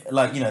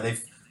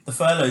the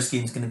furlough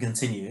scheme is going to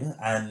continue,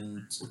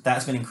 and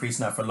that's been increased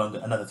now for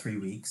another 3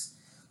 weeks.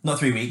 Not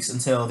 3 weeks,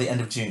 until the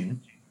end of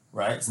June,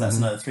 right? So that's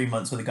another 3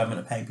 months where the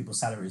government are paying people's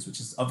salaries, which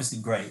is obviously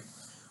great.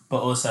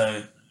 But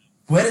also,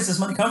 where does this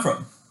money come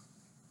from?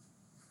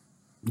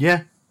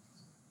 Yeah.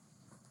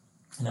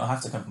 and it'll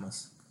have to come from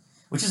us,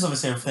 which is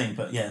obviously a thing.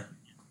 But yeah,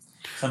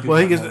 some people Well,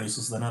 I have think more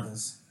resources than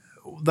others.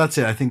 that's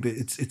it. I think that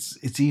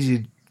it's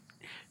easy.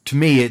 To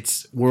me,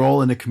 it's we're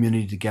all in a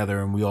community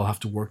together, and we all have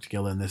to work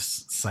together in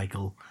this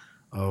cycle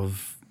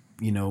of,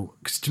 you know.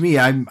 Because to me,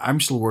 I'm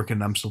still working,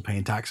 and I'm still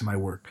paying tax on my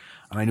work,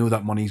 and I know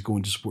that money is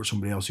going to support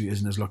somebody else who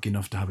isn't as lucky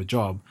enough to have a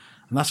job,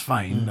 and that's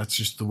fine. That's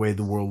just the way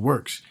the world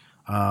works.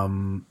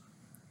 And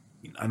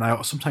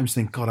I sometimes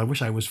think, God, I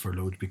wish I was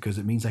furloughed because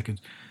it means I could.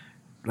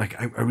 Like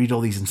I read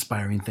all these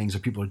inspiring things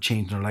where people are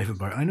changing their life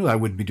about. I know I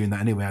wouldn't be doing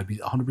that anyway. I'd be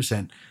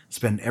 100%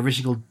 spend every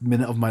single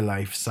minute of my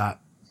life sat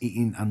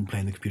eating and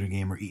playing the computer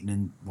game or eating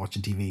and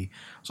watching TV.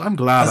 So I'm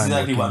glad That's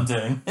I'm exactly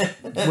working.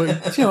 what I'm doing.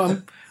 Well, you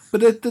know,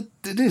 but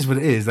it is what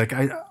it is. Like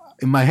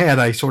in my head,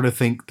 I sort of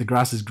think the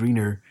grass is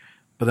greener,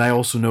 but I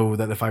also know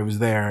that if I was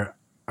there,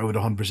 I would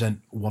 100%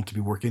 want to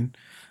be working.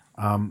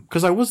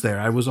 Because I was there.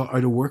 I was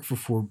out of work for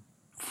 4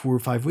 or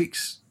 5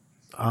 weeks.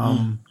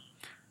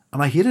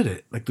 And I hated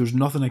it. Like there's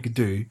nothing I could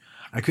do.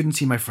 I couldn't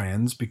see my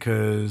friends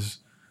because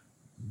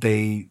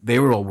they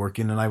were all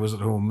working and I was at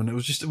home, and it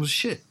was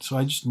shit. So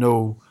I just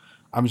know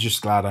I'm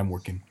just glad I'm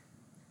working.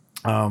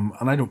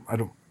 And I don't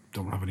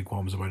have any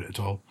qualms about it at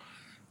all.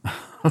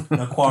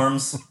 No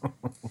qualms.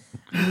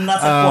 Not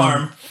a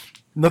qualm.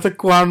 Not a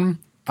qualm.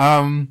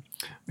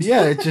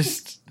 Yeah,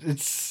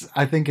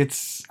 I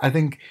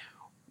think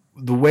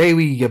the way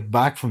we get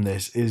back from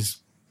this is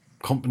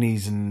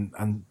companies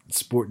and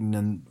sporting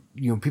and,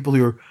 you know, people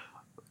who are,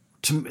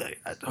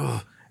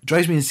 it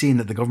drives me insane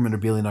that the government are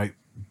bailing out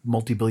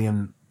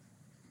multi-billion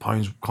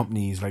pounds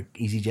companies like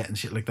EasyJet and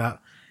shit like that,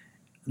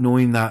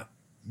 knowing that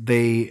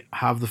they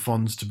have the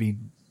funds to be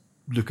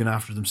looking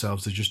after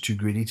themselves. They're just too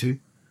greedy to.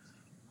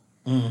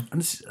 And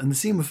the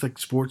same with like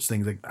sports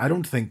things. Like I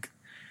don't think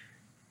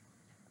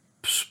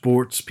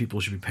sports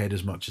people should be paid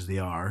as much as they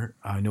are.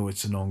 I know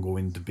it's an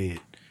ongoing debate.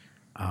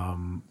 I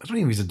don't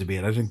think it's a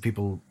debate. I don't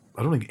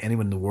think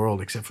anyone in the world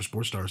except for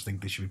sports stars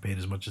think they should be paid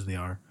as much as they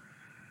are.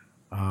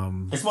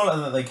 It's more like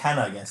that they can,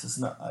 I guess. It's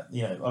not,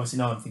 you know, obviously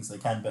no one thinks they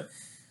can, but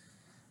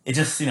it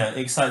just, you know,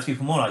 excites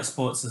people more. Like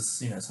sports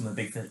is, you know, some of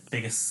the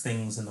biggest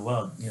things in the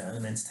world, you know,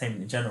 and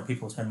entertainment in general.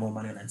 People spend more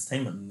money on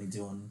entertainment than they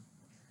do on,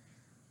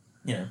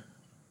 you know,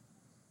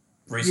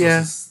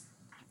 resources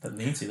that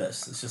they need to.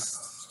 It's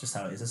just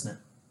how it is, isn't it?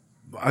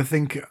 I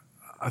think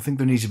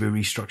there needs to be a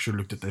restructure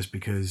looked at this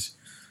because,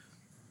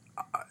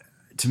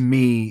 to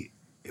me,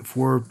 if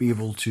we're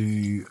able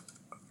to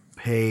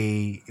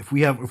pay, if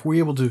we're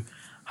able to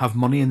have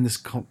money in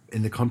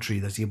in the country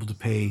that's able to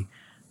pay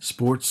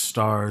sports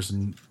stars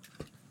and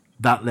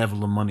that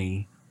level of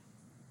money,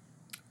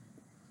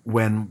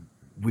 when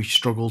we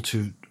struggle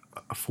to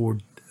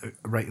afford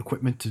right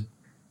equipment to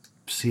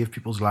save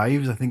people's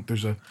lives, I think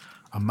there's a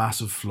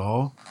massive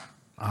flaw,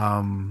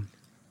 and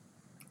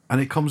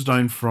it comes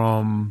down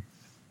from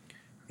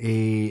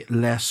a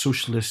less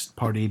socialist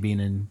party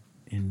being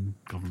in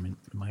government,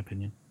 in my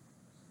opinion.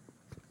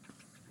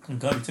 Oh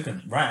God, we took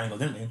a right angle,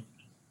 didn't we?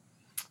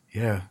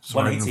 Yeah,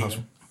 sorry.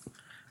 180.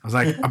 I was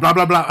like blah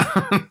blah blah.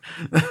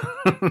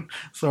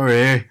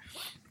 Sorry.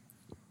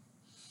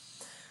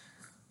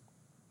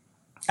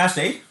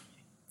 Ashley,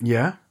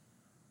 Yeah.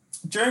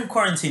 during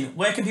quarantine,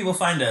 where can people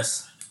find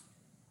us?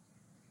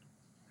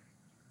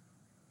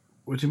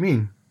 What do you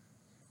mean?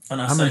 On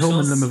our I'm socials? at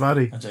home in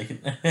Limavady. I'm joking.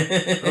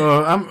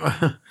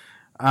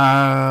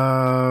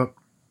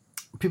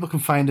 People can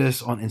find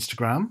us on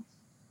Instagram.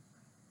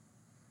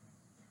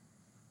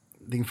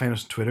 They can find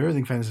us on Twitter. They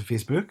can find us on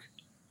Facebook.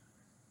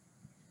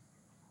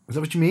 Is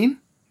that what you mean?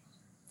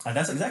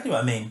 That's exactly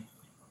what I mean.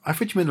 I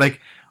thought you meant like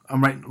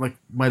I'm right, like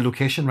my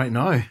location right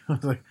now. I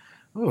was like,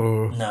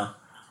 oh No.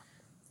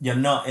 You're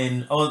not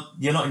in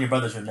your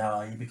brother's room now,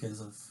 are you,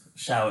 because of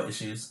shower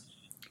issues?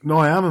 no,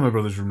 I am in my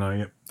brother's room now.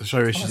 Yep, the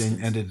shower issues that's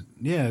good. ended.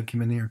 Yeah, I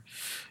came in here.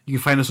 You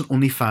can find us on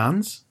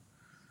OnlyFans.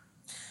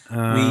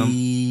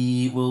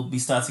 We will be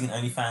starting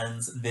an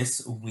OnlyFans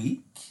this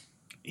week.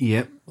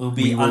 Yep. We'll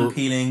be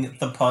unpeeling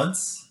the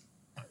pods.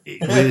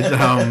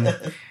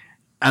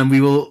 And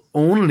we will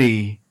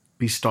only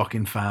be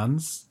stocking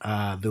fans.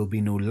 There'll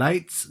be no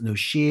lights, no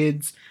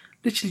shades,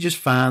 literally just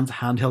fans,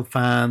 handheld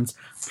fans,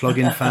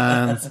 plug-in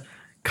fans,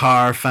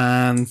 car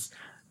fans.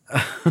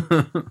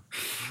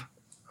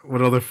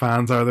 What other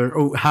fans are there?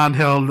 Oh,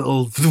 handheld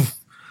little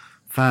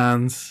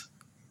fans.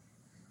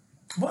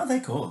 What are they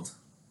called?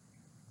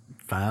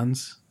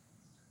 Fans.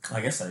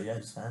 I guess so, yeah,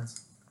 just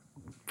fans.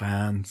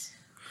 Fans.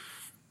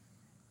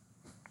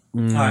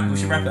 Alright, we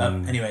should wrap it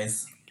up.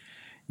 Anyways.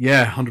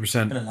 Yeah, 100%. It's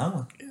been a long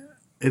one.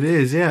 It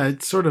is, yeah.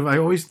 It's sort of, I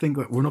always think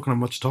that we're not going to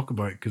have much to talk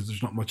about because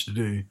there's not much to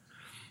do.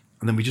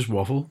 And then we just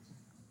waffle.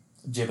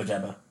 Jibber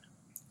jabber.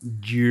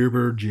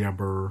 Jibber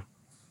jabber.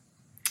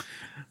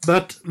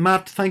 But,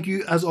 Matt, thank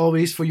you as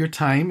always for your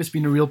time. It's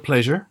been a real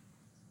pleasure.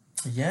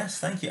 Yes,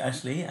 thank you,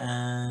 Ashley.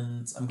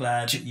 And I'm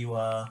glad that you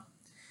are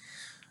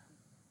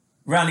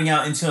rounding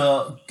out into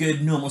your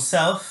good, normal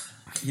self,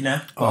 you know.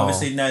 But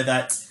obviously know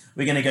that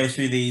we're going to go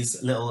through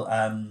these little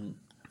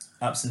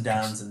ups and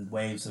downs and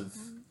waves of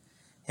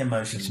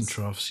emotions. Peaks and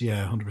troughs,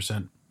 yeah,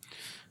 100%.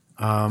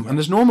 And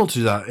it's normal to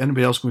do that.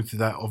 Anybody else going through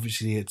that,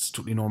 obviously it's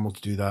totally normal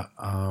to do that.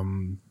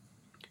 You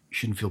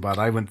shouldn't feel bad.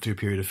 I went through a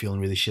period of feeling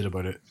really shit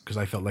about it because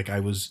I felt like I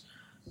was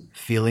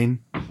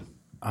failing.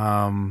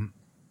 And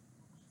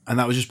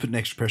that was just putting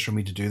extra pressure on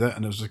me to do that.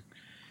 And it was like,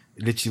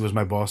 it literally was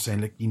my boss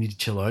saying, like, you need to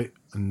chill out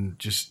and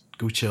just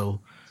go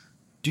chill.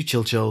 Do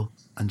chill,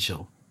 and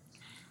chill.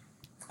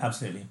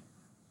 Absolutely.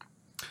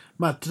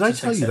 Matt, did I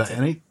tell you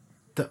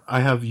that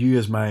I have you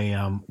as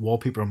my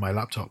wallpaper on my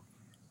laptop?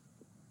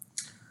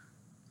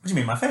 What do you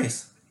mean, my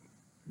face?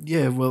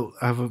 Yeah, well,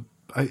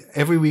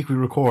 every week we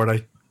record,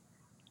 I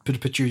put a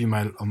picture of you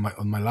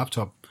on my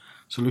laptop,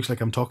 so it looks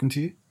like I'm talking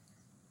to you.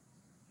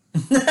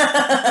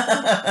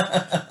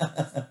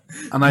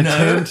 And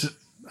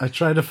I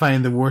try to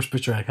find the worst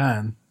picture I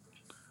can.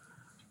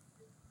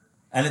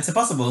 And it's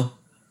impossible.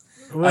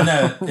 Well, I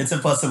know, it's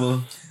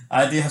impossible.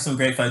 I do have some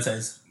great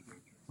photos.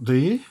 Do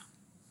you?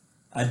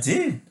 I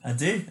do. I'm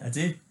very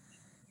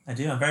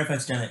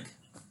photogenic.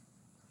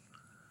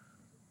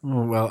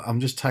 Oh, well,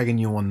 I'm just tagging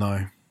you one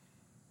now.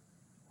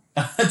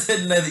 I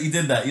didn't know that you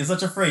did that. You're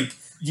such a freak.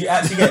 Do you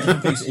actually get a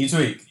different picture each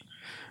week?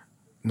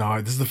 No,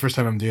 this is the first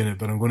time I'm doing it,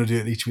 but I'm going to do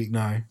it each week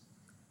now.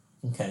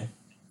 Okay.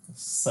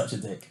 Such a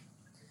dick.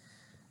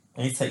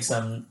 I need to take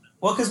some...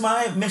 Well, because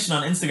my mission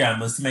on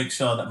Instagram was to make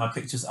sure that my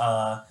pictures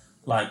are,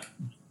 like,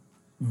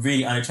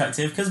 really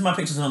unattractive, because my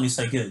pictures are normally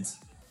so good.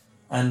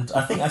 And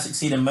I think I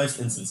succeed in most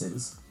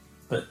instances.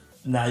 But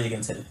now you're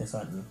going to take the piss,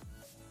 aren't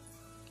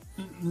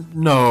you?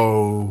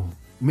 No.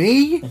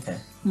 Me? Okay.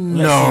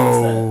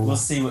 No. We'll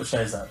see what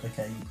shows up.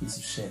 Okay, you piece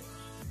of shit.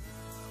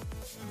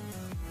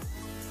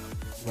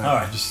 Well, all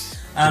right.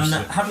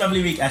 Have a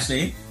lovely week,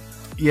 Ashley.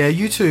 Yeah,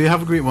 you too.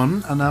 Have a great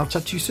one, and I'll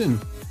chat to you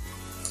soon.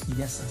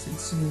 Yes, I'll see you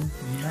soon.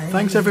 Bye.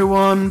 Thanks,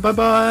 everyone.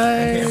 Bye-bye.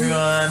 Thank you,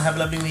 everyone. Have a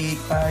lovely week.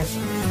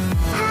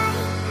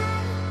 Bye.